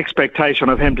an expectation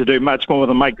of him to do much more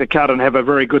than make the cut and have a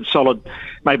very good, solid,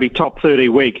 maybe top 30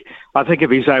 week. I think if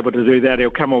he's able to do that,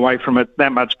 he'll come away from it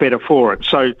that much better for it.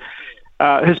 So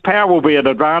his power will be an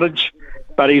advantage,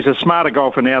 but he's a smarter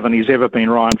golfer now than he's ever been,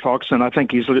 Ryan Fox, and I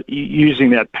think he's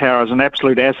using that power as an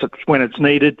absolute asset when it's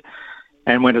needed,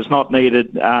 and when it's not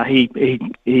needed,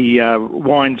 he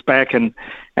winds back and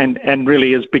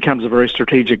really becomes a very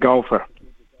strategic golfer.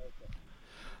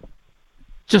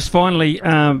 Just finally,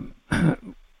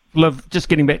 Liv, just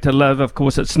getting back to Liv, of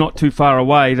course, it's not too far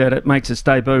away that it makes its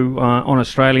debut on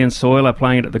Australian soil,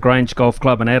 playing it at the Grange Golf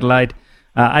Club in Adelaide,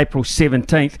 April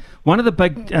 17th. One of the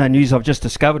big news I've just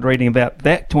discovered reading about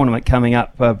that tournament coming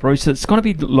up, Bruce, it's going to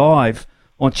be live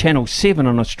on Channel 7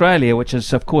 in Australia, which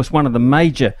is, of course, one of the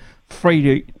major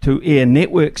free-to-air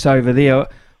networks over there,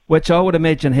 which I would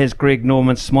imagine has Greg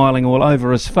Norman smiling all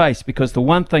over his face, because the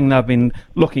one thing they've been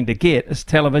looking to get is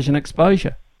television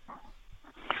exposure.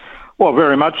 Well,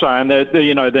 very much so, and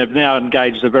they've now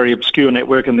engaged a very obscure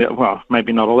network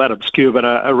maybe not all that obscure, but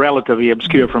a relatively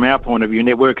obscure from our point of view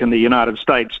network in the United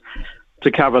States to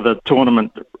cover the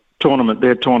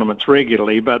their tournaments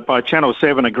regularly. But by Channel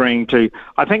 7 agreeing to,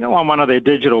 I think on one of their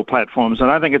digital platforms,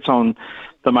 and I think it's on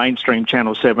the mainstream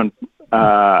Channel 7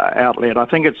 outlet. I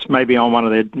think it's maybe on one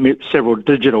of their several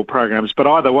digital programs, but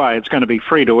either way, it's going to be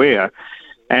free to air.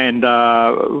 And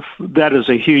that is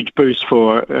a huge boost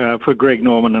for Greg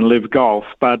Norman and Liv Golf.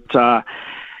 But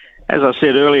as I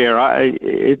said earlier,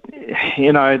 the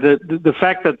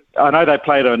fact that I know they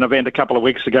played an event a couple of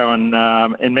weeks ago in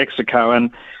Mexico,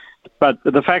 but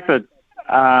the fact that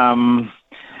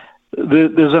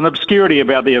there's an obscurity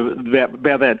about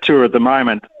that tour at the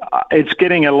moment. It's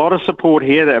getting a lot of support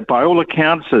here. That by all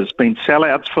accounts has been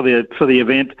sellouts for the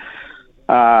event.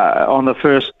 On the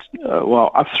first,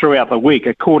 throughout the week,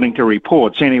 according to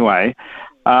reports anyway.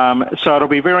 So it'll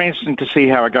be very interesting to see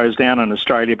how it goes down in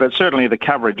Australia, but certainly the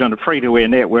coverage on a free-to-air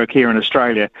network here in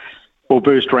Australia will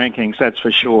boost rankings, that's for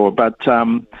sure. But I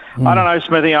don't know,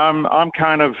 Smithy, I'm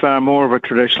kind of more of a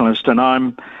traditionalist,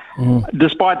 and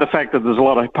despite the fact that there's a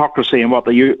lot of hypocrisy in what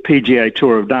the PGA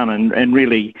Tour have done and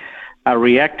really are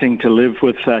reacting to Liv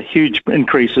with huge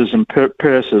increases in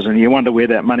purses, and you wonder where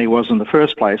that money was in the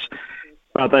first place.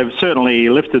 But they've certainly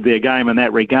lifted their game in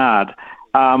that regard.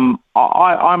 I'm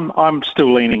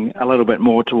still leaning a little bit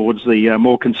more towards the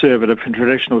more conservative and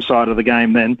traditional side of the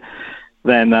game than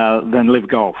Liv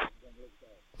Golf.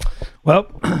 Well,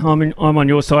 I'm on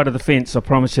your side of the fence. I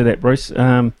promise you that, Bruce.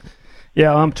 I'm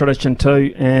tradition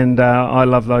too, and I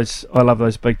love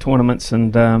those big tournaments.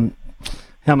 And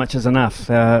how much is enough?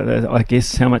 I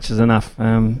guess how much is enough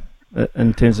in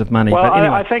terms of money. Well, but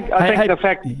anyway, I think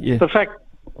the fact.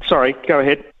 Sorry, go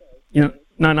ahead.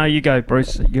 No, you go,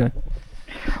 Bruce. You go.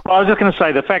 Well, I was just going to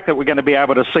say the fact that we're going to be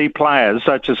able to see players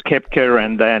such as Koepka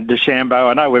and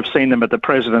DeChambeau. I know we've seen them at the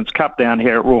President's Cup down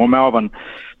here at Royal Melbourne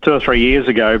 2 or 3 years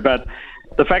ago, but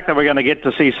the fact that we're going to get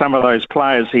to see some of those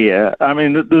players here, I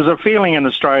mean, there's a feeling in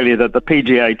Australia that the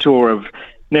PGA Tour have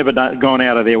never gone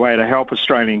out of their way to help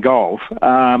Australian golf.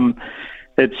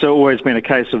 It's always been a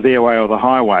case of their way or the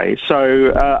highway.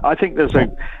 So I think there's a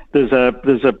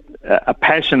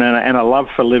passion and a love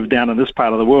for Liv down in this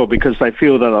part of the world, because they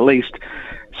feel that at least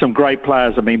some great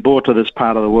players have been brought to this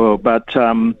part of the world. But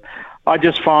I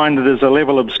just find that there's a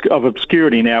level of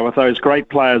obscurity now with those great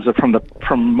players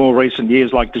from more recent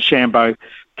years like DeChambeau,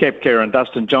 Koepka and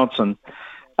Dustin Johnson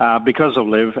because of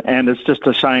Liv, and it's just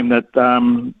a shame that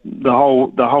the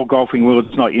whole golfing world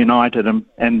is not united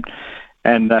and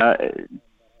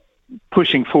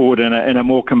pushing forward in a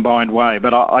more combined way.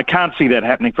 But I can't see that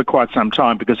happening for quite some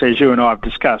time, because as you and I have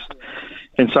discussed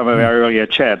in some of our earlier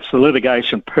chats, the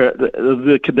litigation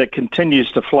that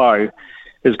continues to flow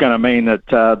is going to mean that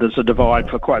there's a divide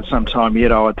for quite some time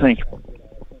yet, I would think.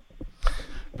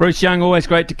 Bruce Young, always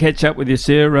great to catch up with you,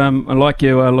 sir. Like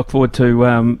you, I look forward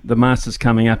to the Masters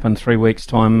coming up in 3 weeks'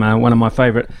 time, one of my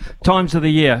favourite times of the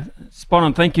year. Spot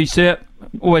on. Thank you, sir.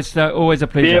 Always a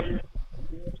pleasure. Yep.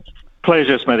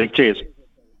 Pleasure, Smithy. Cheers.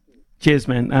 Cheers,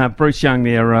 man. Bruce Young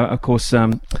there, of course,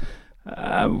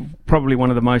 probably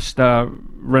one of the most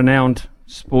renowned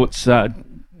sports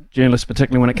journalists,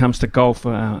 particularly when it comes to golf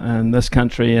in this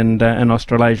country and in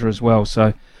Australasia as well.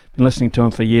 So been listening to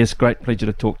him for years. Great pleasure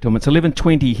to talk to him. It's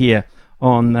 11:20 here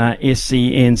on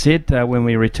SCNZ. When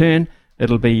we return,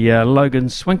 it'll be Logan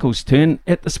Swinkle's turn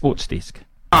at the Sports Desk.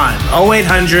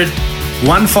 0800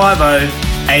 150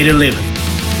 811.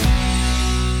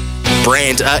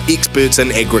 Brand are experts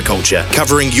in agriculture,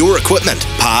 covering your equipment,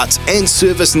 parts and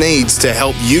service needs to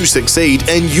help you succeed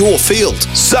in your field.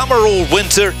 Summer or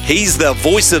winter, he's the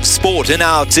voice of sport in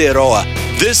Aotearoa.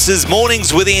 This is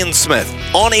Mornings with Ian Smith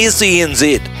on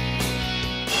SENZ.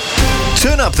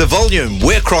 Turn up the volume.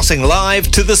 We're crossing live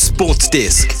to the sports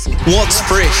desk. What's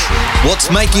fresh?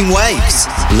 What's making waves?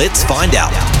 Let's find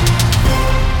out.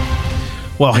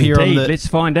 Well, here Indeed, on the let's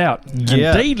find out.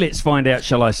 Yeah. Indeed, let's find out,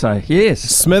 shall I say. Yes.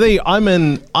 Smithy, I'm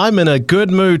in a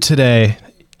good mood today.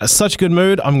 Such a good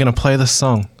mood, I'm going to play this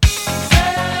song.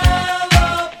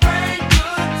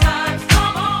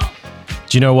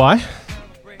 Do you know why?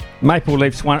 Maple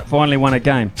Leafs finally won a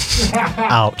game.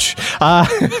 Ouch.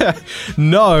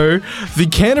 No, the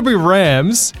Canterbury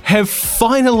Rams have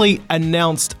finally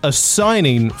announced a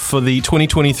signing for the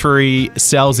 2023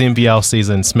 Sal's NBL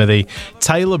season, Smithy.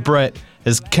 Taylor Britt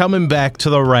is coming back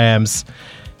to the Rams.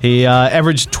 He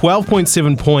averaged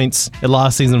 12.7 points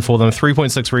last season for them,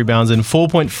 3.6 rebounds and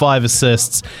 4.5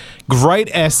 assists.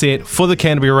 Great asset for the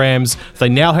Canterbury Rams. They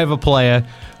now have a player.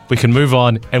 We can move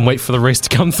on and wait for the rest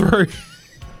to come through.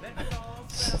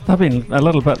 They've been a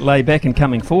little bit laid back and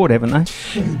coming forward, haven't they?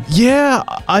 Yeah,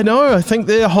 I know. I think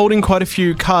they're holding quite a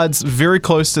few cards very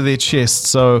close to their chest.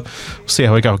 So we'll see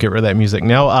how we go. I'll get rid of that music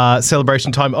now.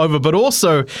 Celebration time over. But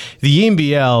also the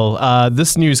NBL.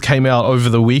 This news came out over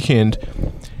the weekend.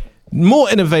 More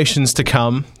innovations to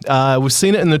come. We've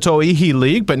seen it in the Toihi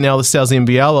League, but now the Sal's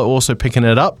NBL are also picking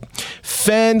it up.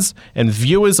 Fans and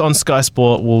viewers on Sky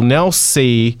Sport will now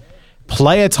see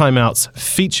player timeouts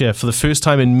feature for the first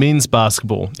time in men's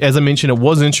basketball. As I mentioned, it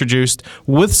was introduced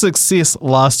with success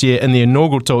last year in the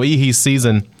inaugural Toihi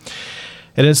season.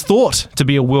 It is thought to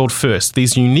be a world first.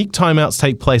 These unique timeouts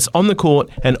take place on the court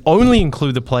and only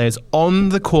include the players on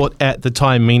the court at the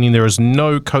time, meaning there is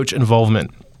no coach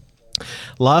involvement.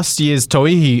 Last year's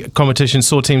Toihi competition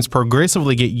saw teams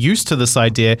progressively get used to this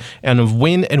idea and of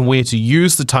when and where to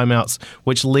use the timeouts,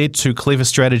 which led to clever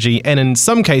strategy and, in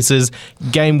some cases,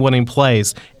 game-winning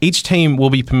plays. Each team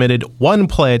will be permitted one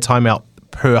player timeout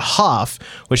per half,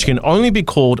 which can only be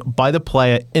called by the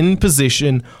player in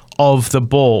possession of the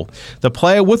ball. The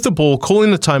player with the ball calling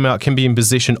the timeout can be in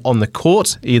position on the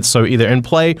court, either in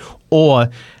play or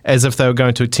as if they were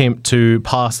going to attempt to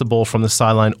pass the ball from the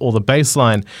sideline or the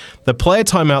baseline. The player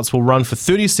timeouts will run for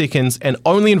 30 seconds and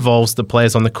only involves the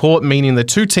players on the court, meaning the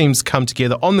two teams come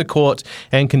together on the court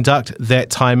and conduct that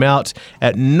timeout.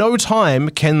 At no time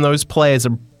can those players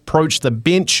approach the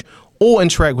bench or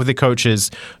interact with the coaches,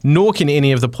 nor can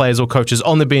any of the players or coaches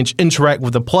on the bench interact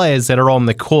with the players that are on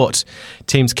the court.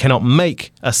 Teams cannot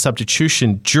make a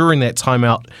substitution during that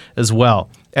timeout as well.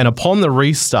 And upon the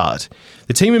restart,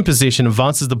 the team in possession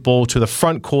advances the ball to the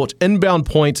front court inbound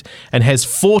point and has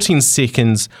 14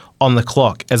 seconds on the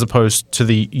clock, as opposed to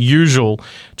the usual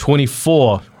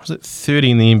 24. Was it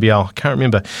 30 in the NBL? I can't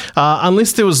remember.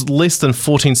 Unless there was less than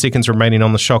 14 seconds remaining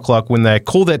on the shot clock when they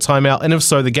call that timeout, and if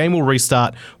so, the game will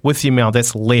restart with the amount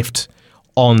that's left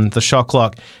on the shot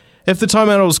clock. If the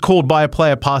timeout was called by a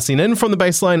player passing in from the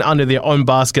baseline under their own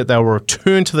basket, they will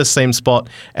return to the same spot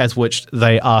as which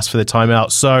they asked for the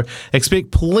timeout. So expect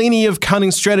plenty of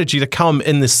cunning strategy to come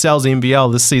in the Sal's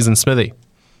NBL this season, Smithy.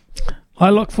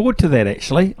 I look forward to that,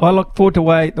 actually. I look forward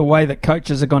to the way that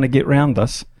coaches are going to get around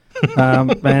this. And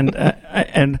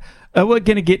we're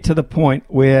going to get to the point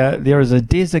where there is a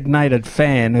designated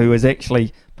fan who is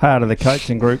actually part of the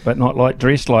coaching group but not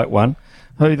dressed like one,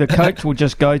 who the coach will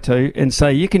just go to and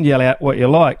say, you can yell out what you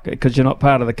like because you're not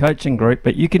part of the coaching group,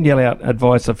 but you can yell out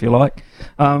advice if you like.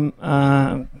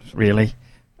 Really?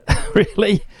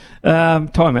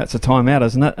 Timeout's a timeout,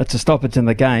 isn't it? It's a stoppage in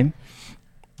the game,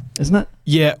 isn't it?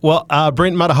 Yeah, well,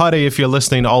 Brent Matahari, if you're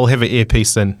listening, I'll have an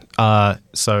earpiece in.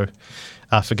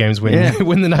 For games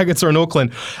when the Nuggets are in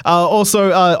Auckland.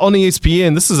 Also, on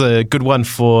ESPN, this is a good one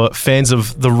for fans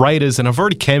of the Raiders, and I've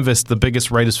already canvassed the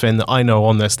biggest Raiders fan that I know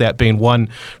on this, that being one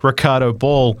Ricardo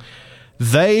Ball.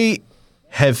 They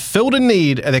have filled a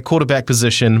need at their quarterback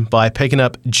position by picking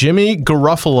up Jimmy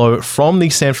Garoppolo from the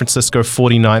San Francisco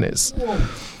 49ers.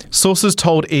 Sources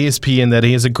told ESPN that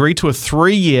he has agreed to a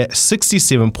 3-year,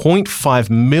 $67.5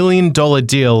 million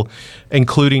deal,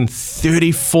 including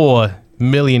 $34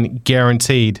 million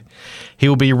guaranteed. He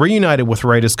will be reunited with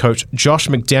Raiders coach Josh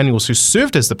McDaniels, who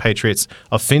served as the Patriots'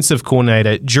 offensive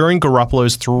coordinator during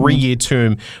Garoppolo's 3-year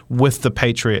term with the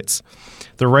Patriots.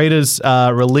 The Raiders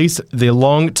released their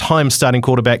long-time starting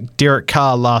quarterback Derek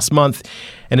Carr last month,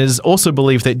 and it is also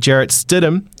believed that Jarrett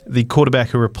Stidham, the quarterback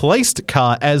who replaced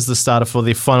Carr as the starter for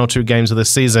the final 2 games of the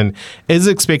season, is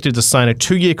expected to sign a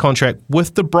 2-year contract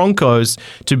with the Broncos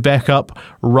to back up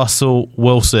Russell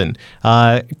Wilson.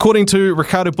 According to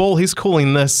Ricardo Ball, he's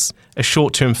calling this a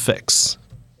short-term fix.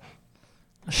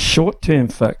 A short-term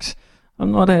fix?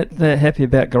 I'm not that happy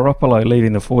about Garoppolo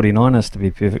leaving the 49ers, to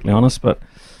be perfectly honest, but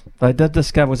they did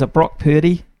discover, was it Brock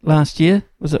Purdy last year?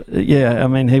 Was it? Yeah, I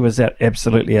mean, he was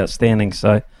absolutely outstanding.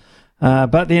 So,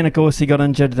 but then, of course, he got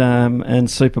injured in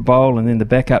Super Bowl, and then the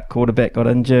backup quarterback got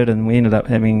injured, and we ended up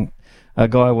having a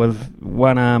guy with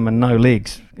one arm and no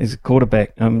legs as a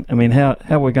quarterback. I mean, how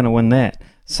are we going to win that?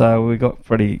 So we got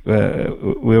pretty. We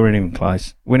weren't even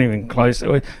close.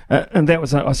 And that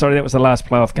was that was the last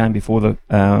playoff game before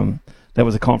the. That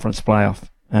was a conference playoff,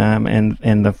 and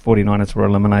the 49ers were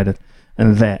eliminated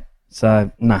in that.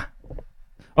 So, nah.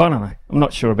 I don't know. I'm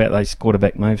not sure about those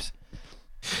quarterback moves.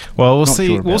 Well, we'll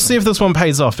see. We'll see if this one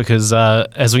pays off because,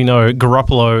 as we know,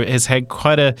 Garoppolo has had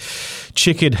quite a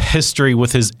checkered history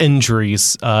with his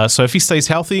injuries. So if he stays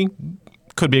healthy,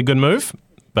 could be a good move.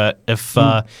 But if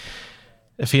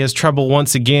he has trouble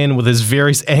once again with his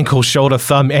various ankle, shoulder,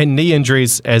 thumb, and knee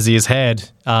injuries, as he has had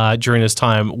during his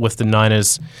time with the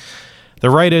Niners, the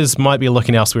Raiders might be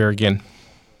looking elsewhere again.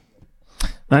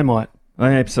 They might.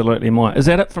 They absolutely might. Is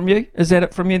that it from you? Is that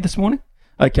it from you this morning?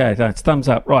 Okay, that's thumbs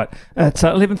up. Right. It's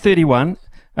 11:31.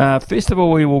 First of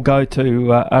all, we will go to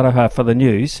Araha for the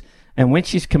news. And when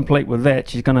she's complete with that,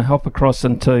 she's going to hop across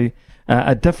into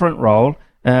a different role.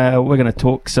 We're going to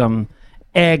talk some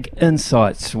Ag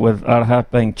Insights with Araha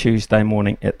being Tuesday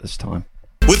morning at this time.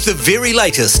 With the very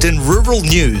latest in rural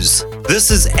news, this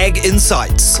is Ag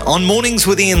Insights on Mornings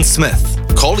with Ian Smith.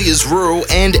 Collier's Rural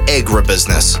and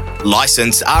Agribusiness.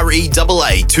 Licence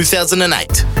REAA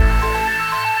 2008.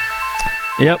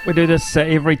 Yep, we do this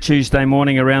every Tuesday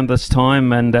morning around this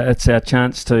time, and it's our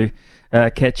chance to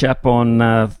catch up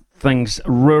on things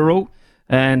rural.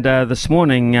 And this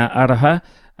morning, Araha,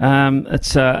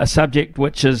 it's a subject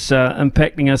which is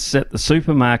impacting us at the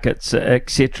supermarkets,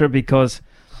 etc., because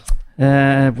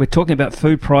we're talking about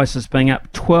food prices being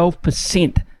up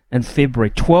 12% in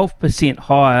February, 12%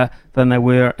 higher than they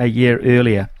were a year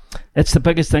earlier. It's the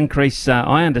biggest increase,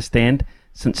 I understand,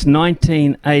 since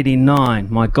 1989.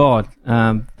 My God,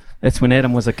 that's when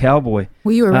Adam was a cowboy.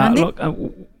 Were you around there?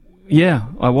 Yeah,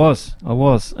 I was.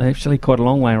 Actually, quite a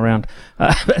long way around.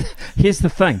 But here's the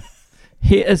thing.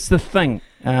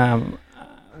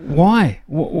 Why?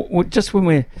 Just when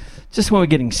we're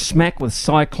getting smacked with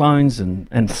cyclones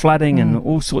and flooding and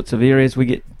all sorts of areas, we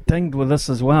get dinged with this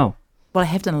as well. Well, I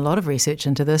have done a lot of research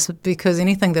into this because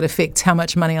anything that affects how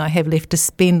much money I have left to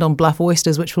spend on bluff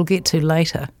oysters, which we'll get to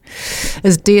later,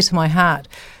 is dear to my heart.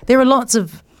 There are lots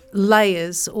of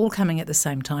layers all coming at the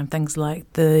same time, things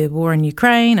like the war in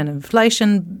Ukraine and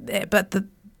inflation, but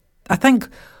I think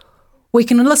we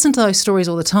can listen to those stories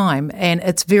all the time, and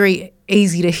it's very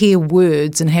easy to hear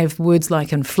words and have words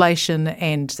like inflation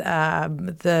and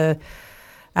the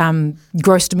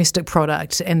gross domestic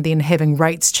product, and then having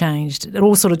rates changed. It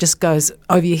all sort of just goes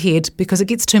over your head because it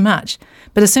gets too much.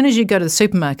 But as soon as you go to the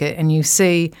supermarket and you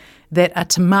see that a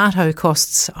tomato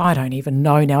costs, I don't even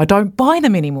know now, I don't buy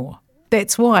them anymore.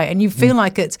 That's why. And you feel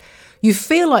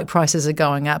like prices are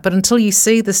going up, but until you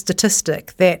see the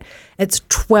statistic that it's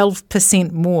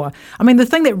 12% more. I mean, the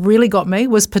thing that really got me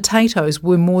was potatoes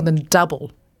were more than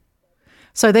double.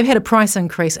 So they've had a price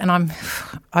increase, and I'm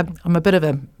a bit of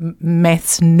a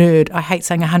maths nerd. I hate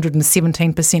saying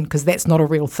 117% because that's not a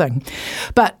real thing.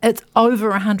 But it's over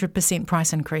 100%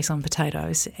 price increase on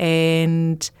potatoes,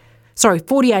 and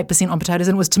 48% on potatoes,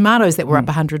 and it was tomatoes that were up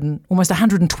almost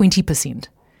 120%.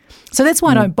 So that's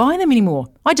why I don't buy them anymore.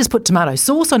 I just put tomato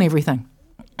sauce on everything.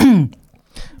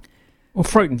 Well,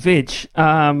 fruit and veg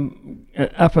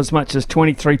up as much as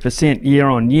 23% year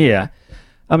on year.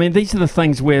 I mean, these are the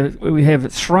things where we have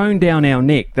it thrown down our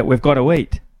neck that we've got to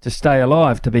eat to stay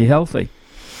alive, to be healthy.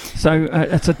 So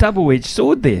it's a double-edged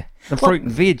sword there, the fruit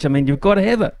and veg. I mean, you've got to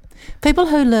have it. People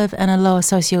who live in a lower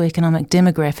socioeconomic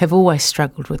demographic have always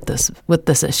struggled with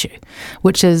this issue,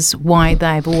 which is why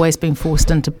they've always been forced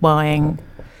into buying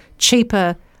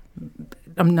cheaper,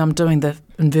 I'm doing the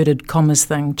inverted commas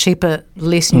thing, cheaper,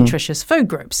 less nutritious food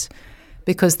groups,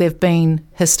 because they've been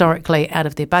historically out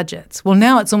of their budgets. Well,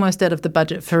 now it's almost out of the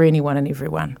budget for anyone and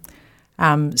everyone.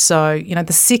 So,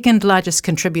 the second largest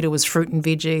contributor was fruit and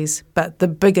veggies, but the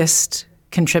biggest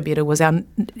contributor was our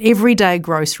everyday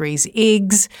groceries,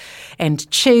 eggs and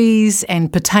cheese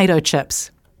and potato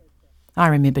chips. I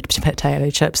remember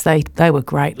potato chips. They were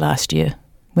great last year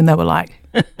when they were like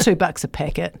 $2 a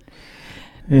packet.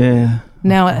 Yeah.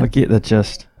 Now I get the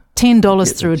gist.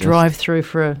 $10 through a drive-through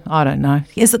for I don't know.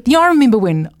 I remember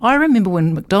when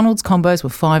McDonald's combos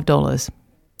were $5.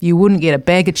 You wouldn't get a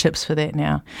bag of chips for that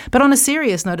now. But on a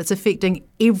serious note, it's affecting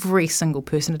every single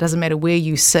person. It doesn't matter where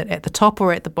you sit, at the top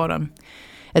or at the bottom.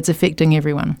 It's affecting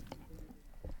everyone.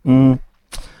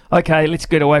 Okay, let's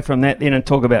get away from that then and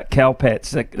talk about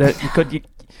Cowpats.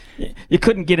 You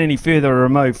couldn't get any further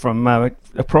removed from a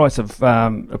price of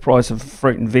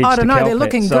fruit and veg. I don't know. Cowpats, they're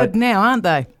looking good now, aren't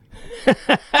they?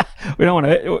 We don't want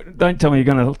to. Don't tell me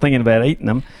you're going to thinking about eating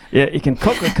them. Yeah, you can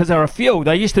cook it because they're a fuel.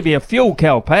 They used to be a fuel,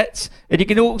 Cowpats, and you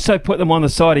can also put them on the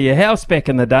side of your house back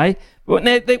in the day. But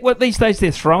now, these days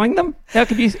they're throwing them.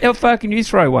 How far can you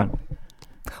throw one?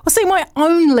 Well, see, my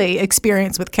only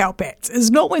experience with Cowpats is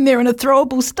not when they're in a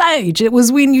throwable stage. It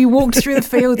was when you walked through the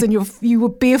fields and you were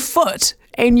barefoot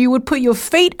and you would put your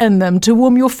feet in them to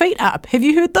warm your feet up. Have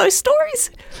you heard those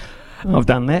stories? I've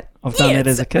done that. I've done that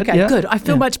as a kid. Okay, yeah. good. I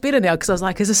feel much better now because I was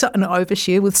like, is this an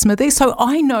overshare with Smithy? So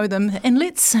I know them in,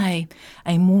 let's say,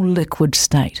 a more liquid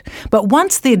state. But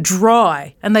once they're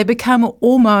dry and they become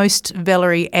almost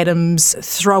Valerie Adams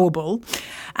throwable,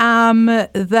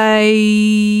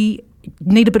 they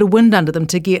need a bit of wind under them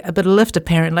to get a bit of lift,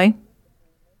 apparently.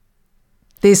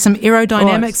 There's some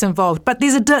aerodynamics involved. But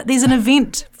there's an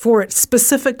event for it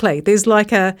specifically. There's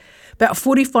like about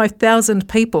 45,000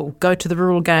 people go to the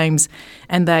Rural Games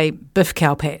and they biff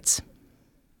Cowpats.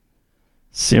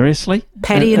 Seriously?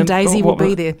 Paddy and Daisy will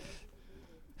be there.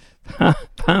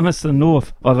 Palmerston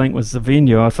North, I think, was the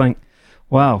venue, I think.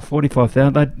 Wow,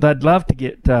 45,000. They'd love to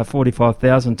get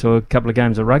 45,000 to a couple of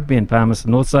games of rugby in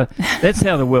Palmerston North. So that's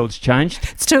how the world's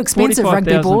changed. It's too expensive,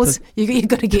 rugby balls. You've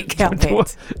got to get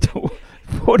Cowpats.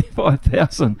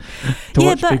 45,000 to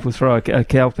watch people throw a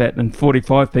Cowpat and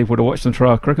 45 people to watch them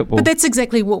throw a cricket ball. But that's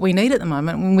exactly what we need at the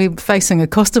moment when we're facing a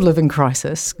cost of living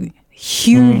crisis.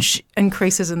 Huge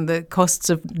increases in the costs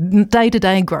of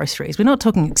day-to-day groceries. We're not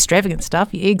talking extravagant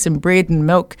stuff, eggs and bread and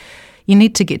milk. You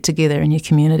need to get together in your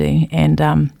community and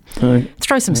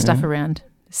throw some stuff around,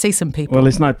 see some people. Well,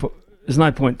 there's no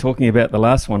point talking about the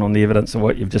last one on the evidence of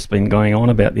what you've just been going on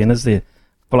about then, is there?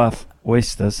 Bluff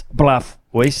oysters.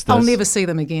 I'll never see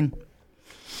them again.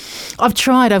 I've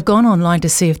tried. I've gone online to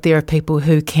see if there are people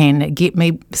who can get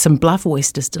me some Bluff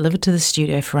oysters delivered to the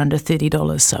studio for under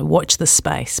 $30, so watch the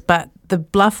space. But the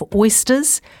Bluff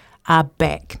oysters are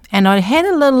back. And I had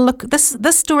a little look.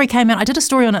 This story came out. I did a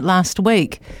story on it last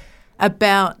week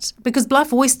about, because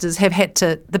Bluff oysters have had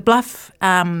to, the Bluff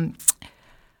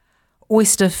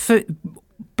oyster food,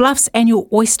 Bluff's annual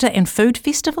Oyster and Food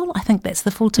Festival, I think that's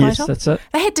the full title. Yes, that's it.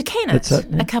 They had to can it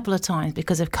a couple of times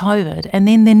because of COVID, and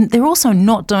then they're also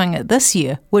not doing it this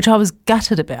year, which I was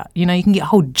gutted about. You know, you can get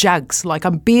whole jugs, like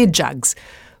beer jugs,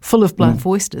 full of Bluff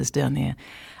oysters down there.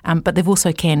 But they've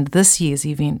also canned this year's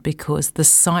event because the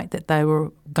site that they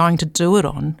were going to do it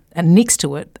on, and next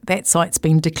to it, that site's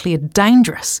been declared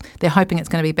dangerous. They're hoping it's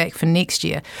going to be back for next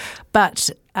year. But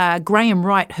Graham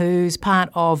Wright, who's part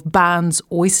of Barnes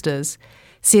Oysters,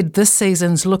 said this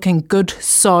season's looking good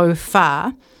so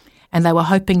far, and they were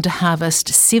hoping to harvest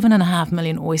 7.5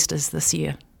 million oysters this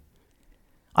year.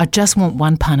 I just want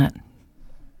one punnet.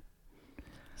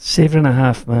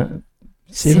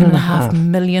 7.5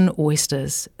 million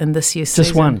oysters in this year's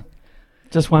season.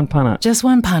 Just one punnet. Just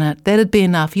one punnet. That'd be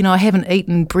enough. You know, I haven't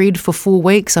eaten bread for 4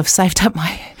 weeks. I've saved up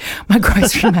my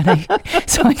grocery money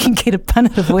so I can get a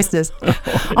punnet of oysters.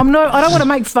 I don't want to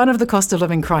make fun of the cost of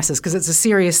living crisis because it's a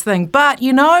serious thing. But,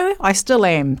 you know, I still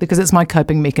am because it's my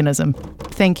coping mechanism.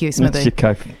 Thank you, Smithy. That's your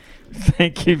coping.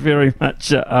 Thank you very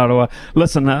much, Aroa.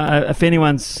 Listen, if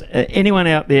anyone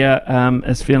out there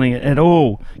is feeling at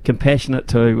all compassionate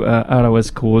to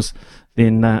Aroa's cause,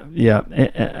 then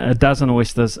a dozen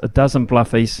oysters, a dozen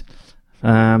bluffies.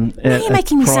 Why are you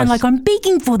making me sound like I'm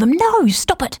begging for them? No,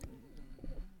 stop it.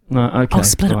 No, okay. I'll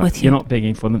split it with you. You're not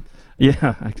begging for them.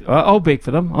 Yeah, I'll beg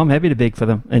for them. I'm happy to beg for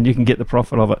them, and you can get the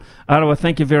profit of it. Aroa,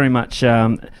 thank you very much.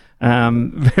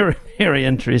 Very, very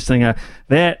interesting.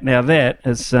 That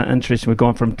is interesting. We've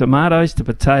gone from tomatoes to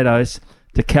potatoes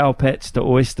to Cowpats to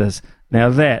oysters. Now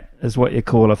that is what you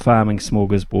call a farming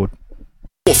smorgasbord.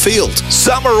 Field.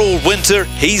 Summer or winter,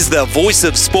 he's the voice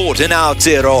of sport in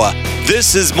Aotearoa.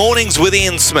 This is Mornings with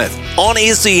Ian Smith on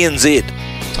SENZ.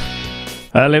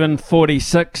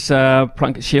 11:46.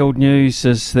 Plunket Shield news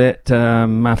is that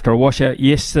after a washout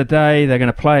yesterday, they're going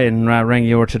to play in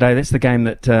Rangiora today. That's the game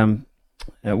that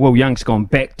Will Young's gone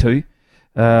back to.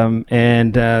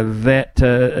 And that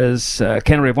is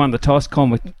Canterbury have won the toss.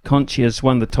 Conchi has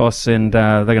won the toss, and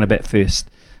they're going to bat first.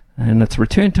 And it's a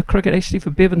return to cricket actually for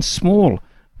Bevan Small.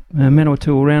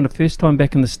 Manawatu all-rounder, first time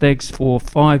back in the Stags for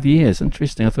 5 years.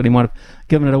 Interesting. I thought he might have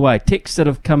given it away. Texts that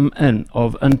have come in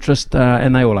of interest,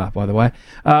 and they all are, by the way.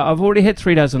 I've already had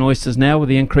 3 dozen oysters now. With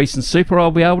the increase in super,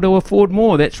 I'll be able to afford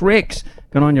more. That's Rex.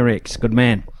 Good on you, Rex. Good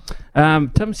man.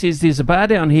 Tim says there's a bar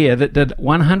down here that did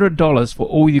 $100 for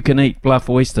all-you-can-eat Bluff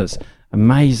oysters.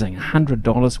 Amazing.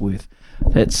 $100 worth.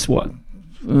 That's what?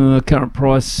 Current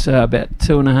price, about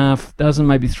 2.5 dozen,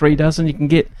 maybe 3 dozen you can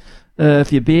get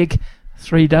if you're big.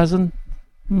 3 dozen.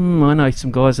 I know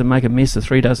some guys that make a mess of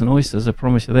 3 dozen oysters, I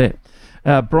promise you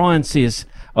that. Brian says,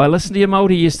 I listened to your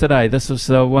multi yesterday. This was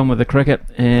the one with the cricket,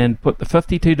 and put the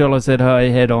 $52 that I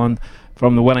had on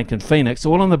from the Wellington Phoenix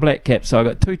all on the black cap, so I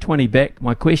got $220 back.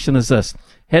 My question is this: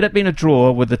 had it been a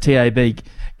draw with the TAB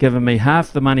giving me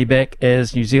half the money back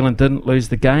as New Zealand didn't lose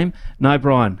the game? No,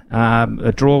 Brian.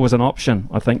 A draw was an option,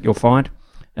 I think you'll find.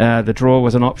 The draw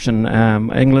was an option.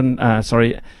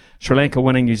 Sri Lanka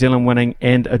winning, New Zealand winning,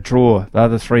 and a draw. The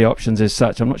other 3 options as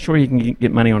such. I'm not sure you can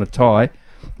get money on a tie.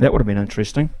 That would have been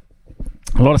interesting.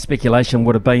 A lot of speculation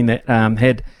would have been that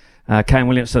had Kane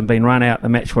Williamson been run out, the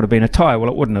match would have been a tie. Well,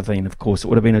 it wouldn't have been, of course. It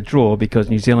would have been a draw because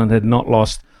New Zealand had not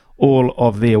lost all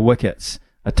of their wickets.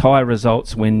 A tie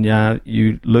results when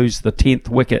you lose the 10th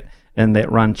wicket in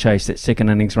that run chase, that second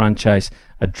innings run chase.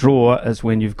 A draw is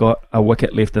when you've got a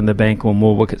wicket left in the bank or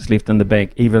more wickets left in the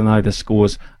bank, even though the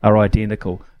scores are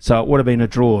identical. So it would have been a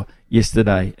draw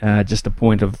yesterday. Just a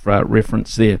point of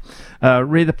reference there.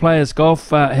 Read the players' golf.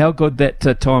 How good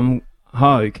that Tom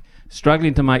Hogue,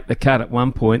 struggling to make the cut at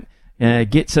one point,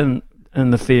 gets in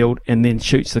the field and then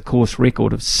shoots the course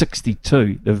record of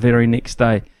 62 the very next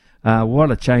day. What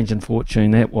a change in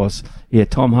fortune that was. Yeah,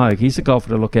 Tom Hogue, he's a golfer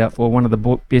to look out for, one of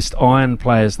the best iron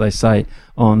players, they say,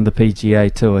 on the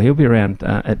PGA Tour. He'll be around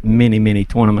at many, many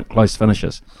tournament close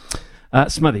finishes.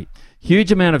 Smithy,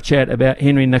 huge amount of chat about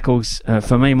Henry Nicholls.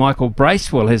 For me, Michael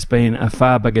Bracewell has been a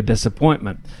far bigger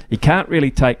disappointment. He can't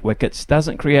really take wickets,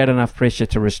 doesn't create enough pressure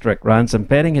to restrict runs, and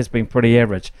batting has been pretty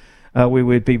average. We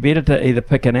would be better to either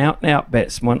pick an out-and-out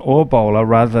batsman or bowler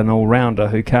rather than an all-rounder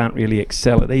who can't really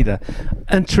excel at either.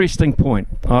 Interesting point.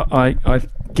 I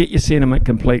get your sentiment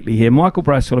completely here. Michael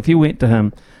Bracewell, if you went to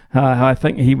him, I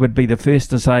think he would be the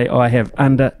first to say, I have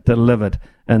under-delivered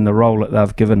in the role that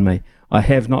they've given me. I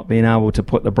have not been able to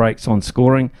put the brakes on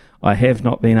scoring. I have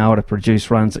not been able to produce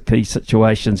runs at key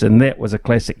situations, and that was a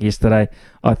classic yesterday.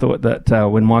 I thought that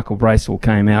when Michael Bracewell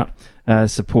came out,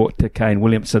 support to Kane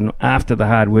Williamson after the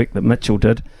hard work that Mitchell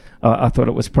did, I thought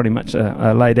it was pretty much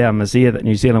a lay-down misère that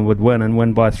New Zealand would win and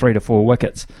win by 3 to 4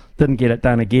 wickets. Didn't get it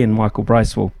done again, Michael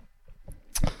Bracewell.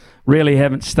 Really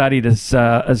haven't studied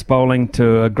his bowling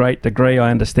to a great degree.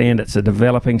 I understand it's a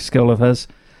developing skill of his,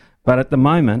 but at the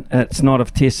moment it's not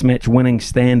of Test match winning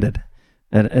standard.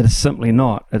 It is simply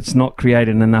not. It's not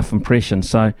creating enough impression.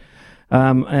 So,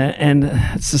 and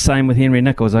it's the same with Henry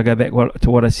Nicholls. I go back to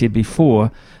what I said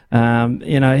before.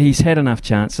 He's had enough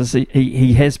chances.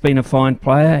 He has been a fine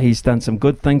player. He's done some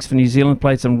good things for New Zealand,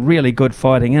 played some really good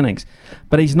fighting innings,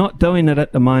 but he's not doing it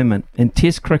at the moment. And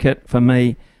Test cricket, for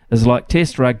me, is like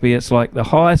Test rugby. It's like the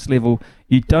highest level.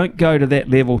 You don't go to that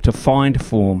level to find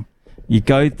form. You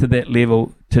go to that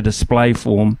level to display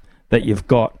form that you've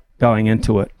got going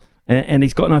into it. And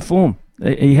he's got no form.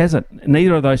 He hasn't.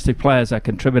 Neither of those two players are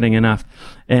contributing enough,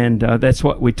 and that's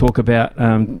what we talk about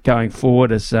going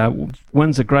forward. Is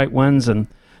wins are great wins,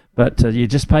 but you're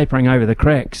just papering over the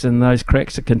cracks, and those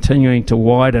cracks are continuing to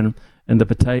widen. In the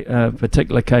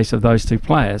particular case of those two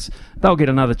players, they'll get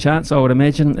another chance, I would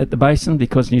imagine, at the Basin,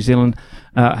 because New Zealand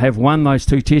have won those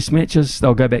 2 Test matches.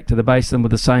 They'll go back to the Basin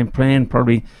with the same plan,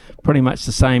 probably pretty much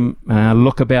the same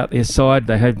look about their side.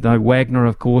 They have no Wagner,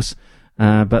 of course.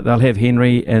 But they'll have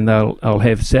Henry and they'll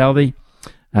have Southey.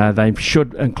 They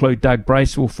should include Doug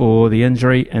Bracewell for the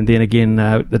injury, and then again,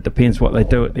 it depends what they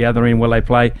do at the other end. Will they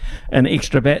play an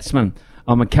extra batsman?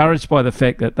 I'm encouraged by the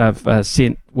fact that they've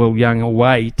sent Will Young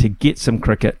away to get some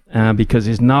cricket because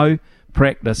there's no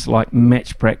practice like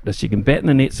match practice. You can bat in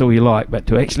the nets all you like, but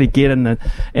to actually get in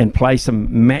and play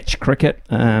some match cricket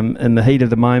in the heat of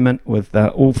the moment with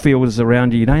all fielders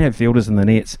around you. You don't have fielders in the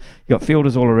nets. You've got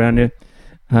fielders all around you.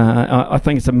 I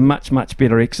think it's a much, much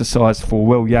better exercise for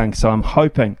Will Young. So I'm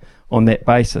hoping on that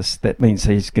basis that means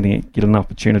he's going to get an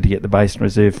opportunity at the Basin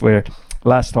Reserve, where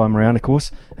last time around, of course,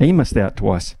 he missed out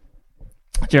twice.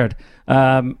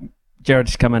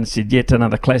 Jared's come in and said, yet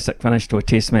another classic finish to a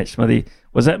Test match. Smithy,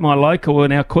 was at my local,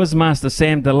 and our quizmaster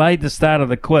Sam delayed the start of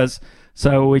the quiz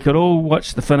so we could all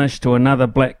watch the finish to another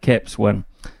Black Caps win.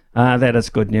 That is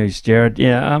good news, Jared.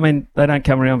 Yeah, I mean, they don't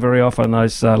come around very often,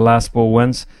 those last ball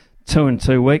wins. 2 in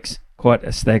 2 weeks, quite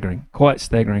staggering.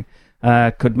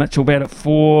 Could Mitchell bat at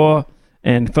 4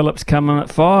 and Phillips coming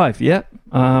at 5. Yeah,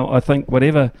 I think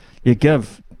whatever you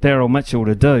give Daryl Mitchell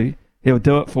to do, he'll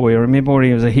do it for you. Remember when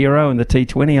he was a hero in the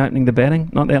T20 opening the batting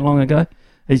not that long ago?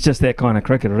 He's just that kind of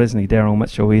cricketer, isn't he, Daryl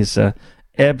Mitchell? He's an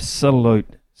absolute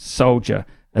soldier.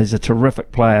 He's a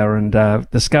terrific player, and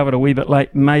discovered a wee bit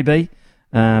late, maybe,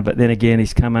 but then again,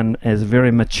 he's come in as a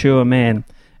very mature man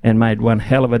and made one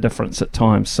hell of a difference at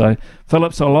times. So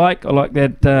Phillips, I like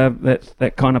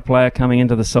that kind of player coming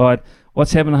into the side.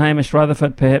 What's happened to Hamish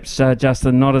Rutherford? Perhaps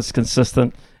Justin not as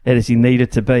consistent as he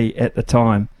needed to be at the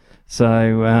time.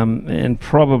 So and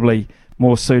probably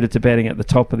more suited to batting at the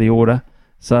top of the order.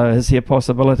 So is he a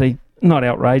possibility? Not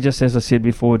outrageous, as I said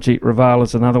before. Jeet Raval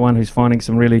is another one who's finding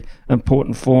some really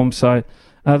important form. So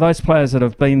those players that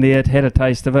have been there, had a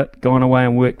taste of it, gone away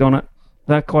and worked on it,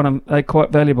 they're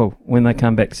quite valuable when they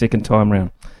come back second time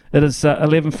round. It is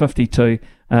 11:52.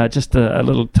 Just a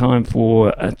little time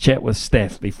for a chat with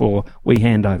Staff before we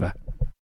hand over.